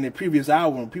in the previous hour,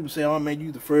 when people say, oh, man,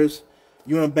 you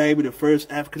and Baby the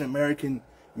first African-American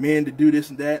men to do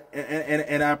this and that.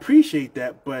 And I appreciate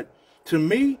that. But to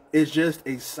me, it's just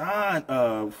a sign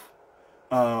of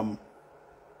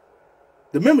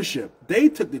the membership. They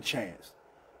took the chance.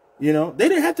 You know, they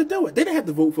didn't have to do it. They didn't have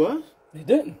to vote for us. They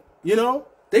didn't. You know,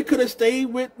 they could have stayed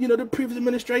with, you know, the previous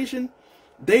administration.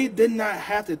 They did not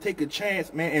have to take a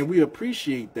chance, man, and we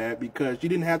appreciate that because you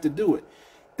didn't have to do it.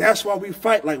 That's why we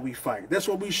fight like we fight. That's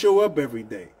why we show up every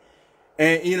day.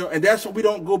 And, you know, and that's why we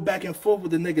don't go back and forth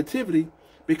with the negativity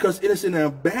because it is an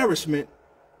embarrassment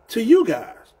to you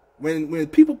guys. When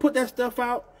people put that stuff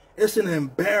out, it's an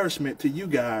embarrassment to you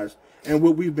guys and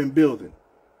what we've been building.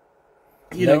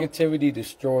 Negativity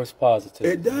destroys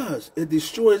positivity. It does. It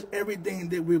destroys everything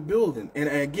that we're building. And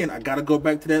again, I got to go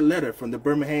back to that letter from the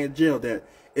Birmingham jail that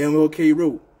MLK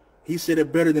wrote. He said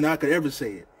it better than I could ever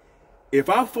say it. if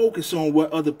I focus on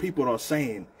what other people are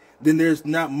saying, then there's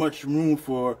not much room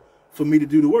for me to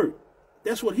do the work.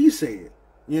 That's what he said,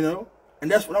 you know? And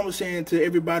that's what I'm saying to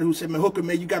everybody who said, man, Hooker,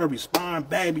 man, you got to respond,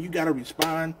 baby. You got to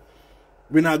respond.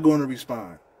 We're not going to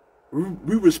respond.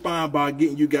 We respond by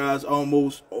getting you guys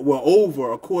almost, well,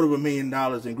 over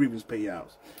 $250,000 in grievance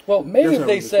payouts. Well, maybe if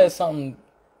they said something,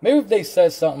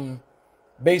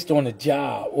 based on the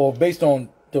job or based on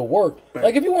the work. Right.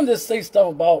 Like if you wanted to say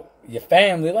stuff about your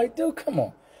family, like, dude, come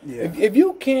on. Yeah. If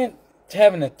you can't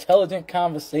have an intelligent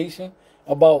conversation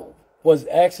about what's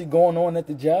actually going on at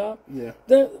the job, yeah,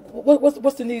 then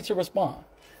what's the need to respond?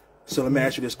 So let me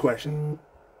ask you this question.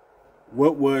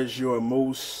 What was your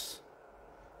most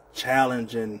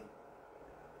challenging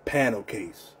panel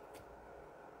case?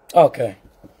 Okay.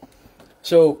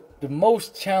 So the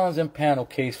most challenging panel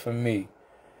case for me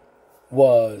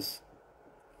was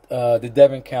the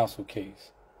Devon Council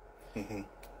case. Mm-hmm.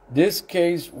 This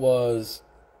case was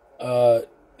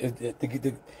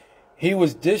he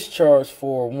was discharged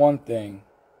for one thing.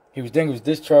 He was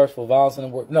discharged for violence in the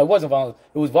work. No, it wasn't violence.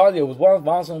 It was violence. It was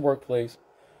violence in the workplace,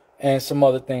 and some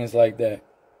other things like that.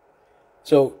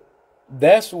 So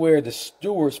that's where the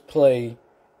stewards play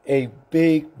a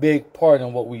big part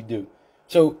in what we do.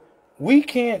 So we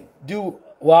can't do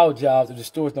our jobs if the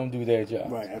stewards don't do their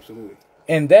job. Right, absolutely.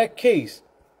 In that case,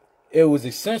 it was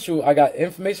essential. I got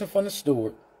information from the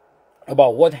steward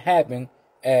about what happened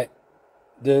at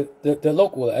the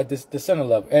local, at the center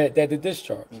level, at the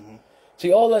discharge. Mm-hmm.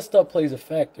 See, all that stuff plays a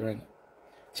factor in it.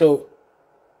 So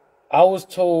I was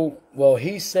told, well,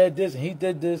 he said this and he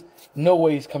did this. No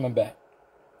way he's coming back.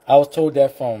 I was told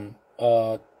that from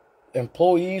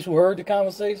employees who heard the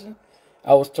conversation.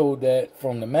 I was told that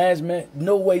from the management.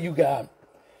 No way you got him.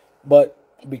 But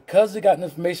because they got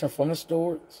information from the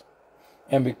stewards,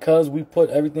 and because we put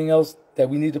everything else that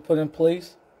we need to put in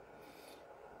place,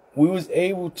 we was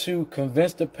able to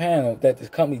convince the panel that the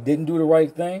company didn't do the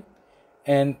right thing,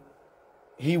 and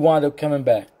he wound up coming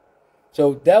back.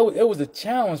 So it was a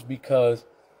challenge because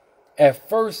at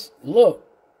first look,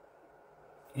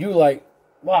 you like,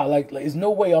 wow, like there's no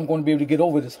way I'm going to be able to get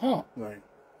over this hump. Right.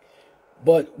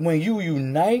 But when you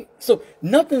unite, so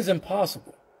nothing's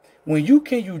impossible. When you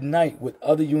can unite with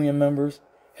other union members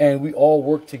and we all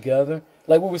work together,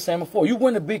 like we were saying before, you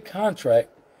win a big contract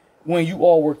when you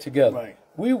all work together. Right.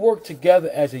 We work together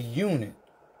as a unit,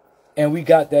 and we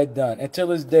got that done. Until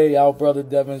this day, our brother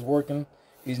Devin's working.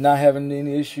 He's not having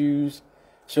any issues.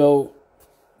 So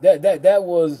that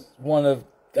was one of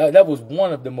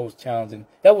the most challenging.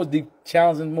 That was the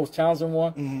most challenging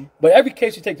one. Mm-hmm. But every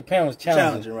case you take the panel is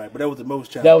challenging. Right? But that was the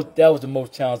most challenging. That was the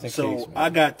most challenging case. So I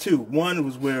got two. One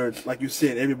was where, like you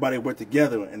said, everybody worked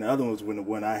together, and the other one was the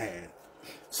one I had.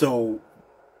 So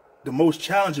the most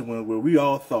challenging one, where we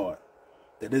all thought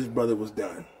that this brother was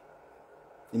done.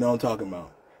 You know what I'm talking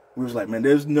about? We was like, man,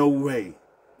 there's no way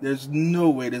this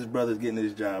brother's getting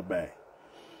his job back.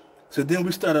 So then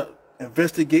we started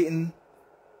investigating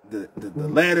the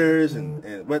letters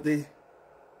and what they,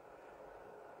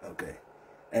 okay,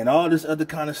 and all this other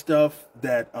kind of stuff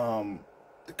that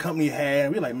the company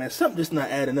had. We're like, man, something just not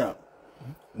adding up.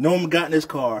 Norm got in his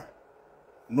car.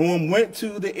 Norm went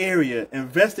to the area,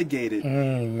 investigated,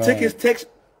 took his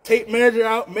tape measure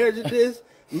out, measured this,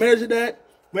 measured that,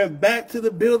 went back to the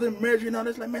building, measuring all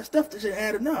this. Like, man, stuff just ain't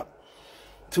adding up.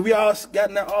 So we all got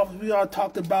in the office, we all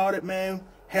talked about it, man.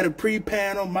 Had a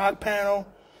pre-panel, mock panel.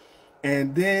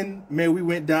 And then, man, we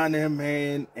went down there,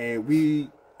 man, and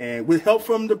with help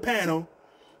from the panel,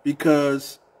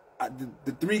 because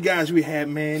the three guys we had,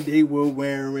 man, they were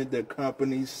wearing the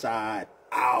company side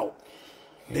out.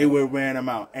 They were wearing them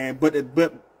out. And but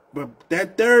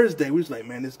that Thursday, we was like,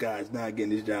 man, this guy's not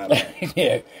getting his job back.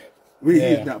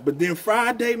 He's not. But then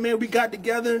Friday, man, we got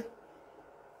together.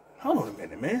 Hold on a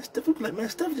minute, man.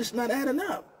 Stuff just not adding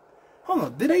up. Hold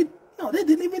on, No, they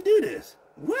didn't even do this.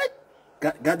 What?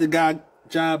 Got the guy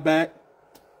job back.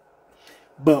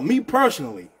 But me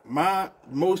personally, my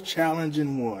most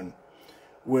challenging one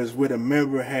was where a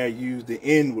member had used the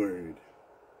N-word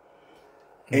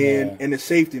and in the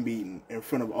safety meeting in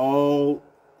front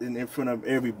of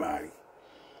everybody.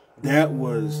 That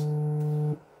was,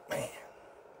 man.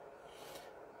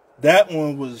 That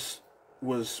one was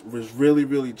really,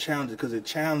 really challenging because it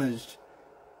challenged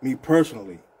me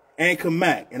personally. And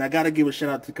Kamak, and I got to give a shout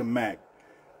out to Kamak,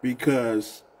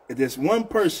 because if there's one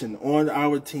person on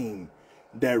our team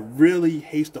that really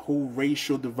hates the whole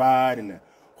racial divide and the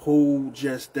whole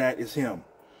just that, is him.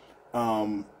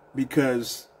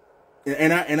 Because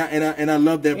and I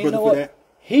love that brother for that.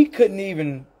 He couldn't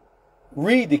even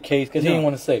read the case because he didn't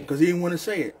want to say it. Because he didn't want to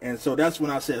say it. And so that's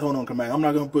when I said, hold on, Kamak, I'm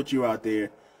not going to put you out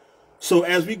there So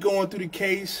as we going through the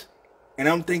case, and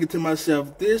I'm thinking to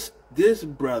myself, this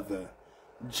brother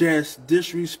just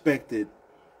disrespected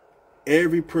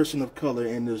every person of color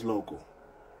in this local.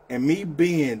 And me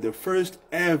being the first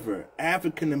ever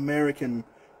African American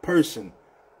person,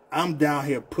 I'm down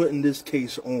here putting this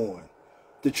case on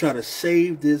to try to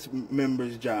save this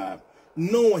member's job.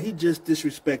 Knowing he just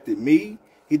disrespected me,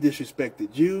 he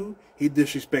disrespected you, he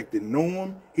disrespected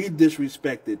Norm, he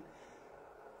disrespected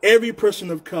every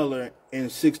person of color in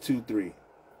 623.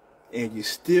 And you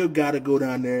still got to go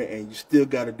down there and you still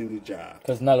got to do the job.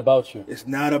 Because it's not about you. It's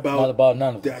not about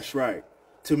none of us. That's right.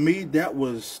 To me, that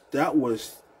was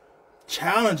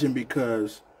challenging,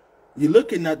 because you're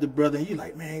looking at the brother and you're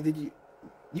like, man, did you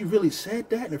really said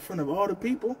that in front of all the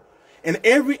people? And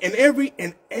every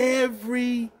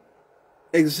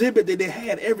exhibit that they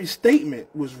had, every statement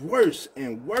was worse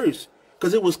and worse,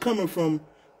 because it was coming from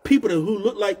people who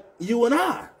looked like you and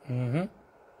I. Mm-hmm.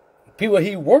 People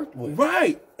he worked with.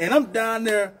 Right. And I'm down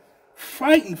there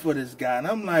fighting for this guy, and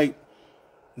I'm like,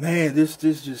 man, this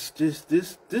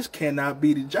cannot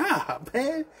be the job,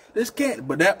 man. This can't.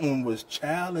 But that one was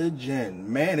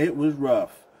challenging, man. It was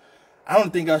rough. I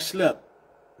don't think I slept,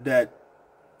 man,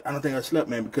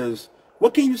 because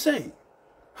what can you say?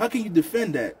 How can you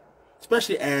defend that,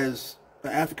 especially as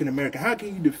an African American? How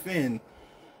can you defend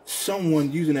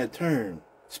someone using that term,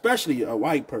 especially a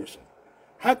white person?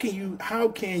 How can you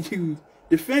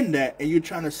defend that, and you're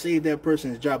trying to save that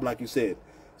person's job? Like you said,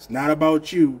 it's not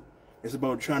about you. It's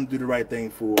about trying to do the right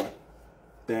thing for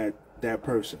that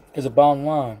person. It's a bottom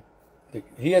line.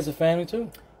 He has a family too.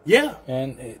 Yeah.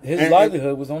 And his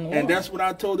livelihood was on the line. And that's what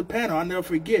I told the panel. I'll never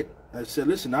forget. I said,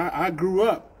 listen, I grew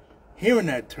up hearing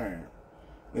that term.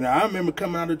 You know, I remember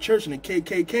coming out of church and the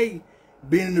KKK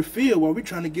being in the field while we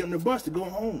trying to get on the bus to go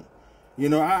home. You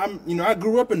know, I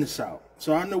grew up in the South,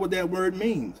 so I know what that word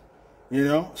means. You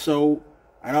know, so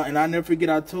and I never forget.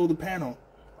 I told the panel,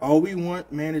 all we want,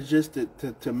 man, is just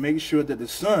to make sure that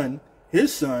his son,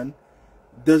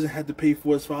 doesn't have to pay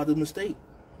for his father's mistake.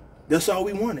 That's all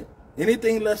we wanted.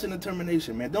 Anything less than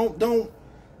determination, man. Don't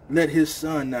let his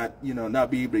son not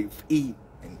be able to eat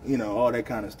and all that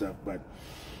kind of stuff. But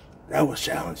that was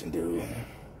challenging, dude.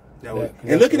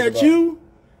 And looking at you.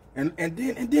 And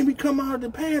then we come out of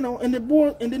the panel, and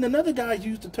then another guy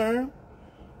used the term,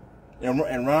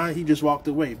 and Ron, he just walked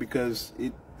away because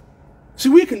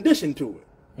we're conditioned to it.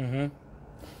 Mm-hmm.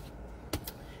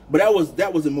 But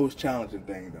that was the most challenging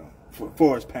thing though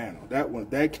for his panel.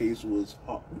 That case was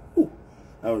hard. Ooh,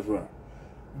 that was rough.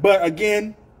 But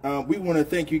again, we want to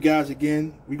thank you guys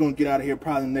again. We're gonna get out of here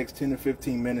probably in the next 10 to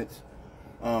 15 minutes.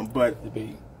 But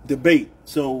debate.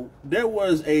 So there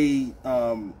was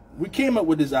we came up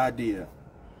with this idea,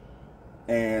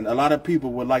 and a lot of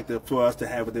people would like for us to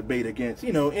have a debate against,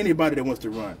 anybody that wants to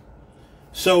run.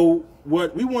 So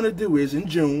what we want to do is in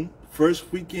June, first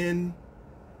weekend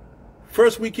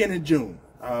in June.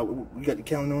 We got the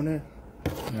calendar on there.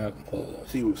 Yeah, I can pull it up.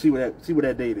 See what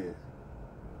that date is.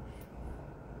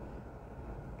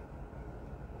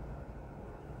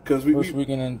 Because first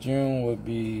weekend in June would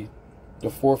be the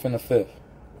 4th and the 5th.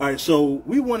 All right, so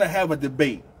we want to have a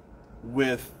debate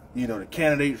with the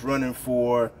candidates running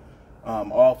for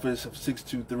office of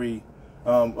 623.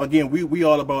 Again, we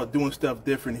all about doing stuff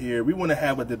different here. We want to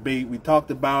have a debate. We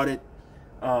talked about it.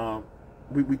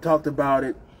 We talked about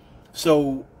it.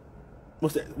 So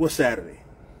what's Saturday?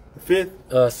 The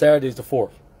 5th? Saturday's the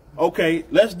 4th. Okay,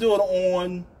 let's do it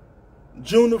on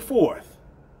June the 4th.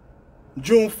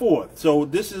 June 4th. So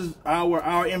this is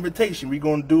our invitation. We're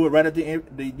going to do it right at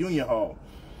the Union Hall.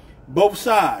 Both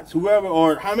sides, whoever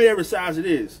or how many ever sides it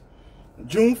is.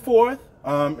 June 4th,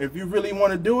 if you really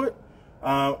want to do it,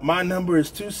 my number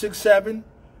is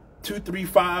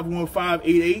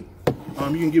 267-235-1588. You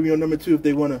can give me your number too if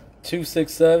they want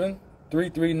to.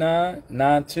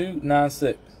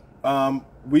 267-339-9296.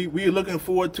 We're looking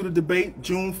forward to the debate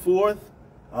June 4th.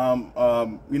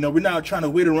 We're not trying to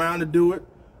wait around to do it,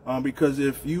 because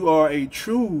if you are a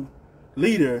true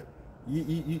leader,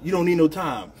 you don't need no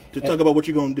time to talk about what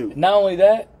you're going to do. Not only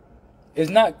that, it's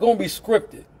not going to be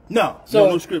scripted. No, so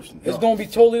no scription. It's going to be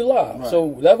totally live. Right. So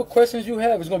whatever questions you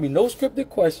have, it's going to be no scripted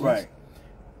questions. Right.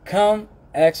 Come,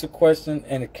 ask a question,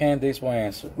 and the candidates will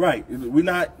answer. Right. We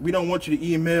don't want you to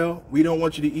email. We don't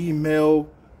want you to email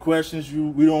questions.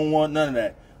 We don't want none of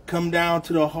that. Come down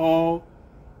to the hall.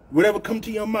 Whatever come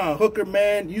to your mind. Hooker,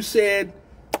 man, you said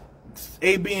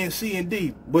A, B, and C, and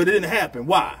D, but it didn't happen.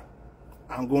 Why?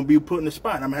 I'm going to be put in the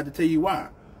spot. I'm going to have to tell you why.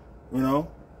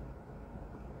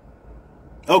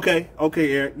 Okay,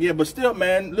 Eric. Yeah, but still,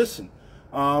 man, listen.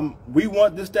 We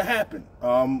want this to happen.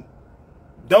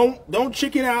 Don't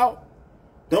chicken out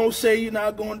Don't say you're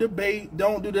not going to debate.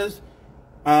 Don't do this.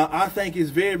 I think it's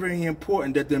very, very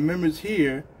important that the members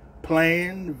hear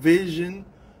plan, vision.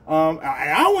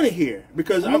 I want to hear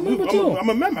because I'm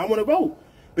a member. I want to vote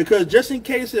because just in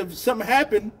case if something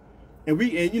happened and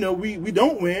we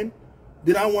don't win,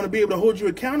 then I want to be able to hold you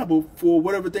accountable for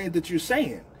whatever things that you're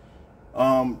saying.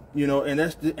 And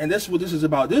that's what this is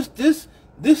about.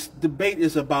 This debate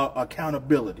is about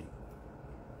accountability.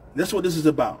 That's what this is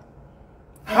about.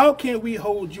 How can we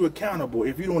hold you accountable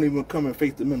if you don't even come and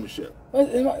face the membership?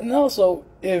 And also,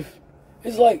 if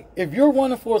you're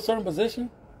running for a certain position,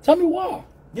 tell me why.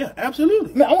 Yeah,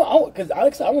 absolutely. Because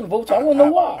Alex, I want to vote. So I want to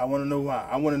know why. I want to know why.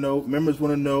 I want to know. Members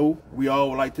want to know. We all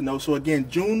would like to know. So again,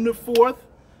 June the 4th,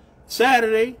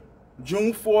 Saturday,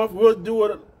 June 4th, we'll do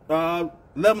it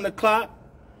 11 o'clock.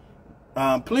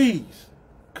 Please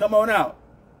come on out.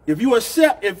 If you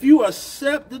accept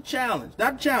the challenge,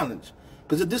 not challenge,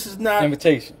 because this is not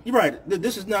invitation. You're right.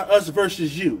 This is not us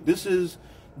versus you. This is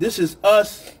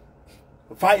us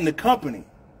fighting the company,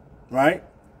 right?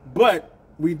 But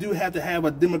we do have to have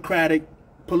a democratic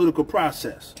political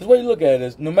process. The way you look at it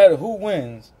is, no matter who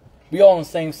wins, we all on the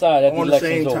same side at the election's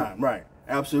over. On the same time, right?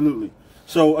 Absolutely.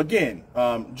 So again,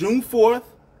 June 4th,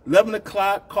 11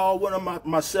 o'clock. Call one of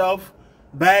myself,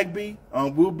 Bagby.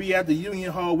 We'll be at the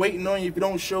Union Hall waiting on you. If you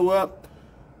don't show up,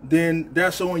 then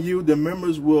that's on you. The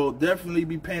members will definitely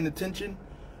be paying attention.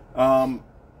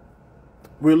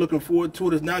 We're looking forward to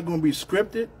it. It's not going to be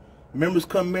scripted. Members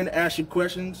come in, ask you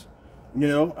questions.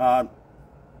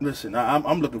 Listen,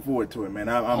 I'm looking forward to it, man.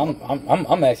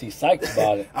 I'm actually psyched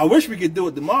about it. I wish we could do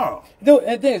it tomorrow. And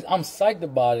the thing is, I'm psyched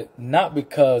about it not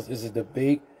because it's a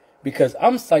debate, because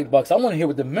I'm psyched about it. 'Cause I want to hear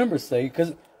what the members say.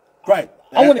 Because right,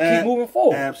 I want to keep moving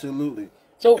forward. Absolutely.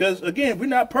 So, because again, we're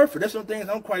not perfect. There's some things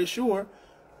I'm quite sure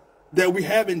that we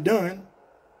haven't done.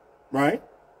 Right,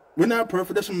 we're not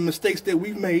perfect. There's some mistakes that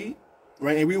we've made.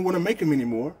 Right, and we don't want to make them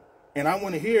anymore. And I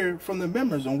want to hear from the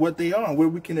members on what they are and where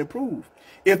we can improve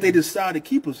if they decide to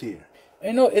keep us here.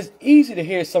 It's easy to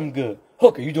hear something good.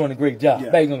 Hooker, you're doing a great job.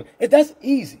 Yeah. That's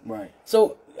easy. Right.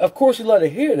 So, of course, you love to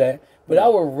hear that, but I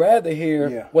would rather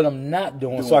hear what I'm not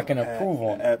doing so I can improve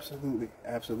on it. Absolutely.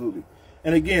 Absolutely.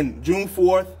 And again, June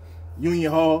 4th, Union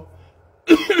Hall.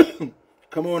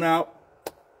 Come on out.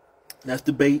 That's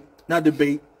debate. Not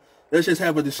debate. Let's just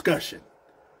have a discussion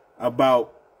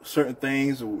about certain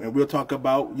things, and we'll talk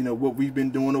about what we've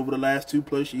been doing over the last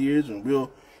 2+ years, and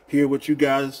we'll hear what you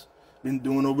guys been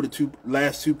doing over the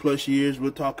last 2+ years.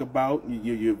 We'll talk about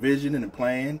your vision and the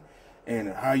plan,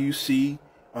 and how you see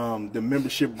the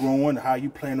membership growing, how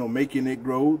you plan on making it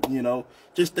grow.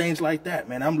 Just things like that,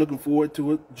 man. I'm looking forward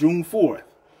to it. June 4th,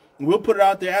 and we'll put it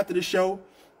out there after the show.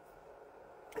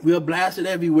 We'll blast it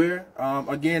everywhere.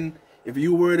 Again, if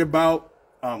you're worried about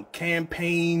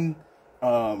campaign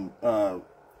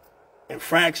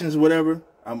infractions, whatever,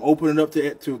 I'm opening up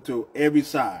to every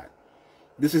side.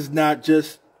 This is not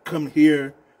just come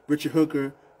here, Richard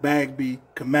Hooker, Bagby,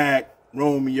 Kamak,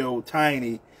 Romeo,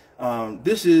 Tiny.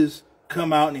 This is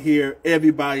come out and hear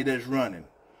everybody that's running,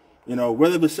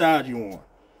 whether side you on.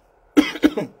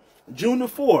 June the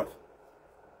 4th,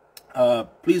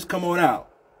 please come on out.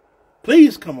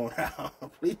 Please come on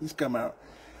out. Please come out.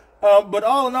 But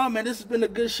all in all, man, this has been a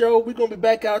good show. We're going to be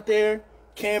back out there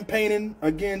campaigning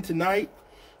again tonight.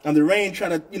 And the rain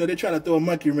they're trying to throw a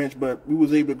monkey wrench, but we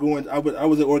was able to go in. I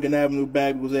was at Oregon Avenue,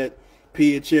 Bagby was at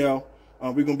PHL.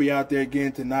 We're going to be out there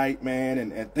again tonight, man.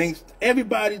 And thanks to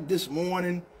everybody this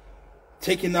morning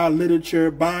taking our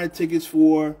literature, buying tickets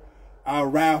for our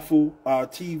raffle, our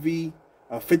TV,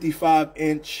 a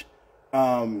 55-inch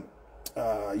UHD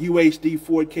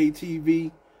 4K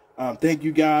TV. Thank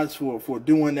you guys for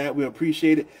doing that. We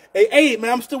appreciate it. Hey,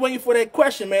 man, I'm still waiting for that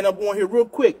question, man. I'm on here real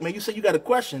quick, man. You said you got a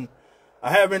question.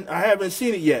 I haven't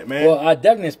seen it yet, man. Well, I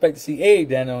definitely expect to see Abe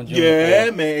down there on June. Yeah,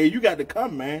 man. You got to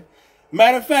come, man.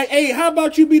 Matter of fact, hey, how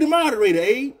about you be the moderator,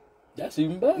 Abe? That's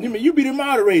even better. You be the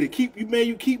moderator.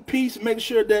 You keep peace, make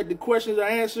sure that the questions are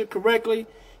answered correctly.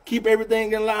 Keep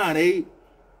everything in line, Abe.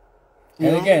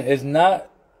 And again, it's not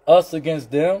us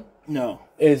against them. No.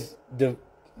 It's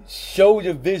show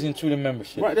your vision to the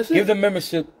membership. Right, that's it. Give the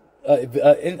membership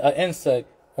an insight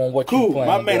on what you plan.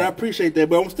 My man, I appreciate that.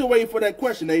 But I'm still waiting for that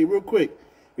question, real quick.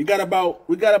 We got about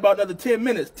another 10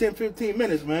 minutes, 10, 15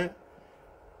 minutes, man.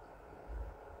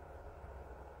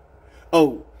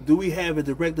 Oh, do we have a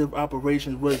director of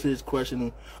operations? What is his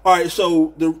question? All right,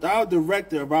 so our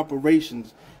director of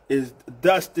operations is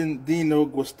Dustin Dino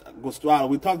Gustualo.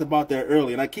 We talked about that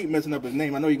earlier, and I keep messing up his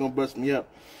name. I know you're going to bust me up.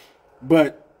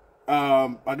 But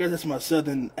I guess that's my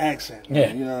southern accent.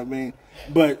 Yeah. You know what I mean?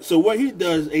 But so what he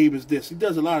does, Abe, is this. He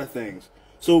does a lot of things.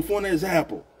 So for an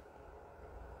example,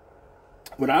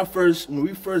 when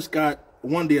we first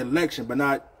won the election, but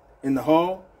not in the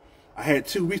hall, I had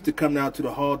 2 weeks to come down to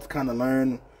the hall to kind of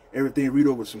learn everything, read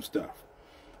over some stuff.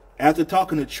 After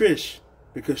talking to Trish,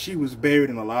 because she was buried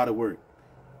in a lot of work,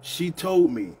 she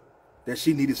told me that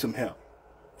she needed some help.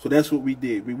 So that's what we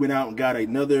did. We went out and got a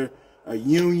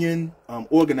union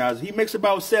organizer. He makes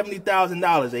about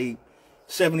 $70,000, Abe.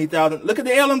 $70,000. Look at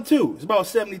the LM2. It's about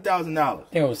 $70,000. I think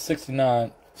it was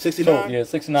 69. 69? Yeah,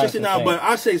 69. 69, but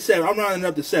I say 7. I'm rounding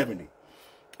up to 70.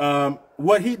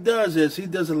 What he does is he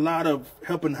does a lot of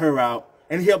helping her out,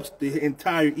 and he helps the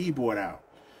entire e-board out.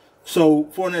 So,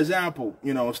 for an example,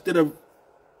 you know, instead of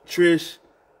Trish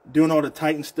doing all the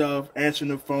Titan stuff,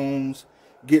 answering the phones,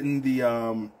 getting the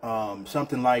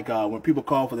something like when people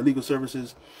call for the legal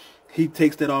services, he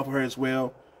takes that off of her as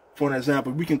well. For an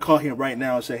example, we can call him right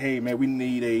now and say, hey, man, we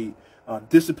need a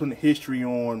discipline history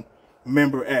on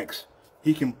member X.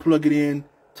 He can plug it in,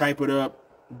 type it up,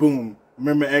 boom.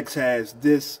 Member X has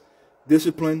this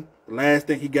discipline. The last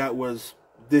thing he got was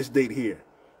this date here,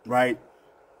 right?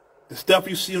 The stuff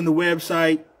you see on the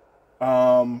website,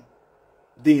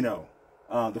 Dino.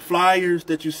 The flyers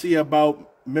that you see about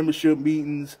membership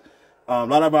meetings, a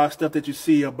lot of our stuff that you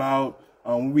see about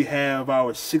when we have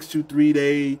our 623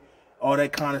 day, all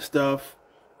that kind of stuff,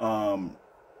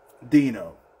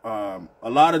 Dino. A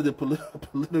lot of the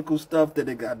political stuff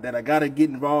that I gotta get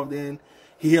involved in,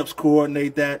 he helps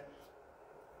coordinate that.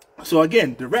 So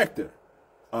again, director,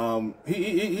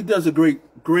 he does a great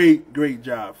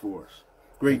job for us.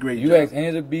 Great job. You ask any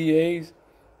of the BAs,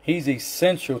 he's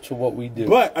essential to what we do.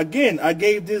 But again, I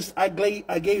gave this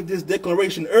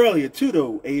declaration earlier too,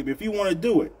 though, Abe. If you want to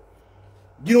do it,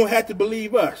 you don't have to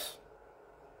believe us.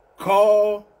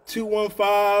 Call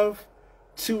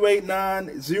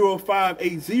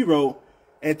 215-289-0580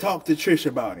 and talk to Trish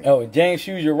about it. Oh, James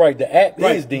Hughes, you're right. The app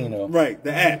is Dino. Right,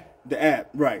 the app,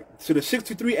 right. So the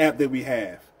 63 app that we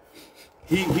have,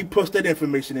 he puts that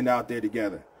information in out there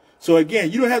together. So again,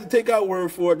 you don't have to take our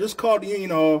word for it. Just call the union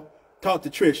hall, talk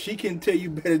to Trish. She can tell you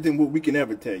better than what we can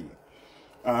ever tell you.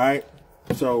 All right.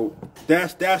 So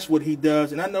that's what he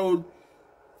does, and I know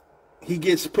he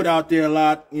gets put out there a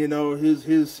lot. You know,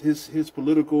 his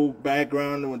political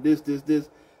background and this. Dude,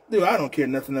 I don't care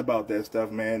nothing about that stuff,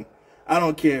 man. I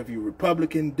don't care if you're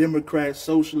Republican, Democrat,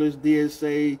 Socialist,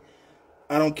 DSA.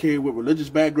 I don't care what religious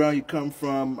background you come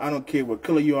from. I don't care what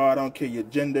color you are. I don't care your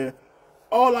gender.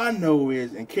 All I know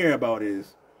is and care about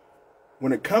is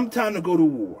when it comes time to go to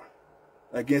war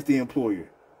against the employer,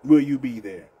 will you be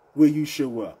there? Will you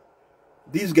show up?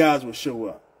 These guys will show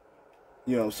up.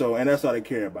 You know, so, and that's all they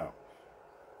care about.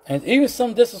 And even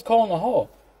some this is calling the hall.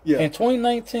 Yeah. In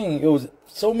 2019, it was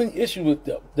so many issues with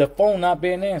the phone not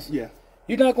being answered. Yeah.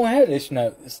 You're not going to have this issue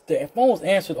now. The phone's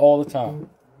answered all the time.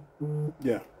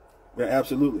 Yeah. Yeah,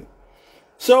 absolutely.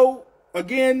 So,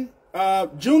 again,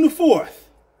 June the 4th,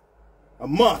 a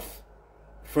month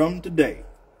from today,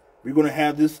 we're going to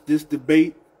have this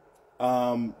debate.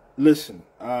 Listen.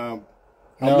 No,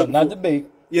 not debate.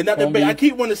 Yeah, not debate. I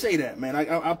keep wanting to say that, man.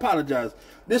 I apologize.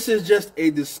 This is just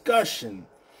a discussion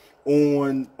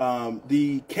on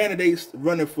the candidates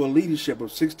running for leadership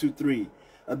of 623,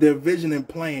 their vision and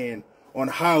plan on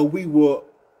how we will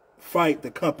fight the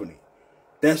company.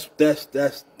 That's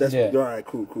yeah. All right,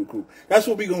 cool. That's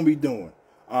what we're gonna be doing.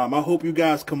 I hope you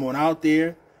guys come on out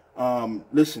there.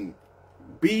 Listen,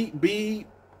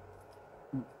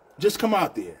 just come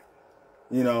out there.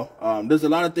 You know, there's a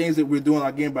lot of things that we're doing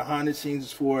again behind the scenes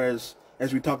as far as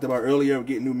we talked about earlier,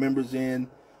 getting new members in.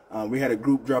 We had a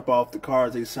group drop off the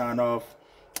cards they signed off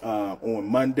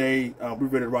on Monday. We're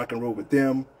ready to rock and roll with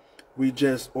them. We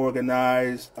just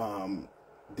organized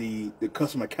the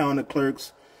custom accountant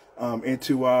clerks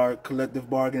into our collective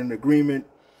bargaining agreement.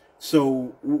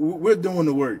 So we're doing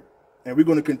the work, and we're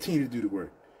going to continue to do the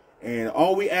work. And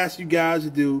all we ask you guys to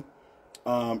do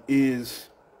is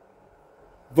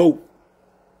vote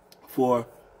for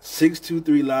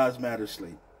 623 Lives Matter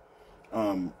Sleep.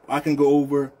 I can go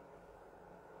over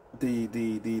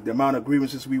the amount of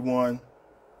grievances we won.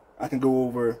 I can go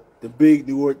over the big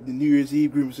New Year's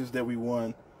Eve grievances that we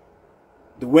won,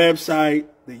 the website,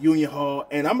 the union hall,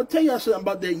 and I'm gonna tell y'all something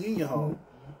about that union hall.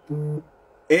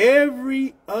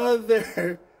 Every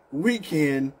other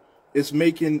weekend is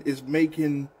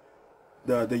making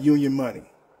the union money.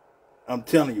 I'm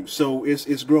telling you. So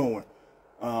it's growing.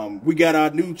 We got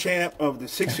our new champ of the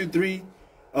 623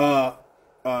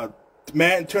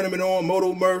 Madden tournament on,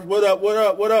 Moto Murph. What up,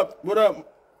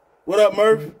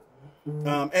 Murph?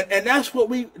 And that's what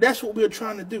we're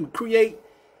trying to do.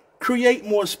 Create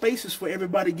more spaces for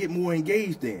everybody to get more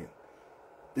engaged in.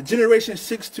 The Generation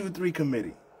 623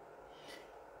 committee.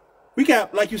 We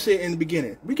got, like you said in the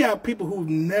beginning, we got people who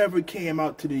never came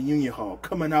out to the Union Hall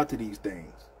coming out to these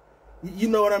things. You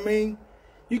know what I mean?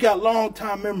 You got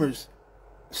long-time members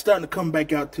starting to come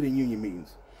back out to the union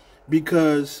meetings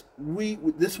because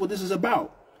this is what this is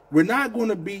about. We're not going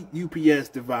to beat UPS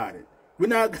divided. We're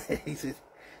not, he said,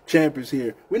 champions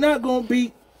here. We're not going to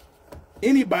beat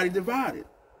anybody divided.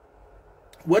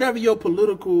 Whatever your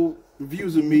political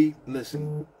views of me,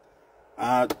 listen,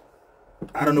 I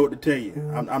don't know what to tell you.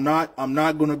 I'm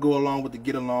not going to go along with the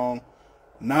get along,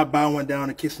 not bowing down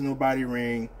and kissing nobody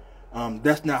ring.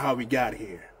 That's not how we got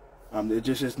here.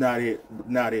 It's just not it.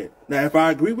 Not it. Now, if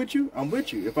I agree with you, I'm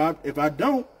with you. If I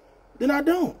don't, then I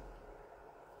don't.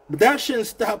 But that shouldn't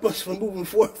stop us from moving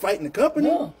forward, fighting the company.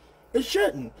 No. It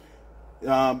shouldn't.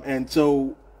 And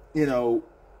so, you know,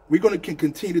 we're going to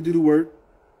continue to do the work.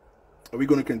 We're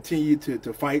going to continue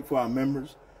to fight for our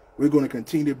members. We're going to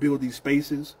continue to build these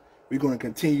spaces. We're going to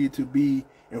continue to be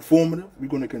informative. We're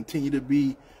going to continue to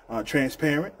be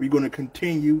transparent. We're going to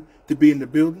continue to be in the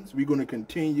buildings. We're going to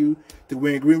continue to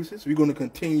win grievances. We're going to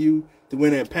continue to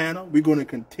win that panel. We're going to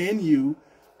continue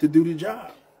to do the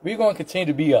job. We're going to continue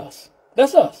to be us.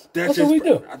 That's us. That's what we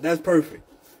do. That's perfect.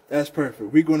 That's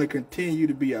perfect. We're going to continue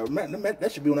to be us.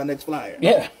 That should be on our next flyer.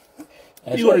 Yeah.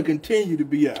 We're going to continue to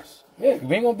be us. Yeah,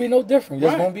 we ain't going to be no different. We're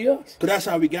just going to be us. Because that's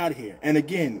how we got here. And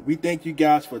again, we thank you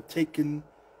guys for taking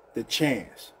the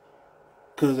chance.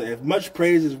 Because as much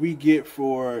praise as we get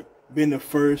for being the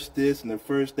first this and the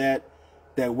first that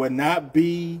would not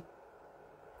be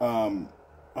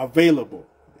available.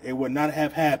 It would not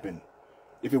have happened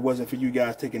if it wasn't for you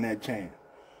guys taking that chance.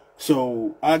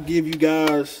 So I give you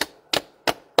guys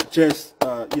just,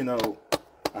 you know,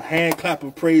 a hand clap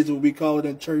of praise, what we call it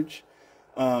in church,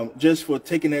 just for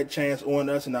taking that chance on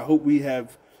us. And I hope we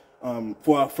have,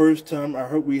 for our first term, I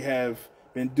hope we have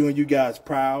been doing you guys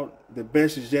proud. The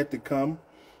best is yet to come.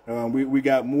 We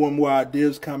got more and more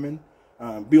ideas coming.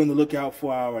 Be on the lookout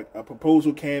for our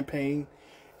proposal campaign.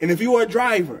 And if you are a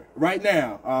driver right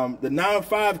now, the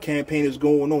 9-5 campaign is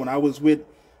going on. I was with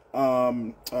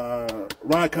Ron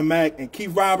Kamak and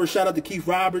Keith Roberts. Shout out to Keith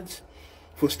Roberts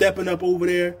for stepping up over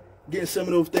there, getting some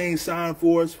of those things signed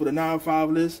for us for the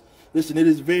 9-5 list. Listen, it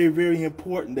is very, very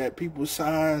important that people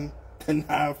sign the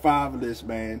 9-5 list,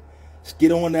 man. Just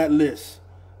get on that list.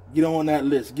 Get on that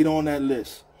list. Get on that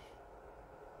list.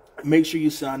 Make sure you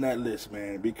sign that list,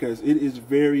 man, because it is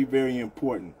very, very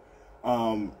important.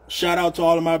 Shout out to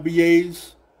all of my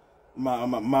BAs, my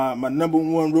number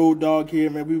one road dog here,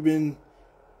 man. We've been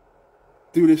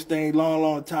through this thing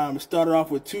long time. It started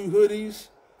off with 2 hoodies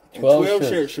and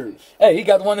 12 shirts. Hey, he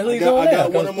got the one of the hoodies on now. I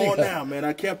got one of them on now, man.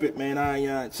 I kept it,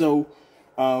 man. So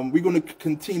we're going to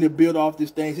continue to build off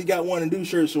this thing. He got one of the new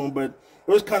shirts on, but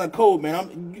it was kind of cold, man.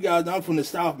 I'm from the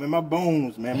South, man. My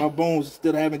bones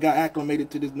still haven't got acclimated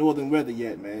to this northern weather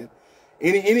yet, man.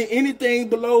 Anything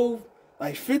below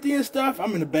like 50 and stuff,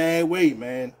 I'm in a bad way,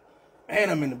 man.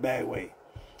 I'm in a bad way.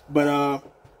 But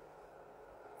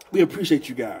we appreciate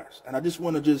you guys, and I just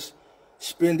want to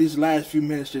spend these last few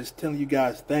minutes just telling you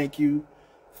guys thank you,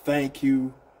 because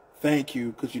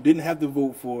you didn't have to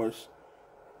vote for us.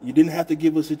 You didn't have to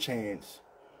give us a chance.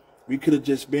 We could have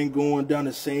just been going down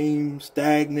the same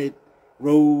stagnant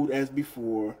road as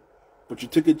before, but you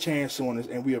took a chance on us,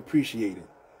 and we appreciate it.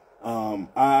 I'm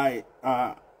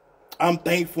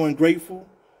thankful and grateful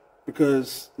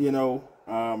because, you know,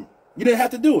 you didn't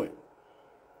have to do it.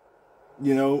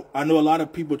 You know, I know a lot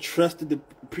of people trusted the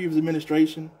previous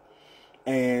administration,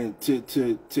 and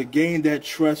to gain that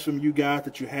trust from you guys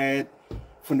that you had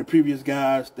from the previous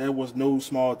guys, that was no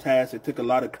small task. It took a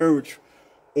lot of courage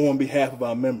on behalf of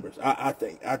our members. I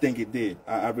think it did.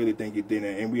 I really think it did,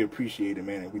 and we appreciate it,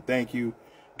 man. And we thank you.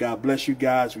 God bless you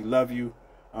guys. We love you.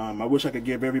 I wish I could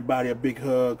give everybody a big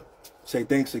hug. Say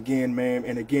thanks again, man.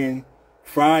 And again,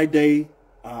 Friday,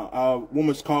 our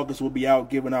Women's Caucus will be out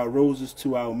giving out roses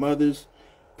to our mothers.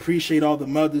 Appreciate all the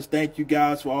mothers. Thank you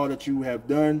guys for all that you have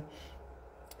done.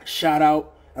 Shout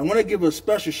out. I want to give a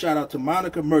special shout out to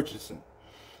Monica Murchison,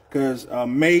 because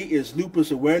May is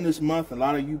Lupus Awareness Month. A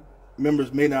lot of you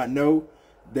members may not know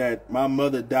that my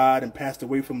mother died and passed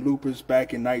away from lupus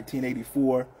back in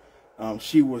 1984.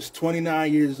 She was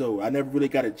 29 years old. I never really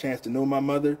got a chance to know my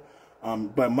mother.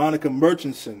 But Monica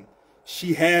Murchison,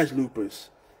 she has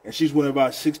lupus, and she's one of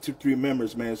our 623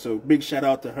 members, man. So big shout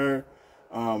out to her.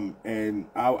 And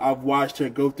I've watched her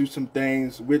go through some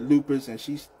things with lupus, and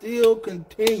she still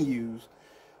continues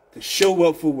to show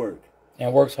up for work.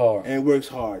 And works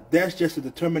hard. That's just a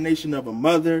determination of a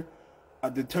mother, a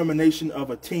determination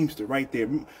of a teamster right there.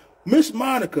 Miss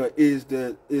Monica is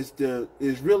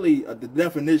really the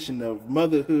definition of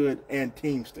motherhood and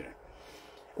teamster.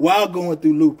 while going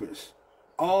through lupus.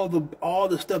 All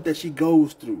the stuff that she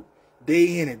goes through,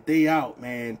 day in and day out,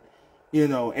 man. You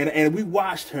know, and we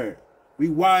watched her. We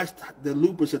watched the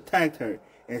lupus attack her,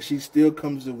 and she still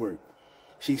comes to work.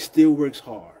 She still works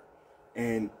hard.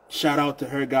 And shout out to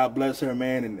her. God bless her,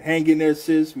 man. And hang in there,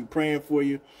 sis. We praying for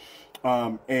you.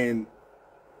 And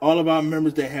all of our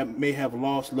members that may have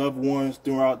lost loved ones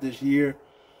throughout this year,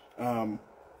 you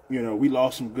know, we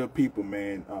lost some good people,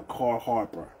 man. Carl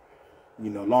Harper, you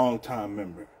know, long-time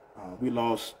member. We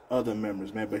lost other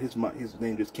members, man, but his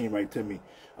name just came right to me.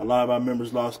 A lot of our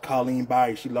members lost Colleen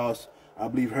Byers. She lost, I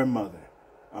believe, her mother.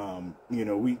 You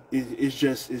know, it's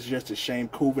just a shame.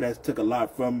 COVID has took a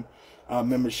lot from our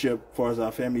membership as far as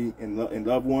our family and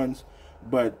loved ones.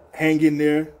 But hang in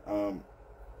there.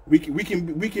 We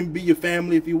can be your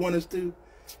family if you want us to.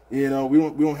 You know, we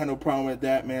don't have no problem with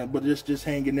that, man. But just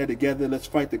hang in there together. Let's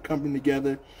fight the company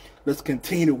together. Let's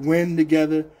continue to win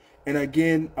together. And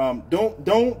again,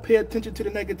 don't pay attention to the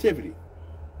negativity.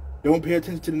 Don't pay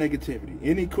attention to the negativity.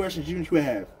 Any questions you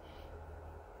have,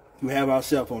 you have our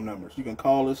cell phone numbers. You can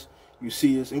call us, you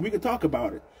see us, and we can talk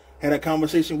about it. Had a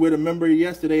conversation with a member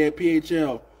yesterday at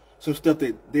PHL, some stuff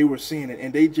that they were seeing,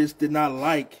 and they just did not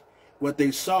like what they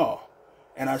saw.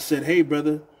 And I said, hey,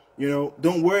 brother, you know,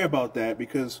 don't worry about that,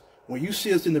 because when you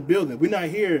see us in the building, we're not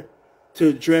here to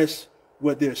address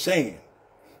what they're saying.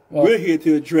 Well, we're here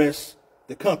to address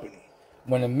the company.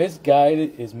 When a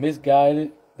misguided is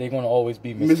misguided, they're going to always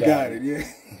be misguided. Yeah.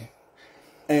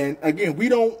 And again, we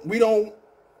don't,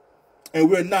 and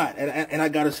we're not, and I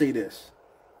got to say this,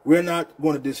 we're not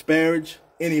going to disparage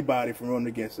anybody from running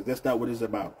against us. That's not what it's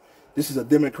about. This is a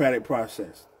democratic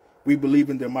process. We believe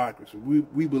in democracy.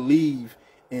 We believe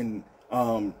in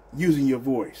using your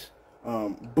voice.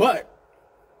 But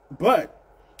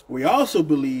we also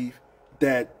believe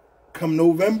that come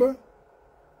November,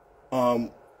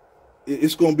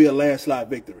 it's going to be a landslide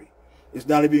victory. It's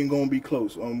not even going to be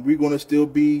close. We're going to still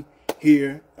be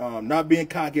here, not being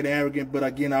cocky and arrogant, but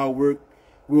again, our work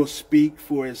will speak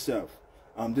for itself.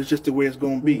 That's just the way it's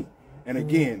going to be. And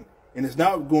again, and it's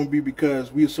not going to be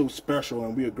because we're so special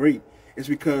and we're great. It's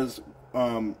because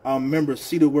our members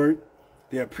see the work,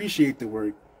 they appreciate the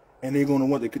work, and they're going to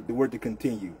want the work to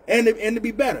continue and to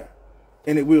be better.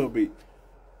 And it will be.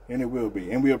 And it will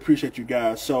be. And we appreciate you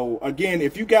guys. So, again,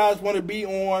 if you guys want to be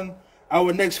on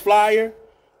our next flyer,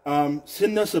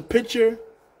 send us a picture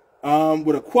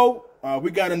with a quote.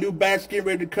 We got a new batch getting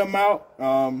ready to come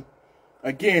out.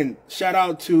 Again, shout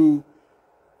out to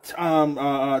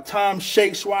Tom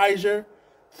Shake Schweizer.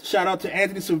 Shout out to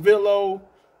Anthony Savillo.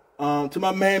 To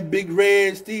my man Big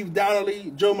Red, Steve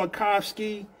Donnelly, Joe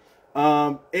Makovsky,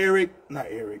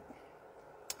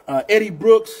 Eddie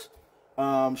Brooks.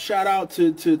 Shout out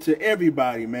to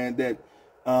everybody, man, that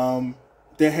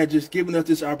had just given us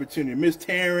this opportunity. Miss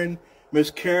Taryn,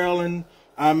 Miss Carolyn,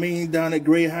 down at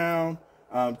Greyhound.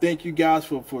 Thank you guys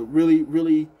for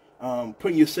really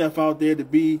putting yourself out there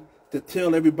to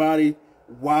tell everybody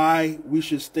why we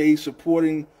should stay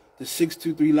supporting the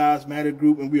 623 Lives Matter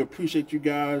group, and we appreciate you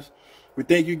guys. We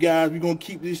thank you guys. We're going to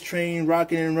keep this train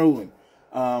rocking and rolling.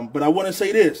 But I want to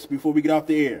say this before we get off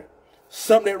the air.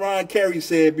 Something that Ron Carey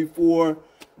said before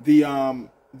the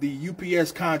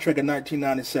UPS contract in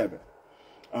 1997.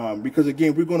 Because,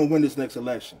 again, we're going to win this next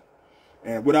election.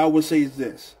 And what I would say is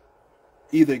this.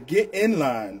 Either get in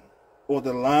line or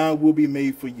the line will be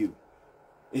made for you.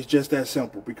 It's just that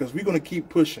simple, because we're going to keep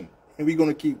pushing, and we're going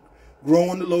to keep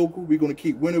growing the local. We're going to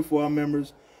keep winning for our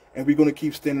members, and we're going to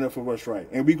keep standing up for what's right.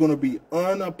 And we're going to be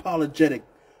unapologetic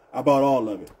about all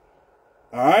of it.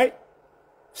 All right?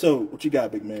 So, what you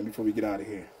got, big man, before we get out of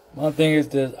here? My thing is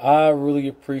this. I really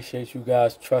appreciate you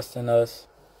guys trusting us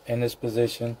in this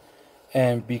position.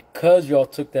 And because y'all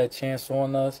took that chance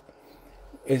on us,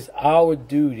 it's our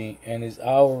duty and it's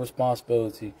our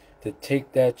responsibility to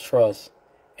take that trust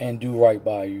and do right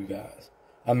by you guys.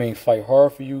 Fight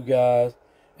hard for you guys.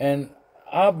 And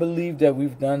I believe that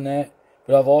we've done that,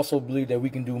 but I've also believed that we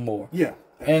can do more. Yeah.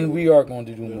 Absolutely. And we are going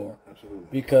to do more. Absolutely.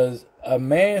 Because a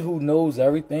man who knows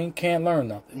everything can't learn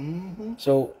nothing. Mm-hmm.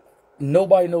 So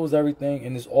nobody knows everything,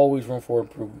 and there's always room for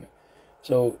improvement.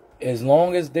 So as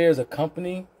long as there's a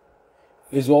company,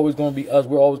 it's always going to be us.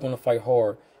 We're always going to fight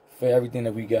hard for everything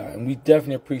that we got. And we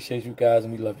definitely appreciate you guys,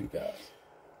 and we love you guys.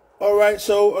 All right.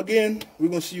 So, again, we're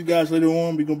going to see you guys later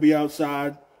on. We're going to be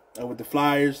outside with the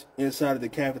flyers inside of the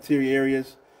cafeteria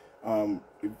areas.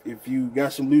 If you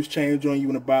got some loose change on you,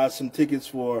 want to buy some tickets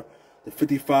for the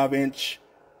 55-inch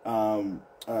UHD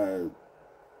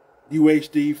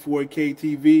 4K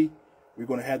TV, we're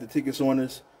going to have the tickets on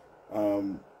us.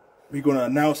 We're going to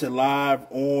announce it live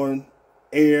on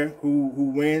air who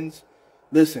wins.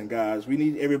 Listen, guys, we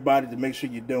need everybody to make sure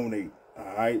you donate.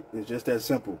 All right, it's just that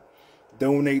simple.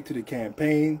 Donate to the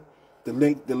campaign. The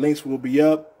links will be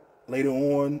up later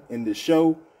on in the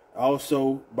show.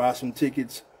 Also, buy some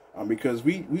tickets because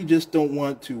we just don't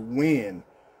want to win.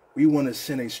 We want to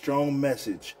send a strong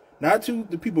message, not to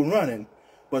the people running,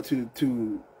 but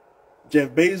to Jeff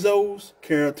Bezos,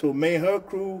 Cara Tomei, her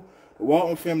crew, the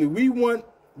Walton family. We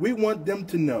want them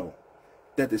to know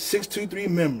that the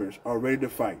 623 members are ready to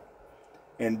fight.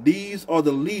 And these are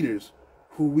the leaders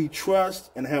who we trust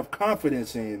and have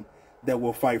confidence in that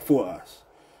will fight for us.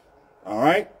 All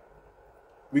right?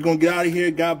 We're going to get out of here.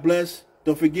 God bless.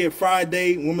 Don't forget,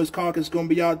 Friday, Women's Caucus is going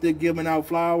to be out there giving out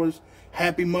flowers.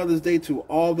 Happy Mother's Day to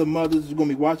all the mothers who are going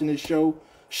to be watching this show.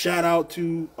 Shout out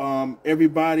to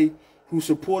everybody who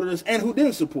supported us and who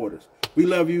didn't support us. We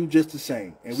love you just the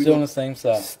same. And we're still on the same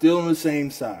side. Still on the same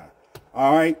side.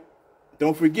 All right?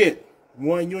 Don't forget,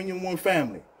 one union, one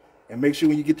family. And make sure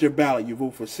when you get your ballot, you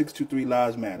vote for 623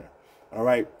 Lives Matter. All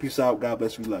right? Peace out. God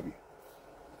bless you. We love you.